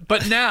there.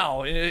 But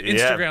now,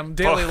 Instagram,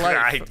 daily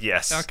life.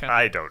 Yes. Okay.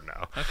 I don't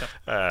know. Okay.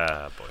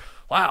 Boy.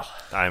 Wow.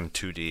 I'm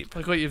too deep.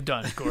 Look what you've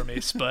done, Gourmet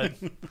Spud.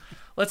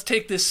 Let's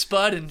take this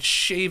spud and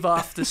shave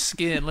off the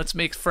skin. Let's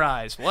make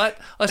fries. What?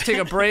 Let's take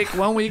a break.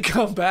 When we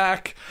come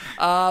back,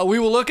 we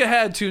will look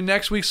ahead to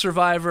next week's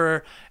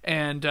Survivor,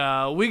 and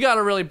we got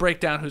to really break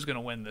down who's going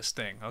to win this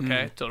thing,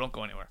 okay? So don't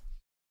go anywhere.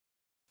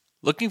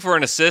 Looking for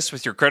an assist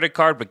with your credit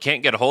card but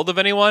can't get a hold of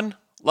anyone?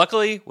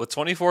 Luckily, with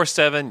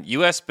 24/7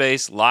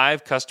 US-based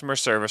live customer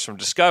service from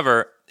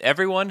Discover,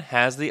 everyone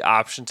has the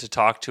option to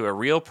talk to a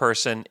real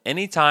person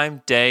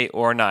anytime, day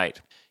or night.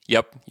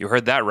 Yep, you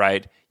heard that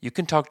right. You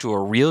can talk to a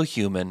real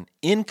human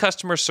in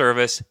customer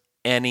service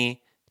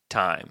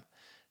anytime.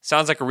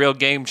 Sounds like a real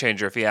game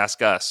changer if you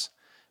ask us.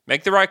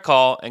 Make the right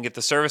call and get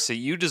the service that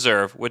you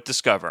deserve with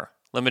Discover.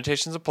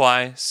 Limitations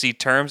apply. See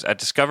terms at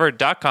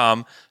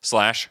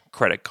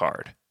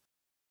discover.com/creditcard.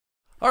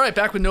 All right,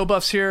 back with No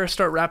Buffs here.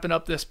 Start wrapping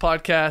up this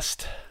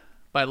podcast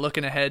by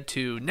looking ahead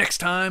to next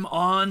time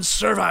on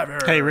Survivor.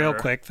 Hey, real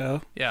quick,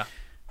 though. Yeah.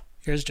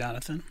 Here's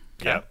Jonathan.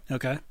 Yeah.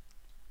 Okay.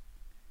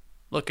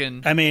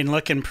 Looking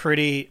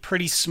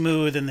pretty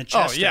smooth in the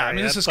chest area.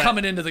 area, This is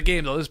coming into the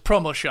game, though. This is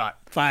promo shot.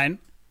 Fine.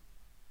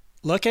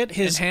 Look at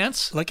his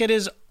Enhance? Look at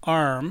his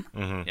arm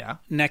Yeah.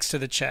 next to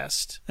the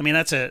chest. I mean,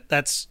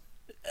 that's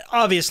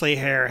obviously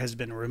hair has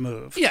been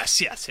removed. Yes.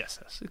 He's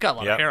got a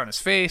lot of hair on his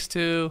face,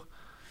 too.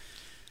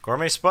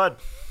 Gourmet Spud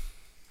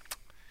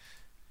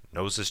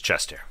knows his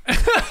chest hair.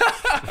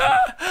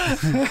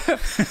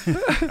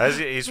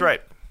 He's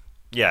right.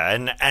 Yeah,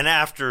 and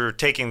after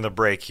taking the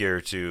break here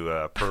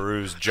to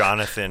peruse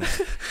Jonathan,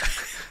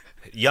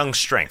 Young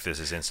Strength is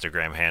his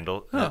Instagram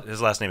handle.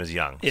 His last name is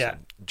Young. Yeah. So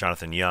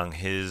Jonathan Young.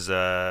 His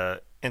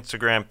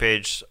Instagram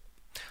page,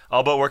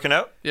 all about working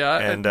out. Yeah,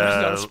 and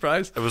not a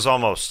surprise. It was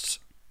almost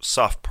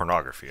soft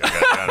pornography. I gotta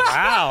be honest.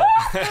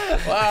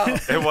 Wow.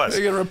 It was.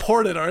 You're going to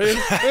report it, are you?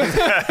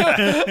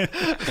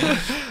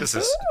 This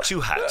is too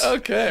hot.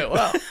 Okay,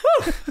 wow.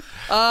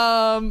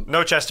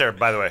 No chest hair,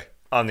 by the way,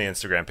 on the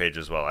Instagram page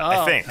as well.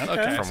 I think,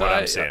 from what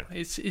I'm seeing.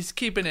 He's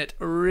keeping it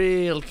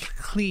real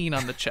clean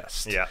on the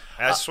chest. Yeah,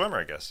 as a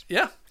swimmer, I guess.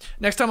 Yeah.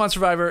 Next time on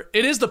Survivor,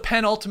 it is the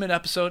penultimate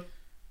episode.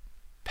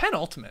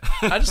 Penultimate.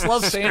 I just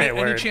love saying it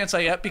any chance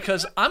I get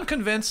because I'm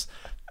convinced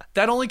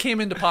that only came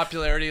into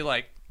popularity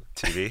like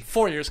TV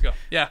 4 years ago.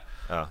 Yeah.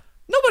 Oh.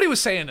 Nobody was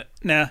saying it.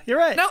 No, you're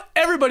right. Now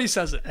everybody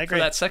says it for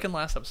that second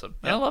last episode.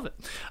 And I love it.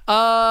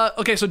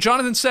 Okay, so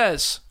Jonathan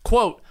says,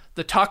 quote,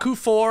 the Taku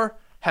 4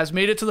 has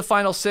made it to the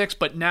final 6,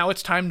 but now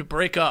it's time to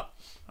break up.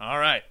 All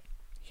right.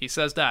 He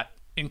says that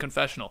in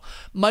confessional.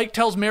 Mike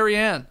tells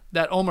Marianne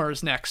that Omer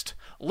is next.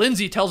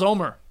 Lindsay tells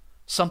Omer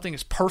something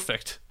is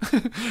perfect. We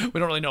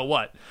don't really know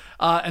what.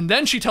 And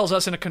then she tells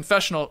us in a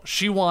confessional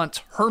she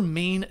wants her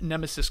main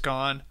nemesis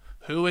gone.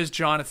 Who is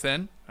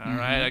Jonathan? All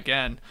right,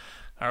 again.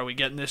 Are we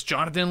getting this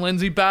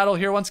Jonathan-Lindsay battle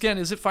here once again?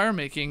 Is it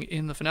fire-making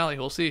in the finale?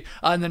 We'll see.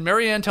 And then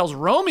Marianne tells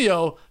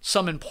Romeo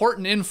some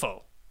important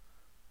info.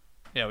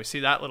 Yeah, we see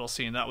that little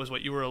scene. That was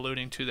what you were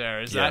alluding to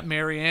there. Is Yeah. that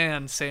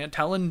Marianne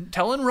telling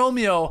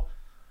Romeo,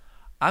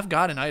 I've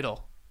got an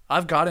idol.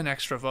 I've got an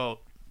extra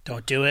vote.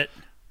 Don't do it.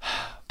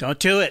 Don't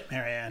do it,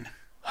 Marianne.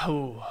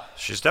 Oh,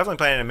 She's definitely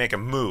planning to make a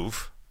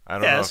move. I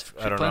don't Yes.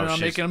 know. I don't planning know. on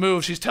If she's, making a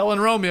move. She's telling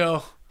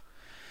Romeo.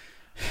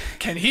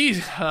 Can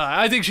he?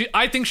 I think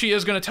she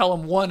is going to tell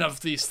him one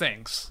of these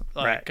things.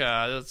 Like,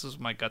 this is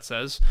what my gut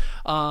says.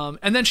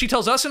 And then she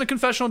tells us in a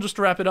confessional, just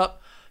to wrap it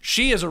up,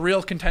 she is a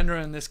real contender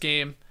in this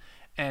game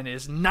and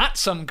is not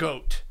some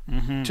goat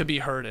to be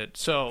herded.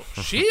 So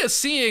she is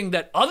seeing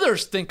that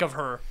others think of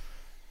her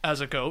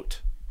as a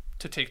goat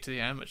to take to the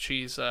end, but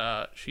she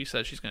says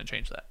she's going to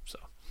change that. So.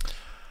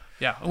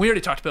 Yeah, and we already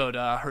talked about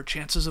her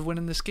chances of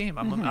winning this game.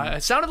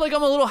 It sounded like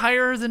I'm a little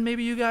higher than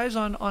maybe you guys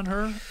on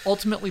her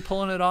ultimately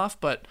pulling it off,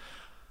 but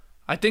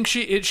I think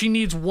she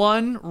needs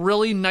one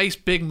really nice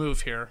big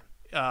move here,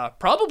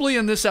 probably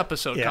in this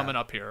episode coming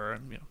up here, or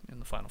in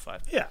the final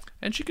 5. Yeah,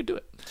 and she could do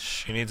it.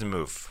 she needs a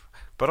move.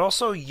 But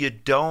also, you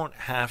don't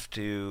have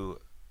to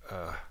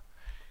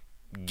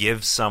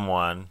give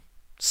someone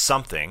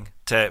something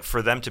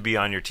for them to be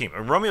on your team.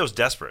 Romeo's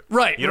desperate.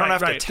 Right. You don't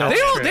have to tell They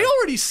him. they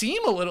already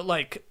seem a little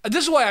like,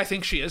 this is why I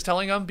think she is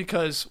telling him,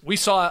 because we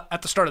saw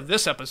at the start of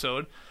this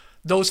episode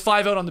those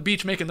 5 out on the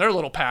beach making their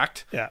little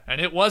pact. Yeah.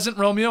 And it wasn't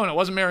Romeo and it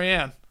wasn't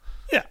Marianne.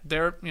 yeah.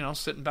 They're,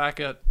 sitting back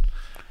at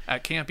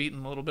camp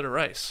eating a little bit of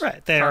rice.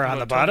 Right. They are Talking on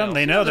the about bottom. toenails.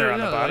 They know Yeah, they're on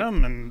the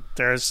bottom, and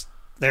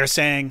they're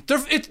saying They're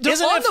Isn't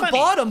on it the funny?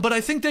 bottom, but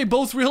I think they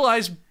both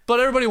realize, but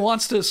everybody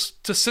wants to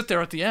sit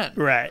there at the end.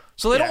 right.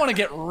 So they don't want to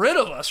get rid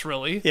of us,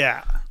 really.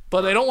 Yeah.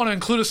 But they don't want to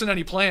include us in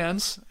any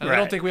plans, and they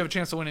don't Right. think we have a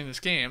chance of winning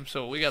this game.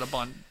 So we got to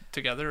bond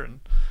together,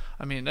 and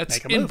I mean that's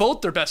Make a in move.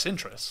 both their best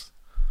interests.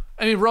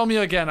 I mean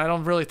Romeo, again, I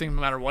don't really think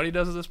no matter what he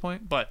does at this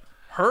point, but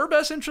her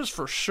best interest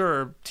for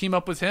sure. Team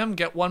up with him,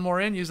 get one more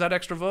in, use that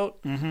extra vote,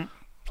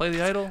 play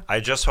the idol.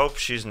 I just hope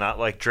she's not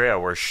like Drea,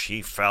 where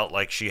she felt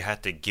like she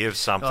had to give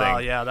something Oh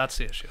yeah, that's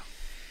the issue.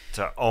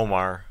 to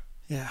Omar.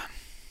 Yeah.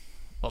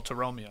 Well, to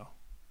Romeo.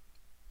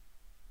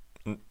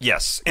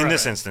 Yes, in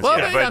this instance, Well,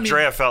 yeah. but, I But mean-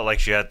 Drea felt like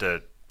she had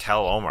to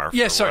tell Omar for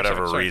Yeah, sorry,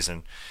 whatever sorry.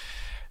 reason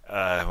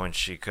when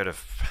she could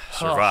have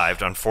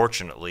survived,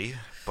 unfortunately.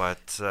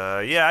 But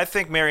yeah, I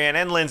think Marianne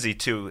and Lindsay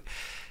too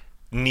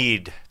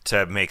need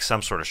to make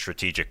some sort of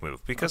strategic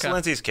move, because Okay.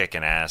 Lindsay's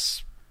kicking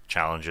ass,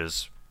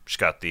 challenges. She's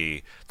got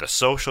the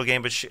social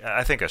game, but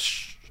I think a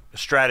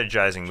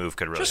strategizing move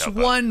could really Just help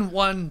out.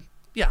 one.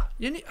 Yeah,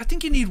 I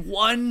think you need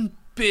one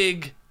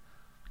big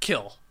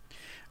kill.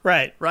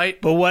 Right.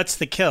 Right? But what's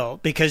the kill?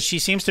 Because she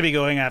seems to be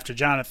going after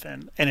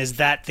Jonathan, and is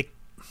that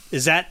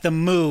the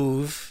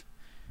move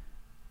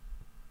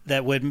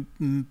that would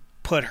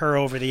put her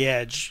over the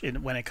edge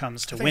when it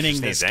comes to I think winning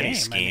she just this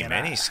needs game? any scheme,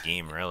 any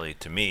scheme really.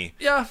 To me,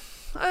 Yeah,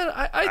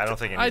 I don't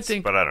think it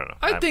needs, but I don't know.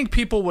 I think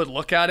people would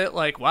look at it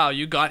like, "Wow,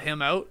 you got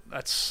him out.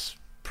 That's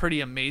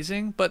pretty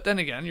amazing." But then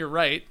again, you're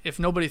right. If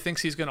nobody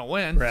thinks he's going to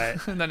win, Right.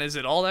 then is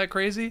it all that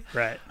crazy?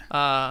 Right.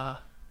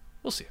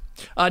 We'll see.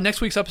 Next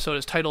week's episode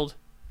is titled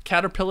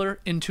 "Caterpillar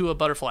into a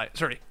Butterfly."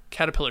 Sorry,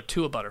 Caterpillar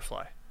to a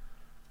Butterfly.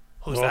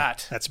 Who's Well,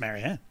 that? That's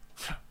Marianne.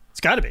 It's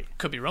got to be.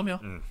 Could be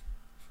Romeo.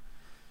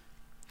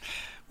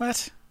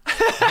 What?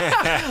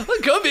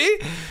 It could be.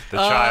 the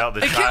child. The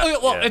It can't,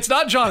 child. well, yeah. it's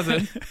not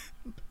Jonathan.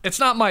 It's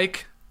not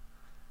Mike.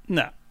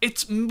 No.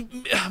 It's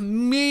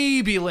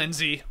maybe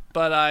Lindsay,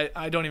 but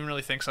I don't even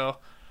really think so.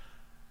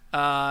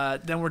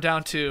 Then we're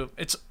down to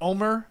it's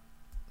Omer,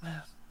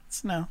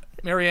 No.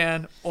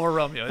 Marianne, or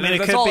Romeo. I mean,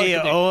 That's all I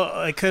could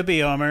do. it could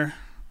be Omer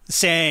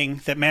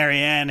saying that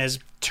Marianne has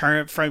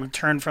turned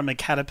from a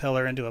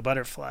caterpillar into a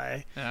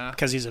butterfly Yeah.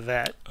 because he's a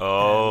vet.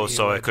 Oh, And he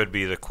so would- it could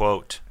be the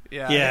quote.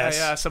 Yeah, Yes.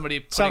 yeah.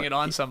 Somebody putting it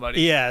on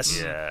somebody. Yes.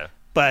 Yeah.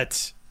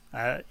 But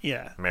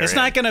yeah, it's Marianne.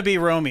 not going to be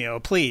Romeo.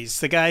 Please,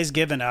 the guy's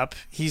given up.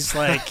 He's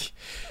like,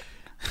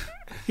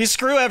 he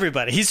screw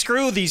everybody. He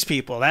screw these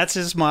people. That's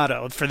his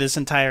motto for this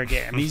entire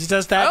game. He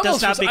does that.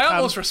 I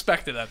almost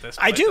respect it at this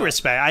point. I do though.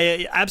 respect.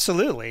 I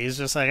absolutely. He's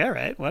just like, all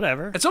right,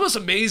 whatever. It's almost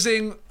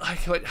amazing.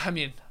 Like, I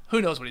mean,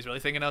 who knows what he's really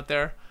thinking out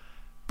there?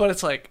 But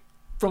it's like,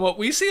 from what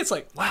we see, it's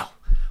like, wow.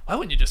 Why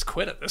wouldn't you just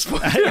quit at this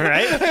point?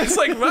 Right? It's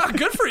like, wow,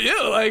 good for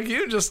you. Like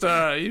you just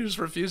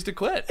refuse to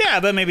quit. Yeah,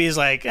 but maybe he's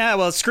like,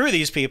 well, screw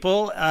these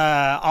people.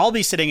 I'll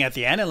be sitting at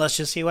the end, and let's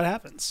just see what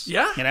happens.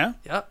 Yeah. You know?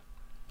 Yeah.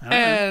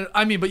 And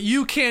I mean, but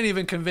you can't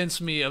even convince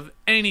me of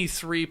any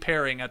 3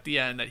 pairing at the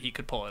end that he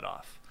could pull it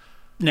off.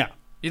 No.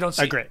 You don't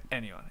see Agree.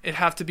 anyone. It'd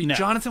have to be No.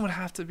 Jonathan would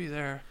have to be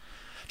there.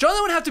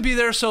 Jonathan would have to be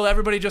there so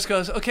everybody just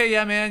goes, okay,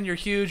 yeah, man, you're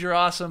huge, you're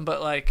awesome,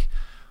 but like,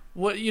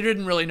 what you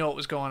didn't really know what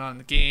was going on in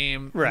the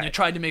game. When Right. you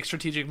tried to make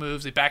strategic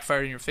moves, they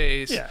backfired in your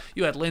face. Yeah.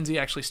 You had Lindsay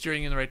actually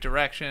steering you in the right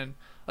direction.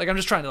 Like, I'm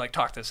just trying to like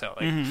talk this out.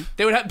 Like,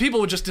 they would have people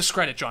would just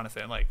discredit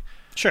Jonathan. Like,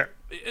 Sure.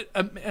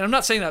 and I'm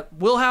not saying that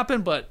will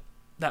happen, but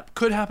that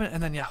could happen.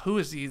 And then, yeah, who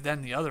is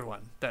the other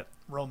one that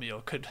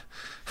Romeo could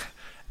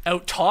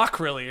out talk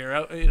really, or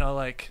out,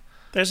 like.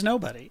 There's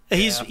nobody.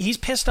 He's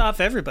pissed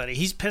off everybody.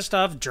 He's pissed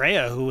off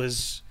Drea, who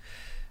was,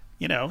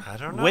 I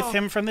don't know. with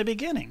him from the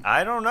beginning.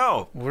 I don't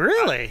know.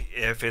 Really?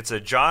 If it's a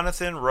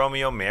Jonathan,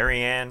 Romeo,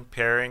 Marianne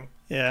pairing,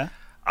 Yeah.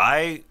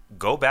 I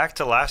go back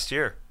to last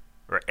year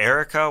where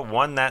Erica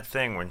won that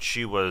thing when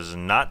she was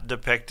not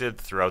depicted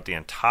throughout the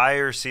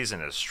entire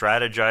season as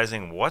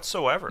strategizing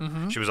whatsoever.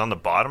 She was on the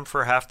bottom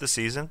for half the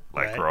season,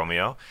 like Right.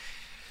 Romeo.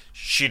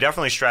 She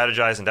definitely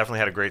strategized and definitely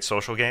had a great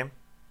social game.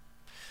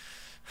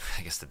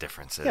 I guess the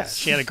difference is... Yeah,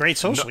 she had a great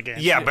social game.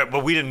 Yeah,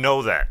 but we didn't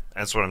know that.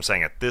 That's what I'm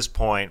saying. At this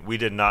point, we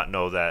did not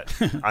know that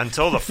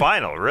until the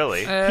final,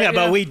 really. Yeah,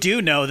 but we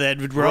do know that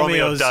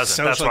Romeo's doesn't.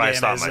 social That's why I game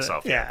stopped is,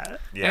 myself. Yeah.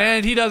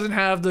 And he doesn't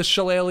have the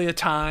shillelagh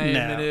time.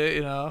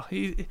 No.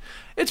 And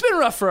it's been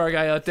rough for our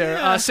guy out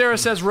there. Sarah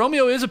says,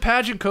 Romeo is a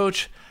pageant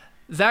coach.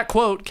 That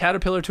quote,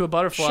 caterpillar to a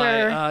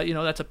butterfly,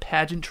 Sure. that's a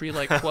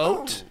pageantry-like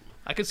quote.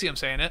 I could see him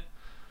saying it.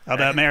 How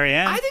about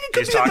Marianne? I think it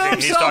could He's be about talking-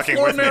 he's himself talking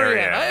or with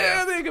Marianne. Marianne,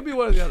 I think it could be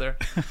one or the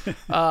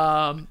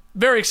other.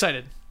 Very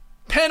excited.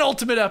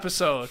 Penultimate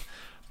episode.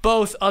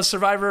 Both of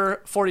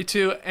Survivor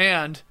 42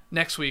 and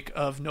next week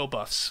of No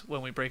Buffs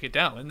when we break it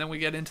down. And then we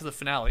get into the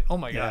finale. Oh,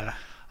 my God. Yeah.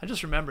 I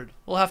just remembered.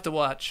 We'll have to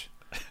watch.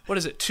 What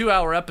is it?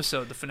 2-hour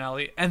episode, the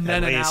finale, and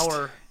then At an least.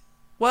 hour.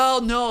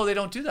 Well, no, they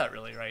don't do that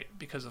really, right?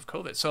 Because of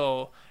COVID.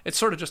 So it's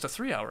sort of just a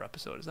 3-hour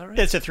episode. Is that right?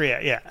 It's a 3,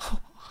 yeah.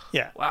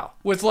 Yeah. Wow.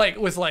 With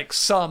like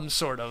some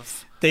sort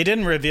of... They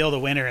didn't reveal the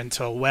winner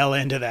until well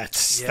into that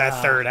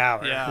third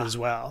hour as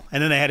well.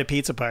 And then they had a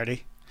pizza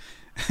party.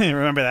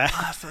 Remember that?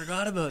 I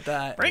forgot about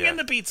that. Bring in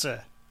the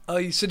pizza.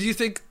 Oh, so do you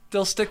think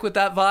they'll stick with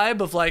that vibe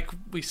of like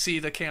we see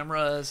the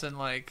cameras and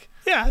like...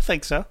 Yeah, I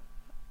think so.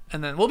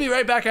 And then we'll be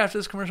right back after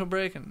this commercial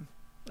break and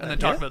then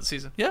talk about the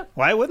season. Yeah,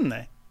 Why wouldn't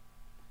they?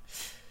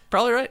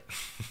 probably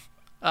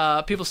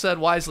right. People said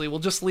wisely, we'll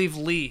just leave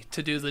Lee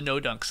to do the no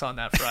dunks on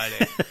that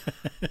Friday.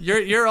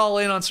 You're all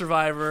in on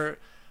Survivor.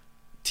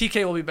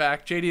 TK will be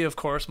back. JD, of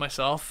course,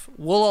 myself.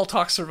 We'll all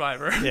talk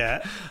Survivor.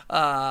 Yeah.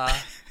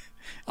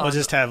 We'll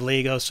just have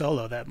Lee go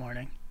solo that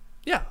morning.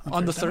 Yeah,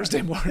 on the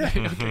Thursday morning.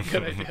 Okay,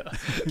 good idea.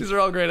 These are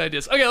all great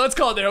ideas. Okay, let's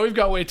call it there. We've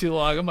got way too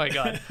long. Oh my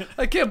God,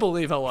 I can't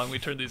believe how long we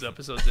turned these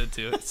episodes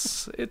into.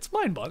 It's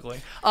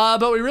mind-boggling.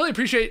 But we really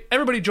appreciate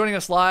everybody joining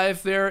us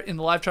live there in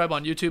the live tribe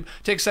on YouTube.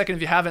 Take a second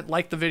if you haven't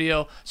liked the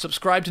video,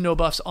 subscribe to No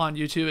Buffs on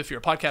YouTube. If you're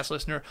a podcast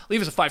listener,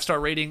 leave us a 5-star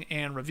rating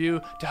and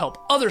review to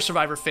help other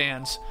Survivor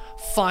fans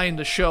find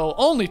the show.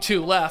 Only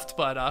 2 left,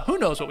 but who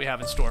knows what we have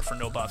in store for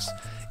No Buffs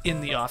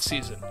in the off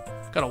season.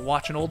 Got to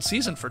watch an old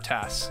season for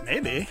Tass.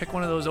 Maybe. Pick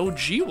one of those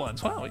OG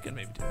ones. Wow, we can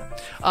maybe do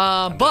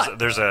that. But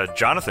There's a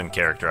Jonathan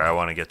character I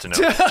want to get to know.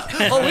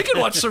 we can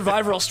watch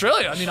Survivor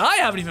Australia. I mean, I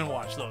haven't even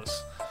watched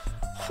those.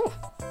 Whew.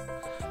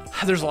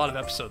 There's a lot of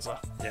episodes though.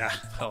 Yeah.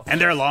 Oh. And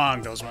they're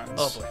long, those ones.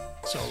 Oh boy.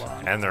 So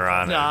long. And they're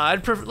on. Nah,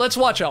 I'd prefer. Let's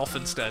watch Elf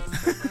instead.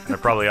 They're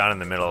probably on in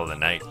the middle of the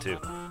night, too.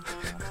 All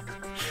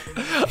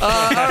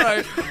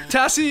right,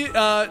 Tassie,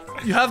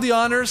 you have the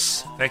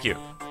honors. Thank you.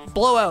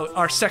 Blow out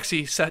our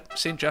sexy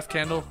St. Jeff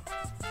candle.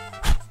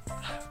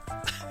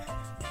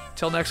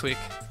 Till next week.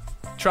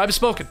 Tribe is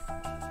spoken.